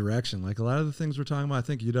the right direction. Like a lot of the things we're talking about, I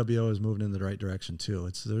think UWO is moving in the right direction too.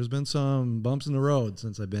 There's been some bumps in the road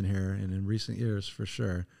since I've been here and in recent years for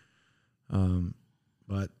sure.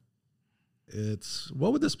 But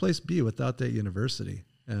what would this place be without that university?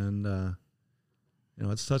 And,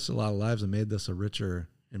 it's touched a lot of lives and made this a richer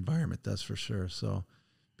environment, that's for sure. So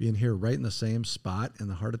being here right in the same spot in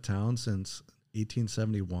the heart of town since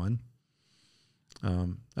 1871,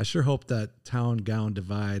 I sure hope that town-gown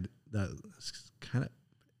divide that's kind of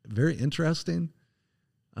very interesting,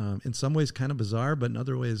 in some ways kind of bizarre, but in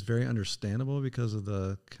other ways very understandable because of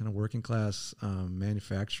the kind of working class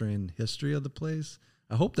manufacturing history of the place.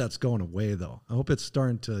 I hope that's going away, though. I hope it's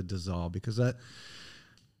starting to dissolve because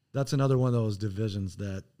that's another one of those divisions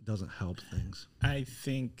that doesn't help things. I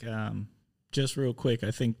think, just real quick,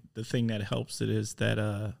 I think the thing that helps it is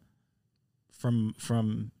that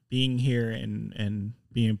from being here and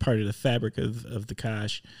being part of the fabric of the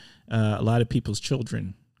Kosh, a lot of people's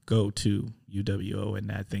children go to UWO,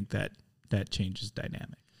 and I think that changes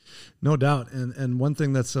dynamic. No doubt. And one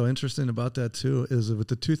thing that's so interesting about that, too, is with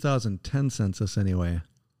the 2010 census anyway,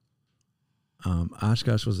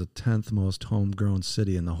 Oshkosh was the 10th most homegrown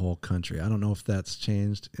city in the whole country. I don't know if that's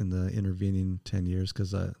changed in the intervening 10 years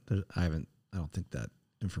because I don't think that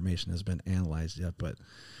information has been analyzed yet. But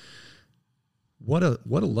what a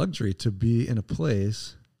luxury to be in a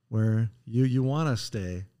place where you want to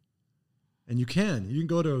stay, and you can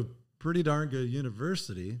go to a pretty darn good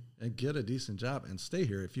university and get a decent job and stay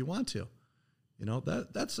here if you want to.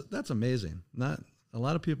 That's amazing. Not a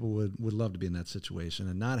lot of people would love to be in that situation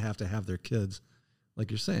and not have to have their kids, like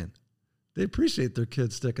you're saying. They appreciate their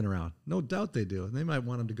kids sticking around. No doubt they do. And they might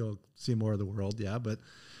want them to go see more of the world, yeah, but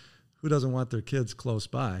who doesn't want their kids close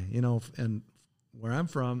by? And where I'm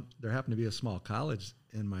from, there happened to be a small college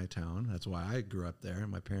in my town. That's why I grew up there, and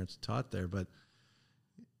my parents taught there. But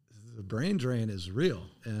the brain drain is real,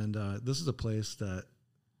 and this is a place that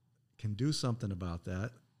can do something about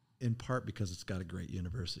that, in part because it's got a great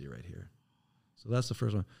university right here. So that's the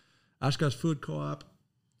first one. Oshkosh Food Co-op.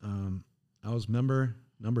 I was member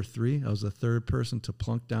number 3. I was the third person to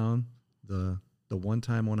plunk down the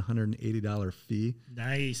one-time $180 fee.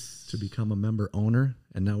 Nice. To become a member owner.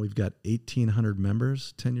 And now we've got 1,800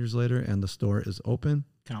 members 10 years later, and the store is open.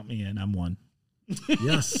 Count me in. I'm one.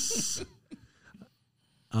 Yes.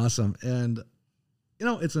 Awesome. And,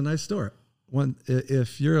 it's a nice store.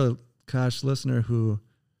 If you're a Kosh listener who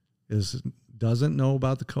doesn't know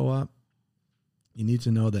about the co-op, you need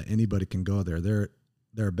to know that anybody can go there. There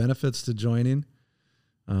are benefits to joining.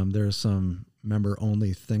 There are some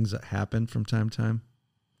member-only things that happen from time to time,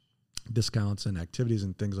 discounts and activities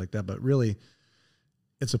and things like that. But really,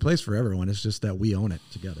 it's a place for everyone. It's just that we own it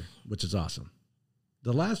together, which is awesome.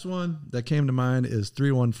 The last one that came to mind is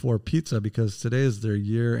 314 Pizza because today is their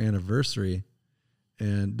year anniversary.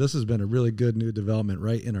 And this has been a really good new development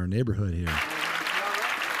right in our neighborhood here.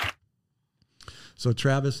 So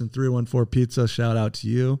Travis and 314 Pizza, shout out to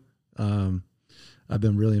you. I've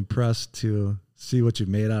been really impressed to see what you've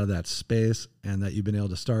made out of that space and that you've been able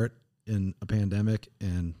to start in a pandemic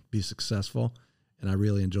and be successful. And I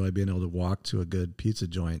really enjoy being able to walk to a good pizza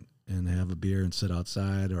joint and have a beer and sit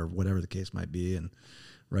outside or whatever the case might be, and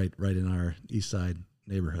right in our East Side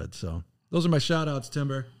neighborhood. So those are my shout outs,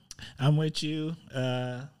 Timber. I'm with you.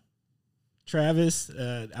 Travis,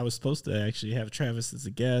 I was supposed to actually have Travis as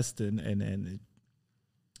a guest, and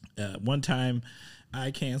one time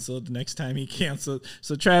I canceled, the next time he canceled.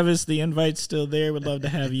 So Travis, the invite's still there. Would love to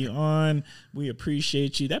have you on. We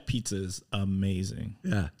appreciate you. That pizza is amazing.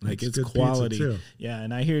 Yeah. Like it's quality. Yeah.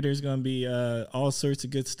 And I hear there's going to be all sorts of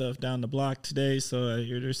good stuff down the block today. So I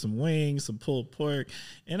hear there's some wings, some pulled pork,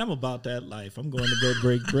 and I'm about that life. I'm going to go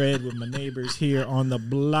break bread with my neighbors here on the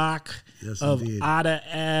block of Otta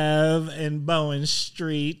Ave and Bowen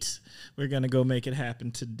Street. We're going to go make it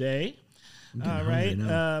happen today. All right.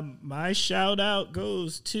 My shout out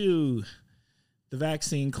goes to the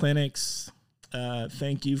vaccine clinics.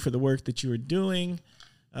 Thank you for the work that you are doing.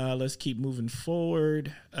 Let's keep moving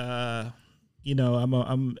forward. And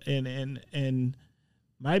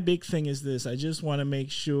my big thing is this. I just want to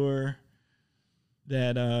make sure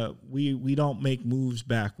that we don't make moves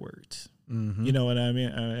backwards. Mm-hmm. You know what I mean?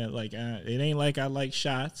 It ain't like I like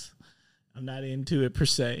shots. I'm not into it per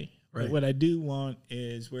se. Right. But what I do want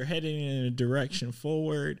is we're heading in a direction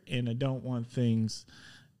forward, and I don't want things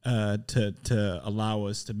to allow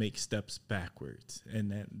us to make steps backwards.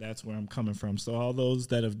 And that's where I'm coming from. So all those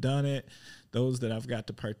that have done it, those that I've got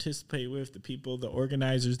to participate with, the people, the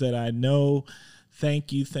organizers that I know,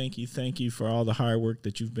 thank you for all the hard work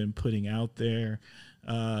that you've been putting out there.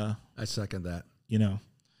 I second that.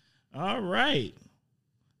 All right.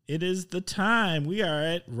 It is the time. We are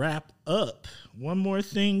at wrap up. One more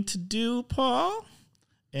thing to do, Paul,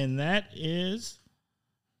 and that is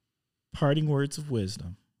parting words of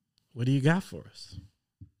wisdom. What do you got for us?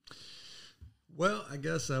 Well, I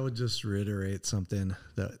guess I would just reiterate something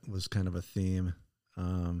that was kind of a theme.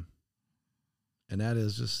 And that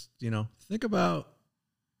is just, think about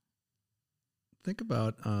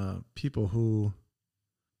people who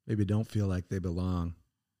maybe don't feel like they belong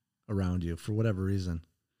around you for whatever reason.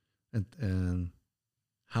 And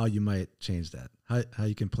how you might change that, how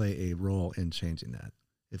you can play a role in changing that.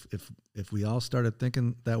 If we all started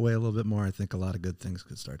thinking that way a little bit more, I think a lot of good things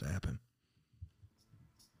could start to happen.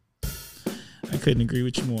 I couldn't agree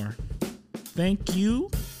with you more. Thank you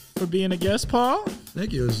for being a guest, Paul.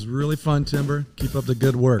 Thank you. It was really fun, Timber. Keep up the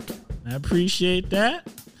good work. I appreciate that.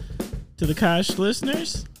 To the Kosh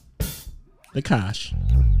listeners, the Kosh.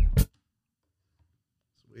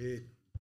 Sweet.